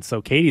you. And so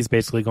Katie's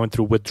basically going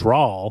through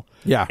withdrawal,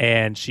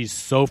 and she's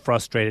so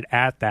frustrated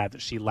at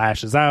that she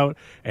lashes out,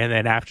 and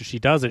then after she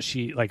does it,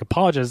 she like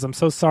apologizes. I'm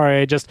so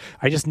sorry, I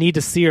just need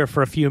to see her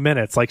for a few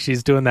minutes. Like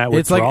she's doing that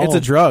It's withdrawal like it's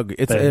a drug.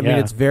 It's thing,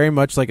 it's very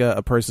much like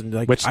a person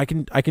like Which- I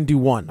can do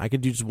one. I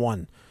can do just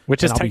one.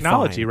 which and is I'll be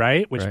technology, fine.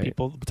 right? Which Right.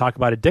 people talk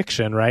about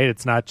addiction, right?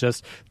 It's not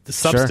just the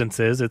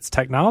substances, it's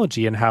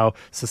technology and how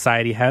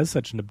society has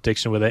such an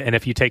addiction with it. And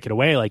if you take it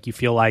away, like you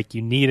feel like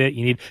you need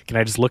it, can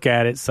I just look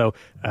at it? So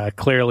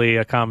clearly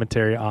a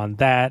commentary on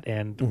that,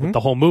 and what the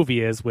whole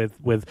movie is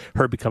with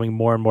her becoming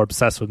more and more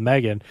obsessed with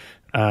Megan.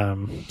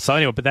 So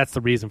anyway, but that's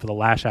the reason for the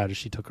lash out is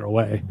she took her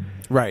away.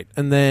 Right.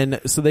 And then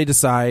so they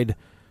decide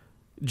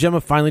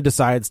Gemma finally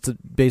decides to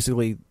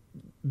basically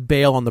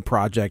bail on the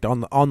project on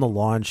the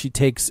launch. She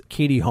takes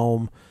Katie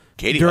home.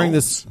 Katie during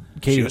Holmes. this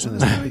Katie She was in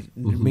this I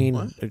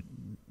mean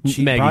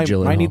she Maggie probably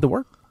Gyllenhaal. might need the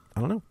work. I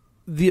don't know.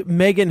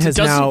 Megan has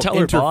doesn't now tell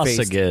her boss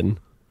interfaced. again.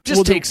 Just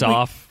Well, takes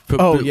off.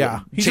 Oh,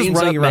 yeah. He's just Chains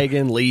running up around.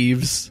 Megan,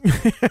 leaves.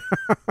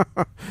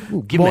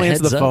 Ooh, give him Won't a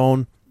answer heads the up.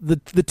 phone.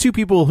 The two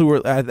people who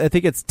are I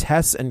think it's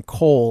Tess and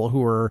Cole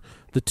who are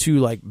the two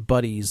like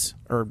buddies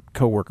or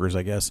coworkers,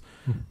 I guess.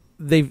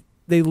 They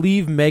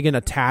leave Megan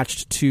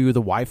attached to the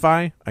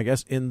Wi-Fi, I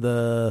guess, in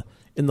the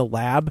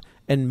lab,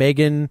 and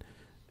Megan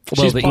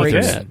Well, She's the plugged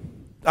Ethernet. in.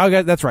 Oh,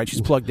 that's right.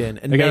 She's plugged in.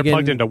 And They got her Megan,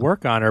 plugged in to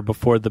work on her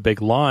before the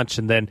big launch,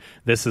 and then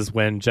this is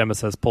when Gemma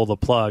says, "Pull the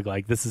plug!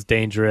 Like this is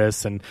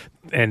dangerous." And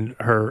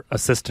her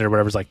assistant or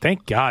whatever's like,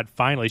 "Thank God,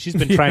 finally!" She's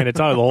been trying to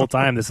tell her the whole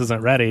time this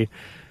isn't ready,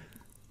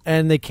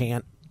 and they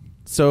can't.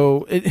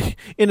 So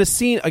in a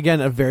scene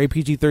again, a very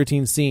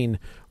PG-13 scene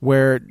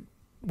where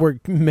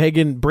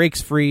Megan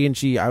breaks free and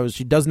she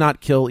does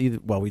not kill either.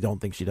 Well, we don't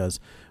think she does,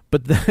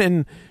 but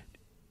then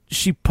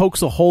she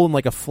pokes a hole in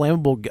like a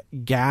flammable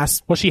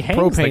gas. Well, she hangs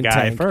propane the guy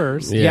tank.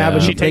 first. Yeah,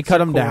 but She they takes cut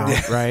the him down,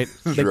 cord. right?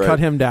 They Right. cut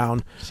him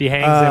down. She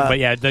hangs him, but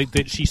yeah,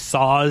 she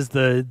saws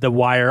the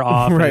wire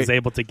off Right. and is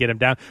able to get him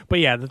down. But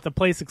yeah, the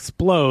place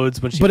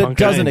explodes when she. But it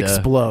punctures doesn't him.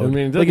 explode. I mean,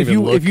 it doesn't like if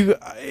even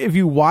if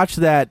you watch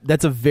that,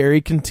 that's a very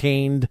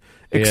contained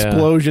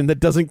explosion that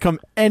doesn't come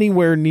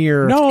anywhere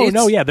near. No,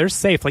 they're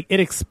safe. Like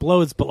it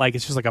explodes, but like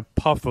it's just like a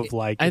puff of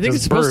like. I think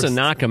it's supposed to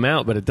knock him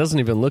out, but it doesn't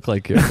even look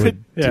like it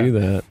would Yeah. do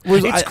that.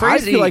 Whereas It's I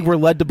crazy. feel like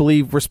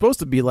we're supposed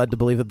to be led to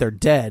believe that they're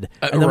dead,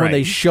 and then when right.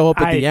 they show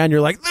up at the end, you're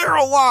like, they're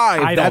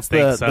alive. I That's don't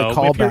think so. the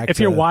callback. If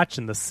you're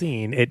watching the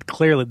scene, it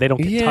clearly they don't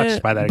get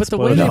touched by that but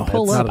explosion. the way No, they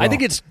pull it's not up, at I all.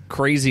 think it's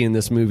crazy in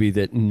this movie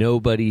that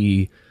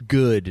nobody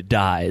good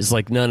dies.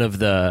 Like none of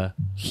the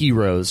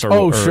heroes.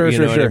 Or, sure. you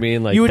know what I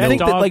mean? Like you would that think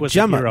that dog like was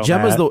the hero,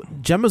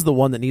 Gemma's the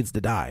one that needs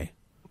to die,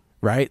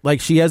 right?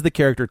 Like she has the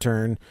character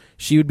turn.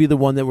 She would be the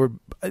one that would.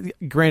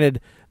 Granted,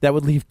 that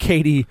would leave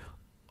Katie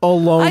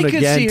alone I could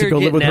again see to her go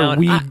live with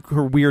getting out.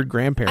 her weird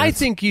grandparents. I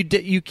think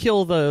you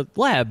kill the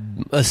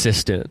lab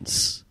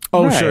assistants.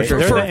 Oh, Right. sure. They're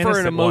the For an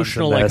innocent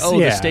emotional, ones in like, this. the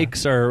Yeah.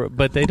 stakes are,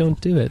 but they don't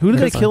do it. Who do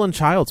they Come kill on. in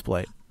Child's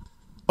Play?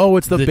 Oh,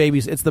 it's the The-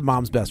 baby's. It's the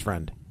mom's best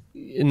friend.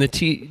 In the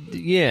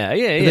yeah.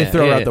 And they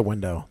throw her out the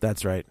window.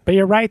 That's right. But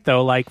you're right,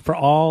 though. Like, for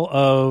all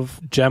of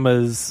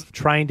Gemma's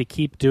trying to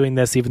keep doing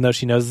this, even though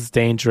she knows it's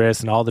dangerous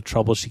and all the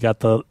trouble she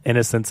got the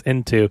innocents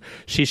into,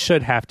 she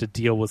should have to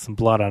deal with some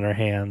blood on her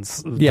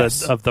hands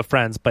Yes. of the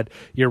friends. But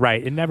you're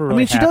right. It never I really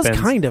mean, she happens. does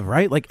kind of,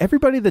 right? Like,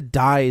 everybody that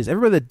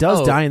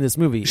does Oh. die in this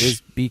movie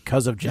is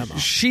because of Gemma.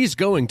 She's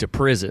going to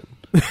prison.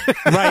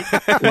 Right.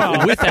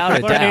 Well, Without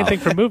a learn doubt. anything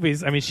from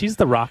movies. I mean, she's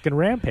the rock and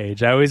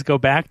rampage. I always go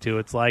back to.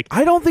 It's like,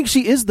 I don't think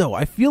she is, though.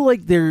 I feel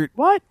like they're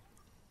what?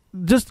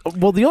 just...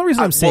 Well, the only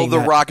reason I'm saying the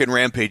that... Rock and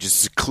Rampage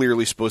is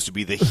clearly supposed to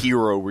be the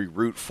hero we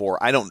root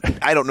for. I don't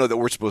know that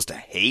we're supposed to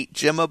hate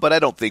Gemma, but I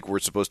don't think we're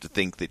supposed to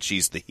think that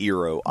she's the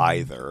hero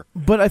either.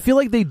 But I feel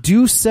like they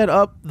do set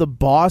up the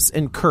boss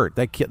and Kurt.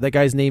 That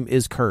guy's name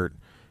is Kurt.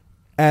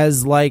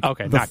 As like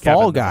Okay, the not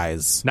Fall Kevin.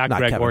 Guys, Not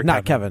Greg Kevin, or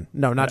not Kevin. Kevin.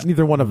 No, not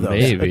neither one of those.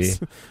 Maybe. It's-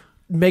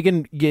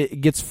 Megan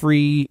gets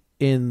free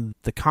in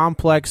the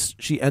complex.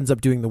 She ends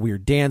up doing the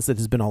weird dance that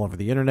has been all over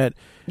the internet.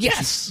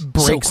 Yes.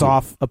 Breaks So cool.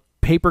 off a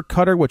paper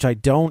cutter, which I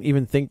don't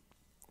even think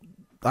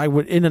I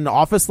would in an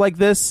office like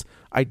this.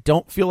 I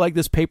don't feel like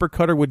this paper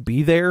cutter would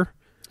be there.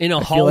 In a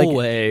I feel like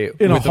hallway.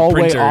 in a with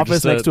hallway printer,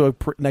 office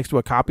just next to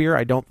a copier.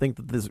 I don't think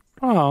that this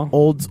Oh,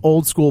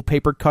 old school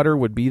paper cutter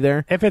would be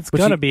there. if it's But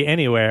gonna she- be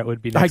anywhere, it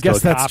would be. Next I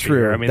guess to a that's copier.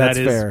 true. I mean, that's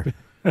that is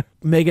fair.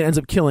 Megan ends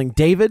up killing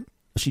David.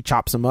 She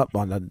chops him up,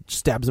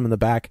 stabs him in the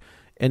back,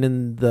 and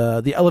then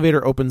the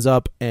elevator opens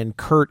up, and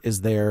Kurt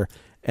is there,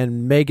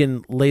 and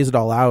Megan lays it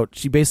all out.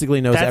 She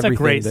basically knows That's a everything.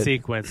 great that,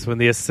 sequence when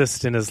the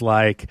assistant is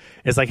like,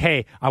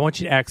 "Hey, I want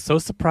you to act so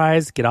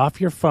surprised. Get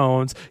off your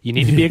phones. You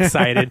need to be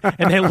excited."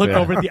 And they look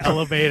over at the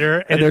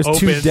elevator, and, and there's it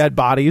two opens, dead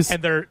bodies.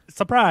 and they're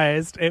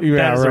surprised. Yeah,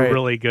 that is right. a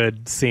really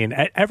good scene.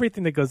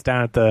 Everything that goes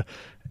down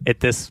at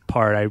this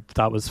part, I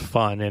thought was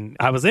fun, and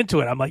I was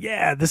into it. I'm like,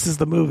 "Yeah, this is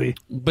the movie."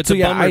 But So, the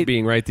yeah, bummer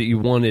being right that you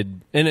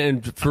wanted,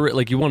 and for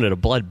like you wanted a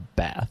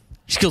bloodbath.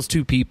 She kills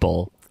two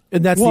people.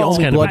 And that's Well, the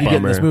only kind of blood a you get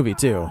in this bummer. movie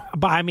too,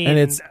 But I mean, and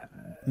it's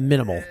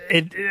minimal.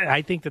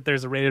 I think that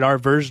there's a rated R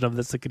version of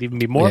this that could even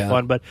be more Yeah.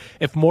 fun. But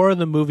if more of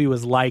the movie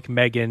was like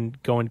Megan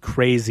going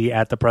crazy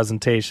at the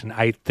presentation,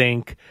 I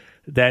think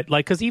that,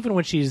 like, because even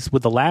when she's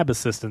with the lab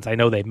assistants, I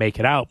know they make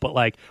it out, but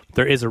like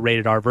there is a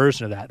rated R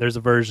version of that. There's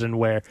a version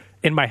where,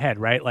 in my head,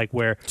 right, like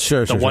where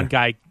Sure, the sure, one sure.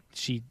 guy,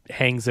 she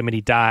hangs him and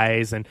he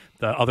dies, and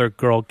the other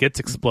girl gets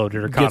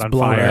exploded or Gets caught on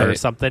blown fire out. or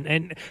something.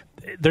 And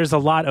there's a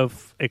lot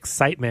of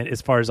excitement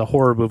as far as a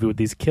horror movie with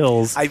these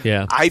kills.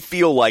 I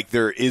feel like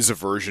there is a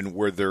version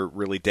where they're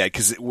really dead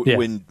because Yeah.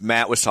 when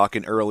Matt was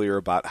talking earlier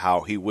about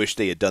how he wished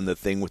they had done the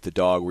thing with the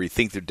dog where you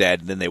think they're dead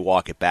and then they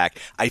walk it back,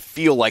 I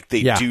feel like they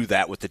Yeah. do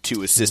that with the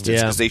two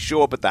assistants Yeah. because they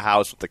show up at the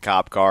house with the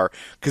cop car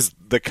because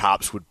the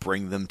cops would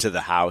bring them to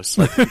the house.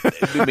 Like,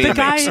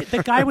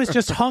 The guy was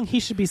just hung. He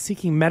should be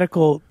seeking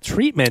medical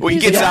treatment. Well, he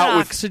He's gets got out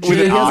with oxygen. an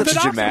He has an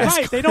oxygen mask.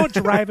 Right, they don't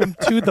drive him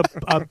to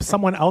the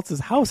someone else's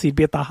house. He'd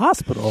be at the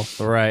hospital.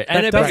 Right. That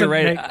And I bet you're doesn't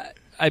right. make-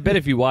 I bet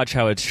if you watch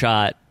how it's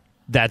shot,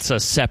 that's a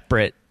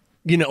separate.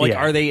 Like, Yeah.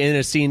 are they in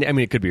a scene? I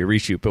mean, it could be a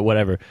reshoot, but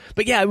whatever.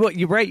 But yeah,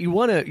 you're right. You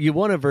want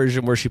a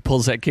version where she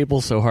pulls that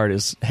cable so hard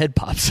his head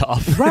pops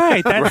off.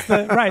 Right,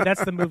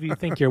 that's the movie you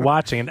think you're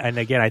watching. And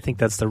again, I think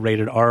that's the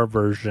rated R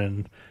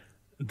version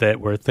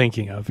that we're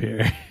thinking of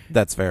here.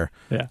 That's fair.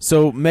 Yeah.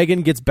 So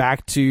Megan gets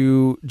back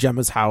to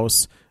Gemma's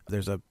house.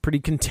 There's a pretty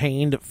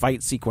contained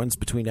fight sequence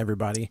between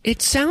everybody.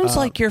 It sounds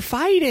like you're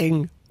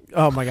fighting.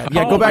 Oh my god!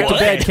 Yeah, go back to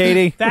bed,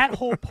 Katie. That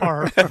whole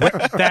part.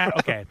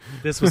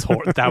 This was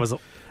horrible. That was.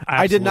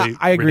 I did not.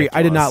 I agree. Ridiculous.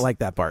 I did not like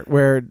that part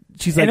where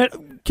she's like,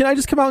 "Can I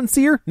just come out and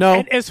see her?"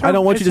 No, I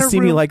don't want you to see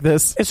me like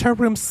this. Is her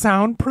room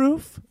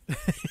soundproof?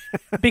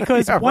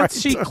 Because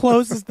once she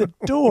closes the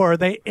door,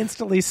 they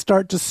instantly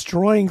start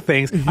destroying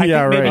things. I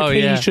think maybe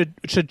Katie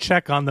should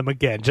check on them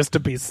again just to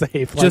be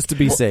safe. Just to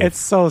be safe. It's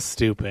so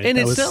stupid. And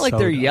it's not like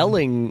they're dumb.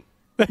 yelling.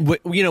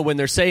 When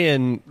they're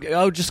saying,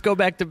 "Oh, just go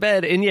back to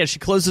bed," and she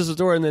closes the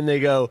door, and then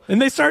they go,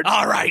 and they start.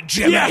 All right,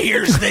 Gemma,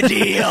 here's the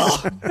deal.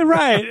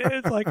 Right?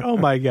 It's like, oh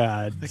my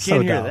god, I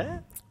can't hear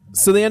that.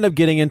 So they end up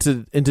getting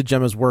into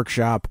Gemma's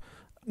workshop.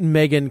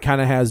 Megan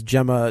kind of has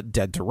Gemma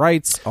dead to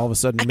rights. All of a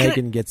sudden,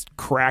 Megan gets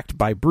cracked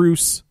by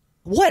Bruce.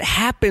 What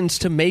happens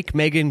to make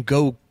Megan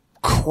go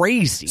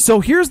crazy?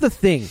 So here's the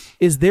thing: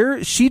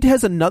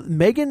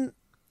 Megan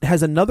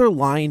has another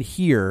line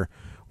here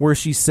where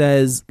she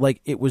says,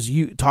 like, it was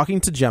you talking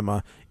to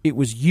Gemma. It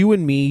was you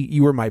and me.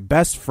 You were my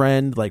best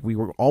friend. Like, we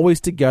were always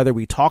together.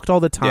 We talked all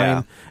the time.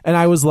 Yeah. And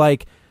I was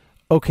like,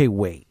 okay,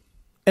 wait.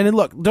 And then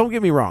look, don't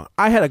get me wrong.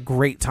 I had a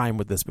great time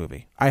with this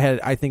movie.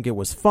 I think it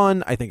was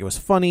fun. I think it was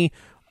funny.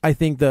 I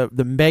think the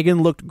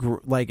Megan looked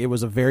like it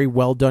was a very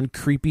well done,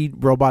 creepy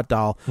robot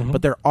doll. Mm-hmm.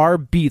 But there are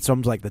beats. So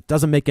I'm like, that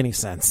doesn't make any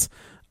sense.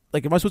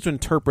 Like, am I supposed to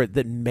interpret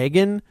that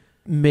Megan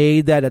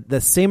made that the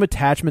same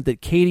attachment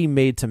that Katie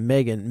made to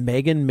Megan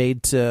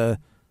made to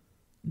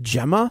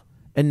Gemma,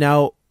 and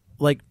now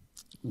like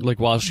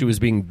while she was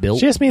being built?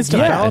 She just means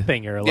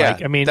developing her.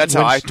 Like, I mean, that's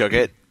how I took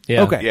it.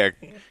 Yeah. Okay. Yeah,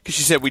 because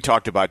she said we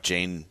talked about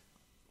Jane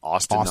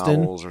Austen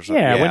novels or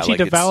something. Yeah, when she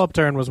developed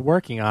her and was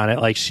working on it,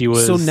 like she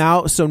was.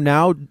 So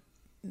now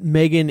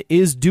Megan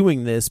is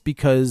doing this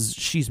because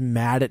she's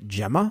mad at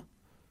Gemma.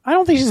 I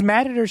don't think she's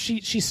mad at her.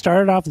 She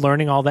started off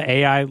learning all the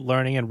AI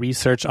learning and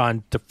research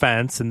on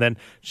defense, and then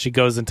she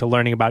goes into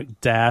learning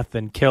about death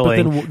and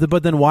killing.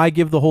 But then why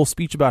give the whole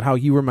speech about how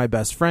you were my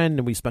best friend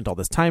and we spent all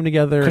this time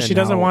together? Because she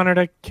doesn't want her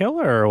to kill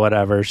her or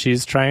whatever.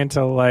 She's trying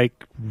to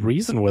like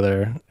reason with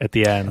her at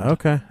the end.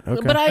 Okay.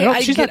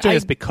 But she's not doing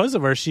this because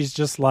of her. She's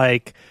just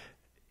like.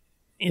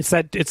 It's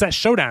that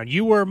showdown.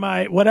 You were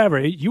my whatever.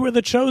 You were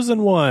the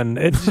chosen one.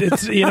 It's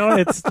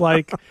it's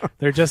like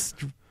they're just.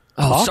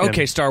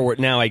 Okay, Star Wars.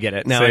 Now I get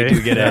it. Now I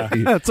do get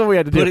it. That's what we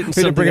had to do. Put it in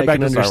We had to bring it back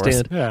to Star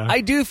Wars. Yeah.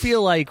 I do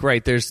feel like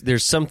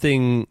there's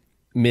something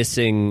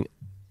missing.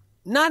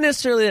 Not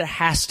necessarily that it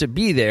has to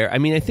be there. I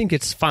mean, I think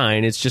it's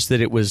fine. It's just that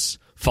it was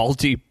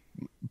faulty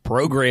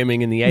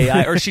programming in the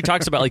AI. Or she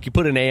talks about like you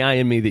put an AI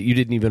in me that you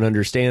didn't even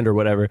understand or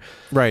whatever.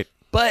 Right.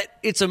 But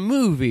it's a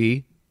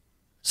movie,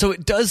 so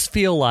it does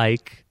feel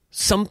like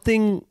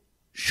something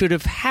should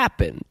have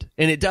happened,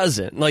 and it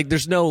doesn't. Like,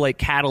 there's no like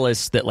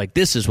catalyst that like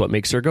this is what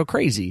makes her go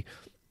crazy.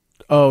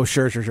 Oh,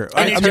 sure. I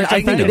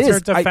think it it's is. her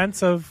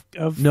defense of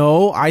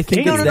no. I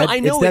think No, it's no, that. I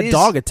know it's that it is.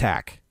 dog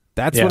attack.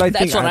 That's what I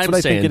think. That's what I I'm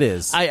saying. think it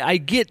is. I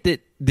get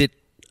that.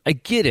 I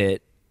get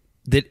it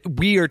that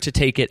we are to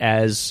take it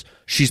as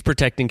she's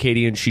protecting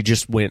Katie and she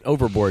just went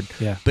overboard.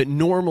 Yeah. But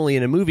normally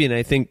in a movie, and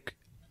I think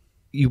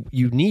you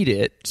need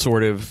it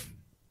sort of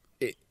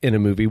in a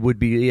movie would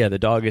be the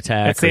dog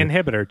attack. It's the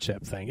inhibitor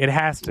chip thing. It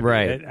has to be.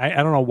 Right.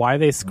 I don't know why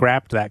they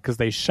scrapped that because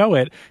they show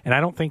it, and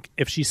I don't think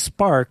if she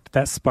sparked,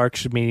 that spark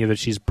should mean either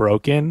she's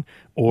broken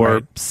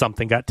or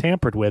something got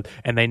tampered with,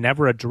 and they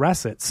never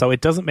address it. So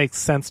it doesn't make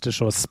sense to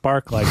show a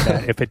spark like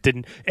that if it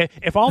didn't.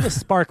 If all the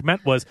spark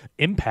meant was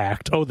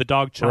impact, the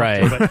dog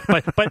chomped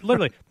her. But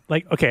literally,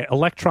 like, okay,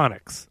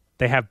 electronics.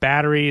 They have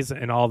batteries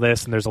and all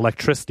this, and there's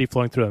electricity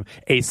flowing through them.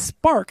 A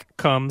spark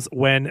comes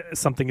when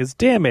something is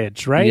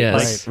damaged, right?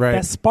 Yes. Like,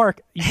 that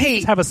spark, you can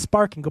just have a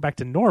spark and go back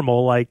to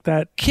normal like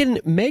that. Can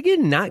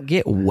Megan not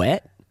get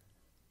wet?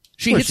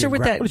 She hits her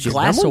with that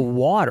glass of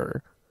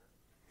water,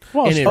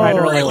 Well, and it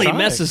really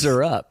messes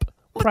her up.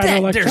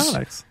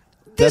 Electronics.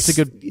 That's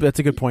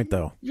a good point,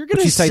 though. You're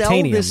going to sell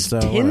titanium, this so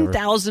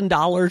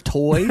 $10,000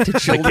 toy to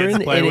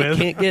children, and it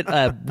can't get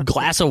a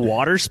glass of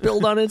water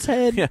spilled on its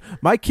head? Yeah,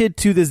 my kid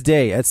to this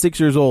day, at 6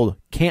 years old,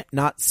 can't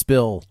not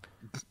spill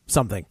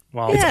something.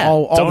 Well, it's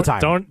all the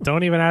time.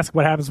 Don't even ask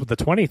what happens with the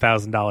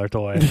 $20,000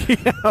 toy.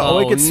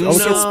 It gets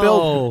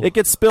spilled. It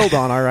gets spilled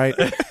on. All right.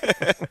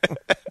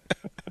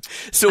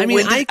 So I'm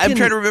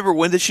trying to remember,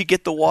 when did she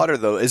get the water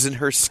though? Isn't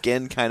her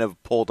skin kind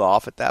of pulled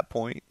off at that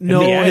point?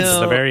 No, it's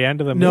the very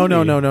end of the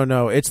movie.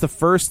 No. It's the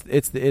first.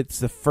 It's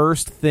the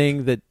first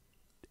thing that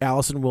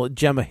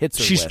Gemma hits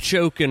her She's with.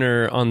 choking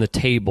her on the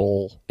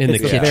table in the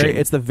kitchen.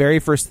 It's the very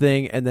first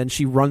thing, and then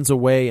she runs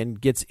away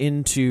and gets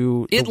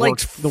into it.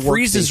 The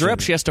freezes her workstation. up.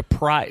 She has to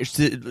pry.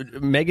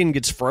 Megan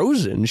gets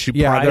frozen. She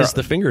pries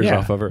the fingers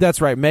off of her. That's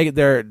right.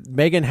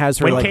 Megan has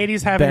her when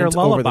Katie's having her bent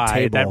over the lullaby,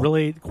 table. that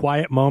really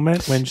quiet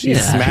moment when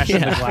she's smashing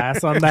the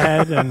glass on the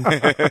head,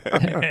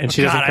 and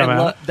she doesn't come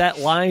out. That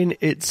line,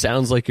 "It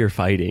sounds like you're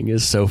fighting,"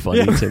 is so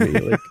funny to me.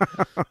 Like,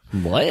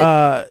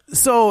 what?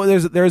 So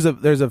there's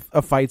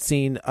a fight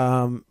scene.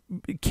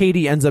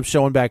 Katie ends up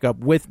showing back up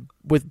with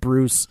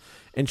Bruce,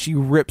 and she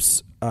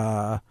rips.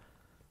 I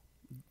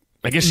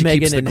guess she Megan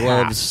keeps the in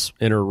gloves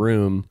in her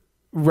room.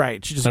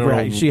 Right. She just I don't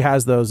know she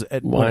has those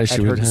at why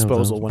she her would have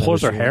disposal. those. whenever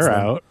Pulls her she hair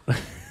wants them.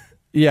 out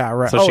Yeah,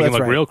 right. so she can that's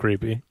look right. real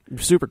creepy.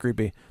 Super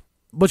creepy.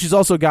 But she's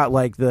also got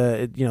like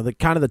the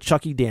kind of the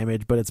Chucky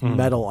damage, but it's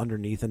metal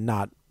underneath and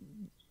not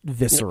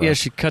viscera. Yeah,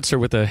 she cuts her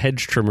with a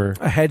hedge trimmer.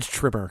 A hedge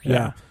trimmer.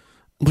 Yeah.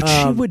 Which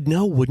she would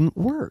know wouldn't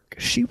work.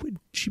 She built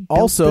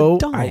Also,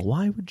 the doll.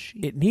 Why would she?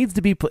 It needs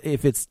to be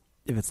if it's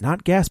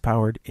not gas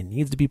powered, it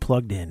needs to be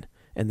plugged in,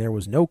 and there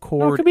was no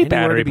cord. Oh, it could be anywhere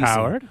battery to be seen.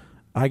 powered.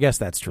 I guess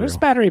that's true. There's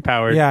battery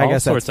powered. Yeah, I all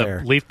guess that's sorts fair.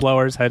 of leaf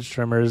blowers, hedge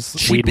trimmers,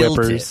 She weed built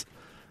whippers,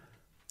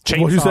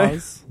 What'd you say?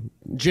 chainsaws.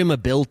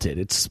 Jimma built it.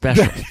 It's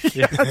special.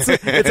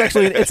 It's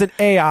actually it's an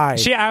AI.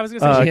 I was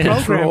going to say she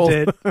control.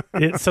 programmed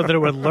it so that it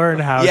would learn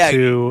how Yeah.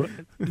 to.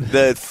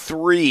 The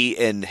 3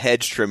 in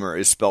hedge trimmer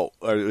is spelled,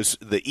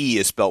 the E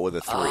is spelled with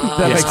a 3.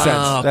 that makes sense.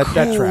 That tracks.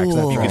 That You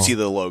can tracks. see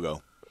the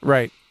logo.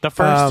 Right. The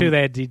first two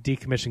they had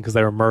decommissioned because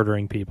they were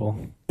murdering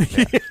people.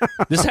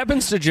 This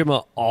happens to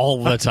Jimma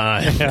all the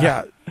time.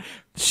 Yeah.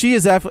 She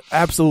is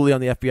absolutely on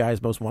the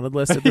FBI's most wanted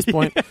list at this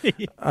point.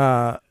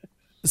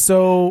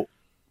 So,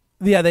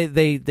 yeah,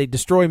 they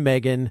destroy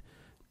Megan.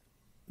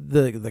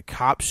 The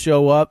cops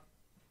show up,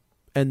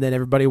 and then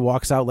everybody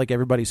walks out like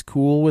everybody's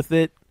cool with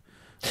it.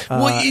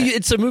 Well,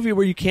 it's a movie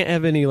where you can't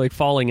have any like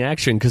falling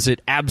action because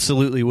it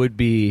absolutely would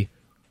be.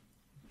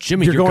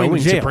 Jimmy, you're going to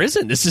jail.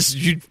 prison. This is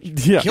you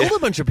killed a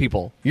bunch of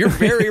people. You're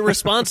very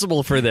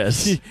responsible for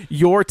this.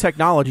 Your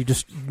technology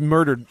just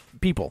murdered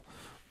people.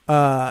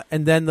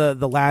 And then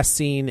the last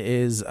scene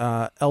is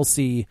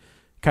Elsie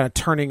kind of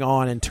turning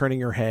on and turning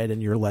her head,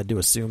 and you're led to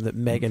assume that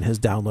Megan has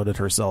downloaded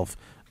herself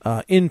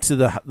into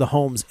the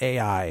home's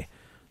AI,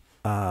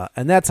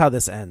 and that's how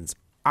this ends.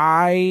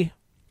 I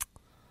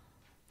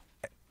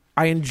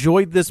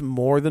enjoyed this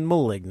more than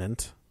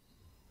Malignant,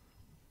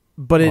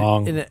 but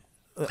Wrong. you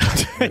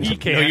You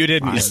can't. No, you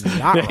didn't. He's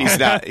not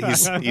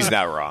wrong. He's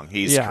not wrong.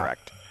 He's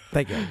correct.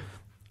 Thank you.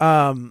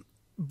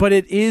 But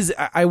it is.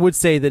 I would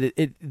say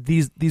that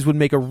these would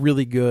make a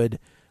really good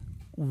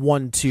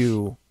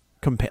 1-2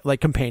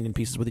 companion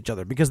pieces with each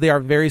other because they are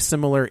very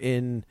similar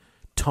in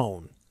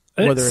tone.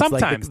 Whether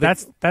Sometimes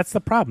it's that's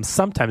the problem.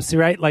 Sometimes, see,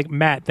 right? Like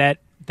Matt, that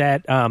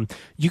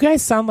you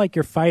guys sound like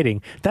you're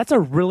fighting. That's a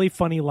really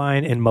funny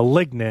line in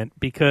Malignant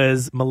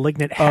because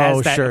Malignant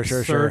has that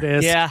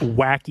absurdist,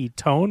 wacky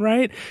tone,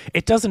 right?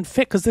 It doesn't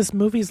fit because this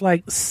movie's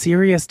like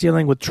serious,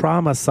 dealing with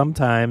trauma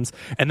sometimes,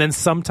 and then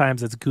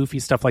sometimes it's goofy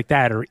stuff like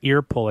that or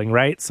ear pulling,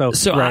 right? So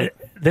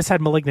this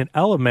had Malignant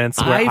elements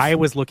where I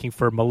was looking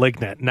for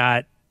Malignant,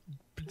 not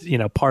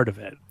part of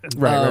it.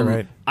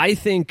 right. I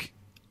think.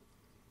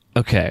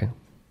 Okay.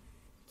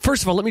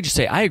 First of all, let me just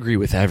say I agree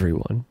with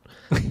everyone.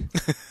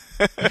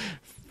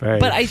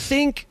 But I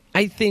think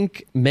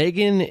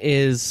Megan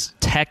is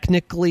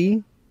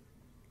technically,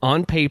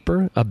 on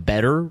paper, a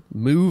better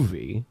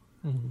movie.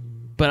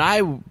 But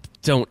I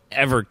don't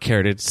ever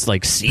care to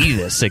like see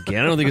this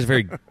again. I don't think it's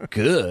very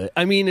good.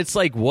 I mean, it's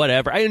like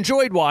whatever. I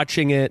enjoyed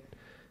watching it.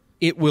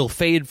 It will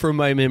fade from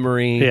my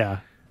memory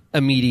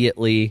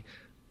immediately.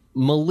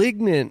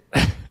 Malignant,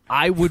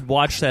 I would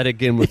watch that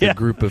again with a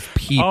group of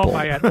people. Oh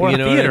my god! Or you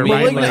know theater, what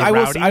I mean? right?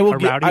 Like, I will a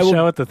rowdy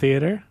show at the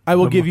theater. I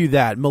will give you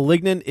that.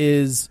 Malignant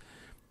is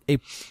a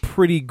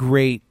pretty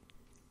great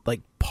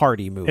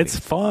party movie. It's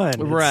fun,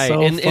 right? It's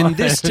so And fun.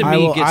 this to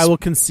me, I will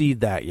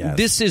concede that. Yes,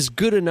 this is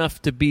good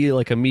enough to be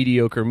like a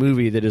mediocre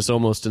movie that is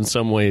almost in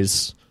some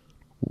ways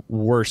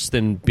worse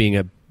than being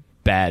a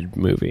bad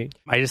movie.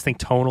 I just think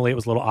tonally it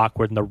was a little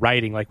awkward in the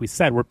writing. Like we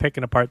said, we're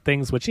picking apart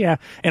things, which, in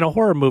a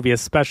horror movie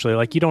especially,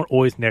 like you don't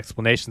always need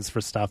explanations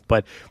for stuff,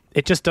 but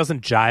it just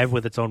doesn't jive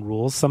with its own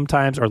rules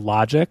sometimes or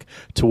logic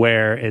to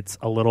where it's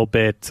a little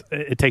bit,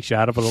 it takes you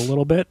out of it a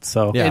little bit.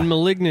 So, And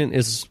Malignant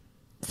is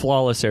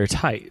flawless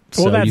airtight.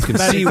 So well, you can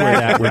see where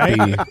that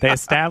would be. They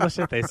establish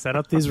it, they set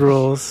up these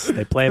rules,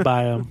 they play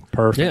by them.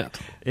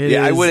 Perfect.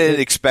 I went in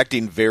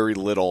expecting very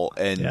little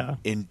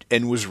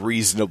and was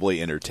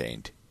reasonably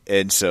entertained.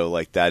 And so,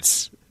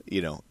 that's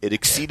it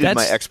exceeded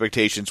my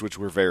expectations, which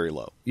were very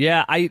low.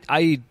 Yeah,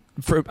 I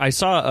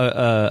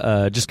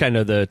saw just kind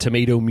of the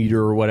tomato meter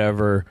or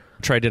whatever.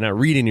 Tried to not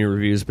read any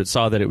reviews, but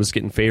saw that it was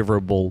getting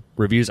favorable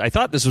reviews. I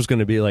thought this was going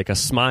to be like a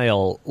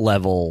Smile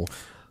level.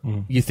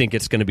 You think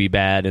it's going to be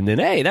bad, and then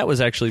that was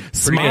actually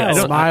pretty good.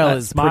 Smile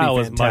is Smile pretty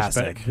was much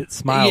fantastic. better.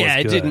 Smile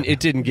was good. It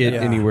didn't get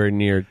anywhere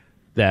near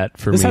that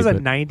for this me. This has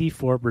but a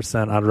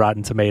 94% on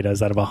Rotten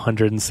Tomatoes out of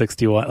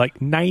 161.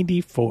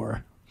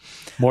 94.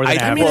 More than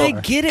I mean, I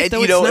get it,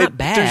 though. It's not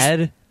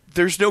bad.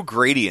 There's no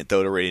gradient,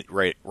 though, to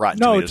rate Rotten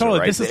no, Tomatoes. totally.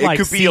 Right? This is it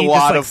could be a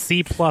lot of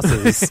C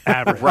pluses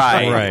average.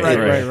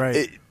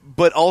 Right.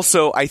 But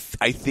also, I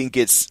think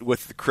it's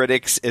with the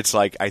critics. It's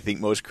I think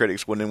most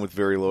critics went in with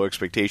very low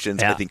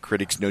expectations. Yeah. I think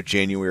critics know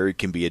January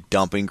can be a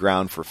dumping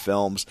ground for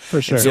films.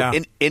 For sure. And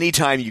so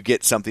anytime you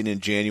get something in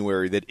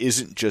January that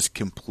isn't just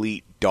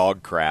complete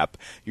dog crap,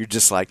 you're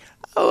just like,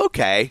 oh,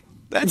 okay.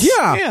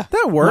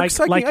 That works.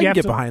 I can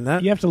get behind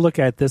that. You have to look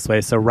at it this way.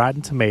 So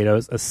Rotten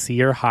Tomatoes, a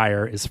C or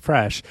higher is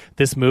fresh.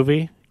 This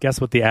movie, guess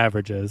what the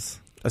average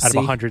is? Out of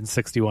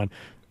 161.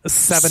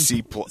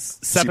 C+.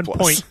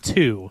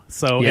 7.2.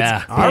 So Yeah.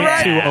 it's 0.2 All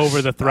right.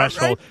 over the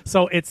threshold.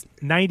 So it's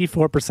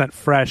 94%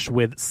 fresh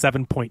with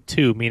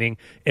 7.2, meaning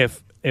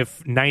if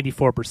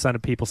 94%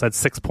 of people said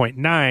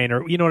 6.9,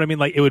 or you know what I mean,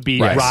 like it would be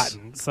Right.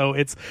 rotten. So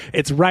it's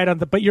right on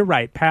the. But you're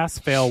right, pass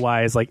fail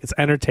wise, like it's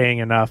entertaining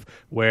enough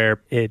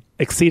where it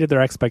exceeded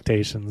their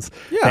expectations.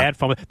 Yeah. They had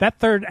fun with that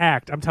third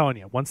act. I'm telling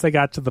you, once they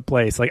got to the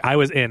place, like I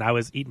was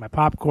eating my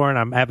popcorn.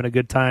 I'm having a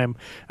good time.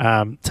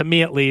 To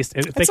me, at least,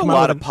 That's a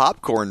lot of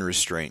popcorn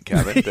restraint,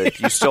 Kevin. But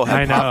you still have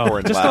I know,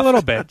 popcorn just left a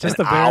little bit, just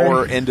an a very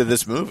hour into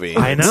this movie.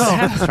 I know,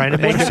 trying to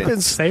make it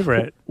happens savor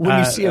it. When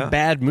you see a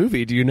bad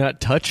movie, do you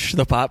not touch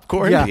the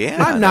popcorn? Yeah,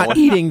 Yeah, I'm not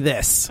eating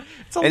this.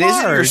 It's a And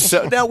isn't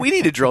your large. now we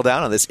need to drill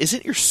down on this.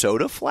 Isn't your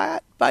soda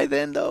flat by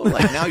then though?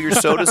 Like now your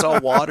soda's all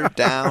watered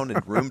down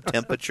and room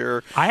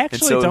temperature. I And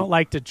actually so- don't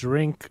like to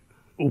drink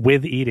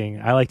with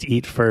eating. I like to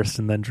eat first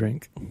and then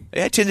drink.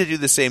 I tend to do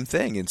the same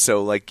thing, and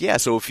so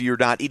so if you're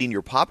not eating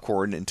your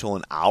popcorn until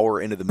an hour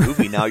into the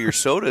movie, now your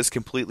soda is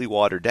completely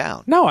watered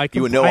down. No,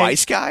 you a no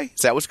ice guy?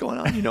 Is that what's going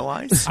on? You know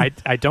ice?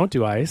 I don't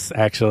do ice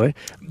actually,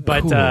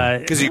 but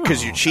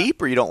Because you're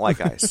cheap or you don't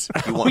like ice?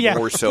 You want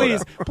more soda?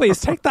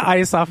 Please take the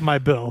ice off my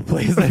bill,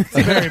 please. That's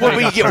very Well,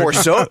 big but you get more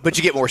soda. But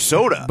you get more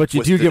soda. But you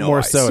with do the get no more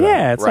ice. soda.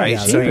 Yeah, it's Right.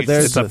 not So cheap.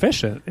 there's It's the-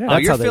 efficient. Yeah. Oh,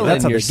 That's you're how they- feeling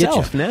that's how they get you.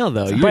 yourself now,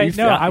 though. But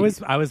no, I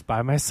was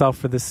by myself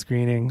for this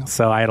screening,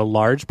 so I had a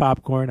large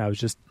popcorn. I was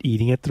just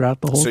eating it throughout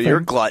the whole So thing. you're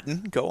a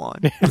glutton. Go on.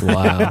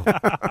 Wow.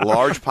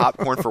 Large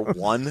popcorn for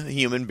one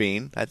human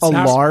being. That's A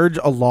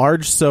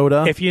large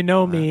soda. If you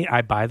know me,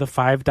 I buy the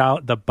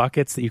 $5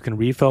 buckets that you can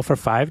refill for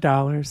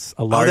 $5.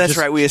 A Oh, large. that's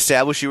right. We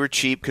established you were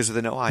cheap because of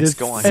the no ice. Just-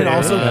 Go on. and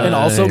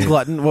also Yeah.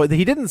 glutton. What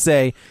he didn't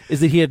say is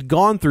that he had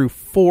gone through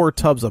 4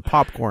 tubs of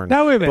popcorn.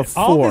 Now wait a minute.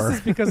 All Before. this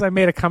is because I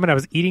made a comment. I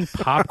was eating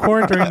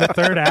popcorn during the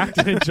third act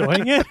and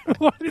enjoying it.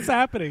 What is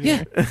happening?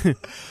 Yeah.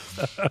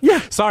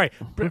 Yeah. Sorry.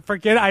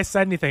 Forget I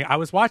said anything. I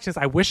was watching this.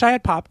 I wish I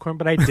had popcorn,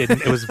 but I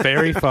didn't. It was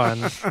very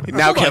fun.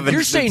 Now, Kevin,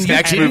 You're saying you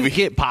next didn't movie.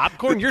 get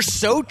popcorn? You're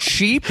so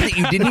cheap that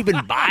you didn't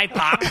even buy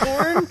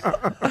popcorn?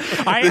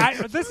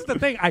 This is the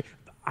thing.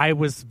 I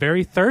was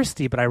very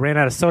thirsty, but I ran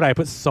out of soda. I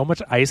put so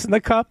much ice in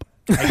the cup.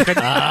 I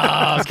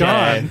couldn't, it's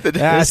gone.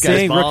 This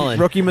guy's balling.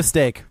 rookie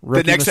mistake.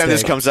 The next time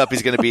this comes up,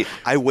 he's going to be,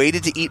 I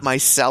waited to eat my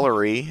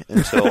celery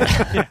until.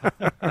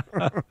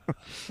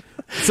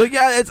 So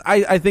yeah,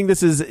 I think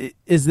this is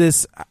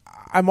this.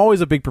 I'm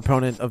always a big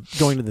proponent of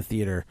going to the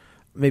theater.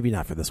 Maybe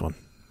not for this one.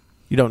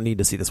 You don't need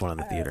to see this one in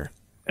the theater,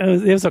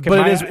 It was okay.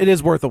 but it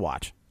is worth a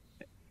watch.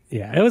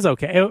 Yeah, it was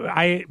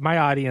okay. My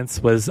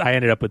audience was. I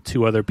ended up with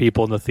 2 other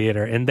people in the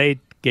theater, and they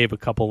gave a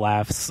couple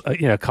laughs,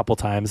 a couple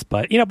times.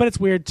 But but it's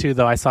weird too.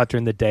 Though I saw it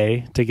during the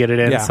day to get it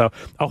in. Yeah. So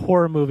a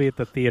horror movie at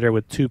the theater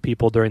with 2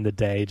 people during the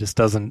day just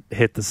doesn't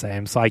hit the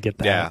same. So I get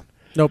that. Yeah.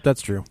 Nope,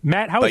 that's true.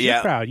 Matt, how But was your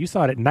yeah. crowd? You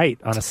saw it at night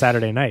on a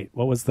Saturday night.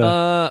 What was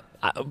the?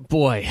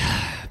 Boy.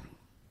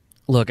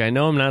 Look, I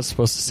know I'm not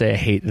supposed to say I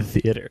hate the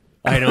theater.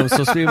 I know I'm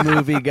supposed to be a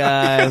movie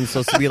guy. I'm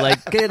supposed to be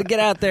like, get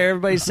out there,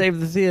 everybody save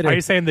the theater. Are you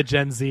saying the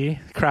Gen Z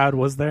crowd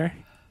was there?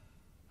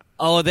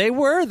 Oh, they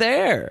were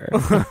there.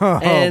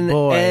 and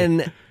boy.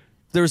 and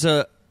there's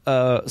a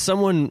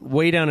someone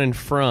way down in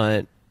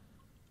front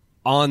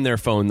on their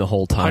phone the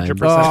whole time. 100%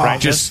 Oh, right.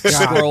 Just God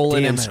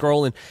scrolling damn and it.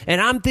 scrolling. And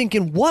I'm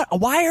thinking, why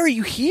are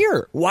you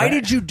here? Why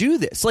did you do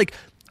this? Like,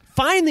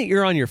 fine that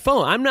you're on your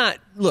phone. I'm not,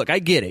 look, I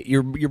get it.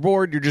 You're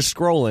bored, you're just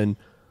scrolling.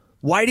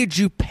 Why did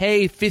you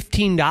pay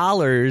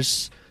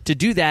 $15 to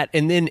do that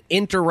and then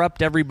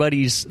interrupt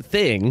everybody's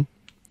thing?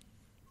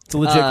 It's a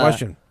legit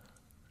question.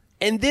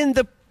 And then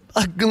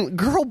a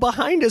girl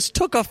behind us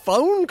took a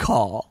phone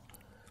call.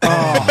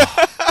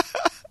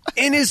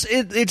 And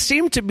it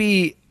seemed to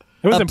be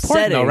It was important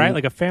though, upsetting. right?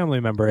 Like a family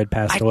member had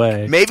passed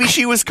away. Maybe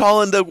she was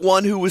calling the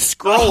one who was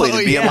scrolling and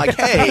being yeah. like,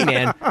 hey,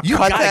 man, you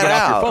cut gotta that get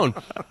out. off your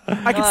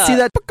phone. I can see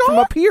that from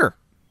up here.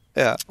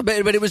 Yeah. But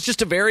it was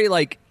just a very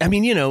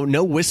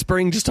no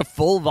whispering, just a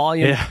full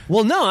volume. Yeah.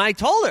 Well, no, I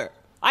told her,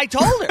 but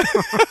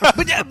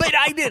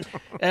I did.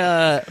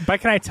 But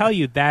can I tell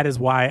you that is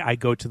why I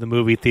go to the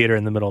movie theater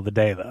in the middle of the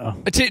day though.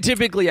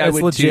 Typically, I That's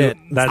would legit.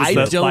 do. That's I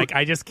don't.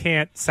 I just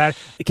can't.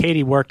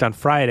 Katie worked on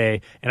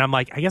Friday, and I'm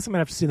like, I guess I'm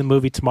gonna have to see the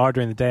movie tomorrow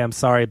during the day. I'm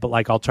sorry, but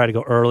I'll try to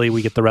go early.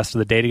 We get the rest of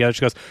the day together.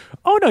 She goes,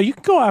 "Oh no, you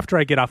can go after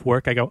I get off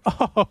work." I go,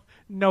 "Oh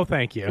no,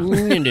 thank you."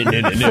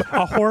 No.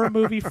 A horror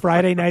movie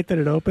Friday night that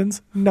it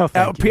opens? No,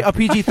 thank you. A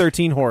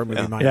PG-13 horror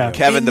movie, mind Yeah. you.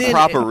 Kevin, And the then-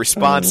 proper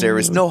response there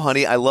is, no,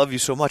 honey, I love you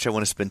so much. I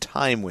want to spend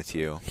time with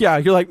you. Yeah,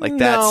 you're like Like, no.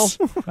 that's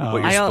what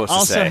you're I supposed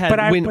also to say. had-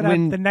 But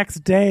when- the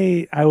next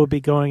day I would be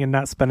going and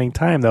not spending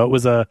time though. It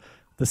was the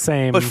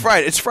same. But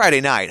it's Friday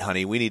night,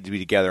 honey. We need to be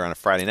together on a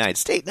Friday night.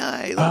 It's date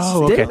night.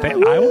 Oh, okay. I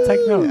will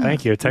take note.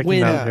 Thank you. Take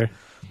When- note here.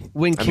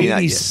 When I mean,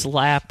 Katie yeah.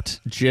 slapped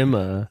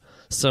Jimma,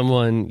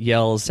 someone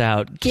yells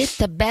out, "Get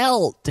the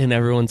belt!" and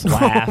everyone's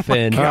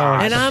laughing.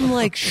 And I'm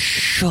like,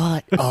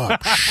 "Shut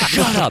up!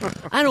 Shut up!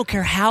 I don't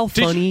care how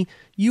funny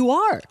you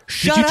are.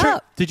 Shut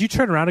up!" Did you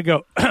turn around and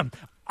go?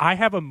 I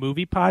have a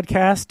movie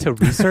podcast to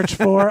research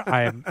for.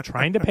 I am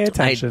trying to pay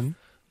attention.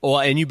 Well,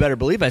 and you better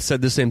believe I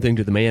said the same thing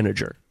to the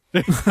manager.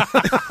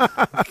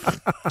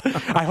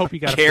 I hope you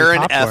got Karen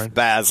a free popcorn. F.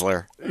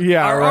 Basler.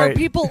 Yeah, Are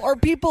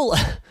people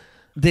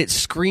that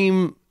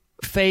scream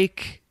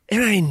fake?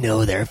 And I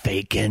know they're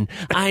faking.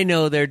 I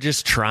know they're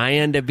just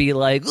trying to be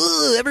like,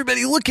 "Ugh,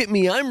 everybody look at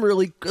me. I'm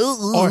really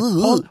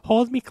Or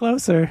hold me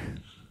closer.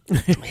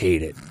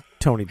 hate it.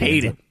 Tony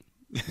Hate Danza.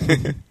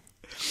 it.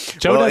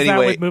 Joe Well, does that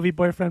anyway- with movie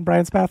boyfriend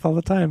Brian Spath all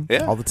the time.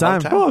 Yeah, All the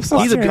time. Oh, I'm so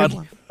he's a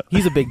sorry.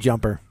 he's a big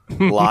jumper.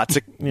 Lots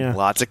of Yeah.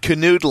 lots of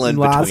canoodling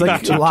Lots between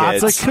of you two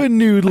lots kids. of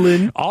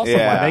canoodling. Also,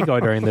 Yeah. why they go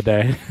during the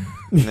day.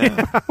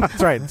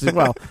 That's right.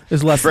 Well,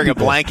 there's less. Bring a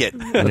people. blanket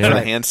for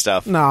the hand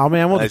stuff. No,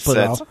 man, we'll I just put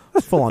it said-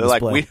 all full on They're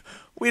like, display.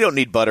 we don't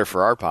need butter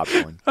for our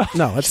popcorn.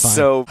 No, that's fine.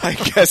 So I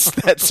guess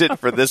that's it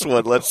for this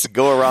one. Let's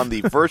go around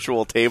the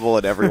virtual table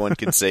and everyone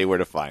can say where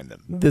to find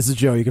them. This is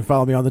Joe. You can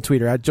follow me on the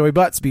Twitter at Joey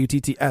Butts,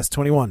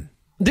 BUTTS21.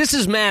 This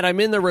is Matt. I'm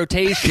in the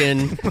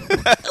rotation.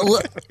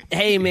 Look,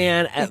 hey,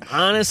 man,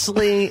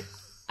 honestly,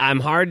 I'm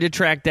hard to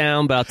track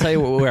down, but I'll tell you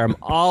where I'm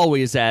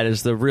always at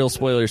is the Real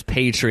Spoilers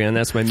Patreon.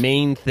 That's my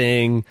main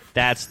thing.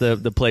 That's the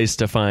place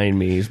to find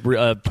me.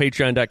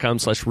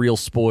 Patreon.com/Real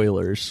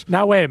Spoilers.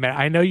 Now, wait a minute.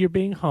 I know you're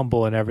being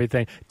humble and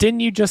everything. Didn't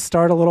you just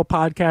start a little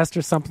podcast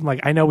or something? Like,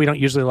 I know we don't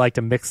usually like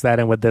to mix that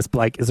in with this, but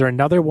like, is there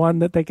another one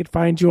that they could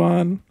find you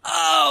on?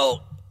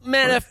 Oh,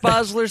 Matt F.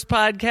 Bosler's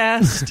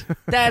podcast.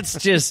 That's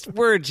just,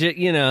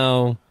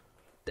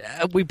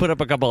 we put up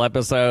a couple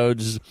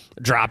episodes,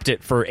 dropped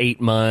it for 8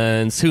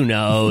 months. Who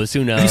knows?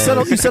 You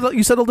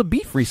settled a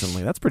beef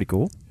recently. That's pretty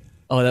cool.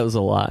 Oh, that was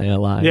a lie. A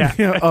lie.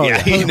 Yeah. Oh,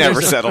 Yeah, he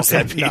never settles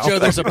that beef. Joe,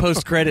 there's a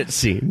post-credit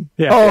scene.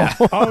 Yeah.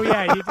 Oh,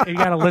 yeah. You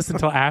got to listen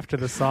till after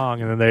the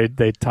song, and then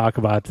they talk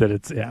about that.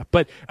 It's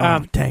But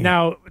dang.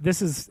 now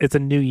it's a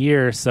new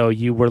year, so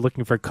you were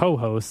looking for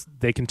co-hosts.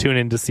 They can tune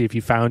in to see if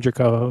you found your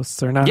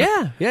co-hosts or not.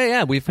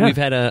 Yeah. We've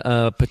had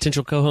a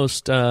potential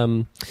co-host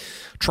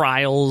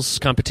trials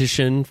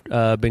competition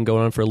been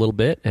going on for a little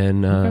bit,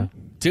 and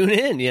tune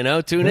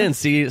in,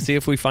 see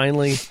if we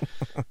finally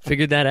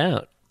figured that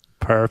out.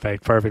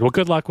 Perfect. Well,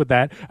 good luck with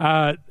that.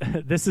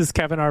 This is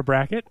Kevin R.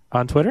 Brackett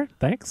on Twitter.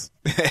 Thanks.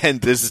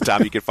 And this is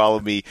Tom. You can follow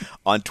me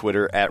on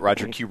Twitter at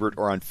Roger Kubert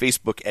or on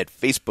Facebook at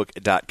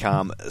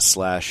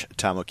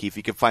facebook.com/Tom O'Keefe.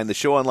 You can find the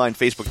show online,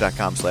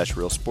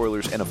 facebook.com/Real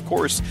Spoilers. And, of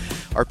course,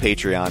 our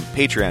Patreon,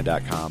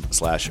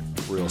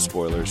 patreon.com/Real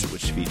Spoilers,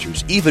 which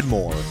features even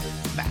more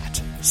Matt.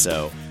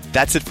 So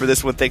that's it for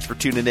this one. Thanks for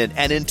tuning in.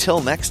 And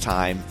until next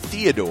time,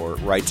 Theodore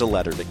writes a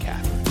letter to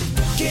Catherine.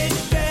 Get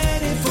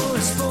ready for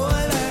a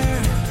spoiler.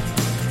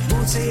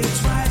 Won't say it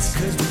twice,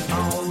 cause we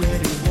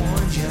already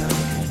warned you.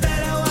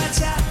 Better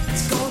watch out,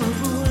 it's gonna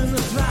ruin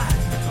the plot.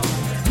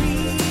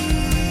 Real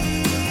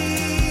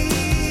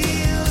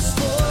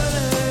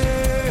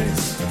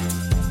spoilers.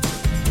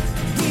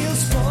 Real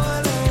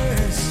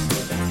spoilers.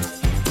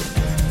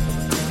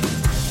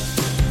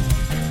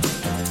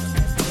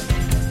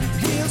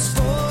 Real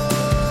spoilers.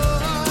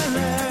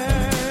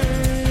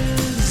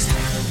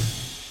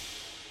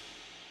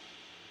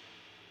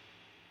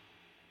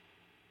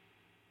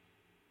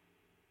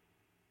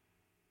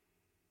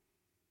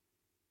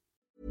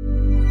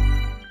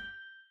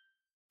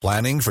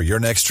 Planning for your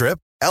next trip?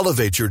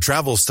 Elevate your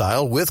travel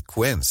style with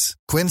Quince.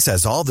 Quince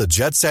has all the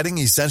jet-setting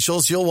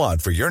essentials you'll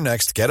want for your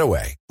next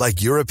getaway,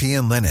 like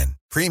European linen,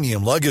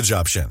 premium luggage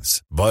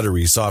options,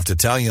 buttery soft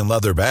Italian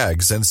leather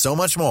bags, and so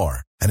much more.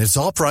 And it's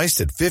all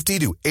priced at 50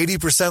 to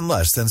 80%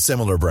 less than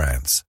similar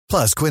brands.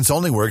 Plus, Quince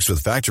only works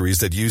with factories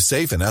that use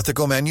safe and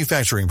ethical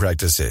manufacturing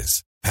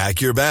practices.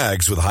 Pack your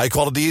bags with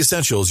high-quality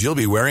essentials you'll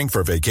be wearing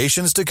for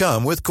vacations to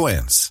come with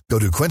Quince. Go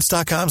to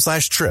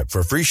quince.com/trip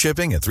for free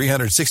shipping and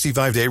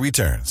 365-day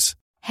returns.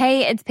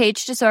 Hey, it's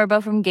Paige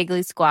DeSorbo from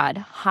Giggly Squad.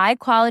 High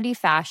quality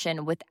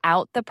fashion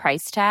without the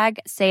price tag.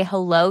 Say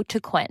hello to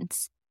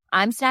Quince.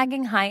 I'm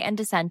snagging high-end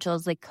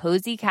essentials like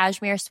cozy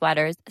cashmere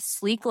sweaters,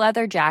 sleek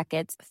leather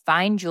jackets,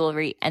 fine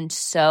jewelry, and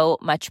so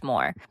much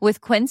more.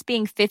 With Quince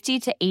being 50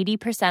 to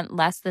 80%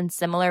 less than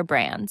similar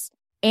brands.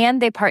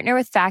 And they partner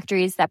with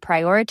factories that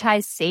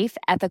prioritize safe,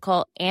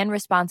 ethical, and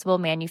responsible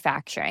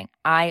manufacturing.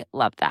 I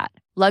love that.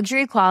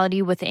 Luxury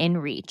quality within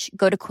reach.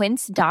 Go to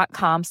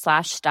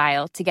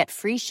quince.com/style to get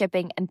free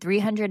shipping and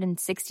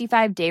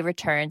 365-day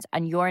returns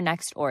on your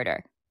next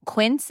order.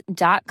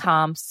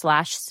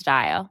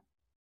 Quince.com/style.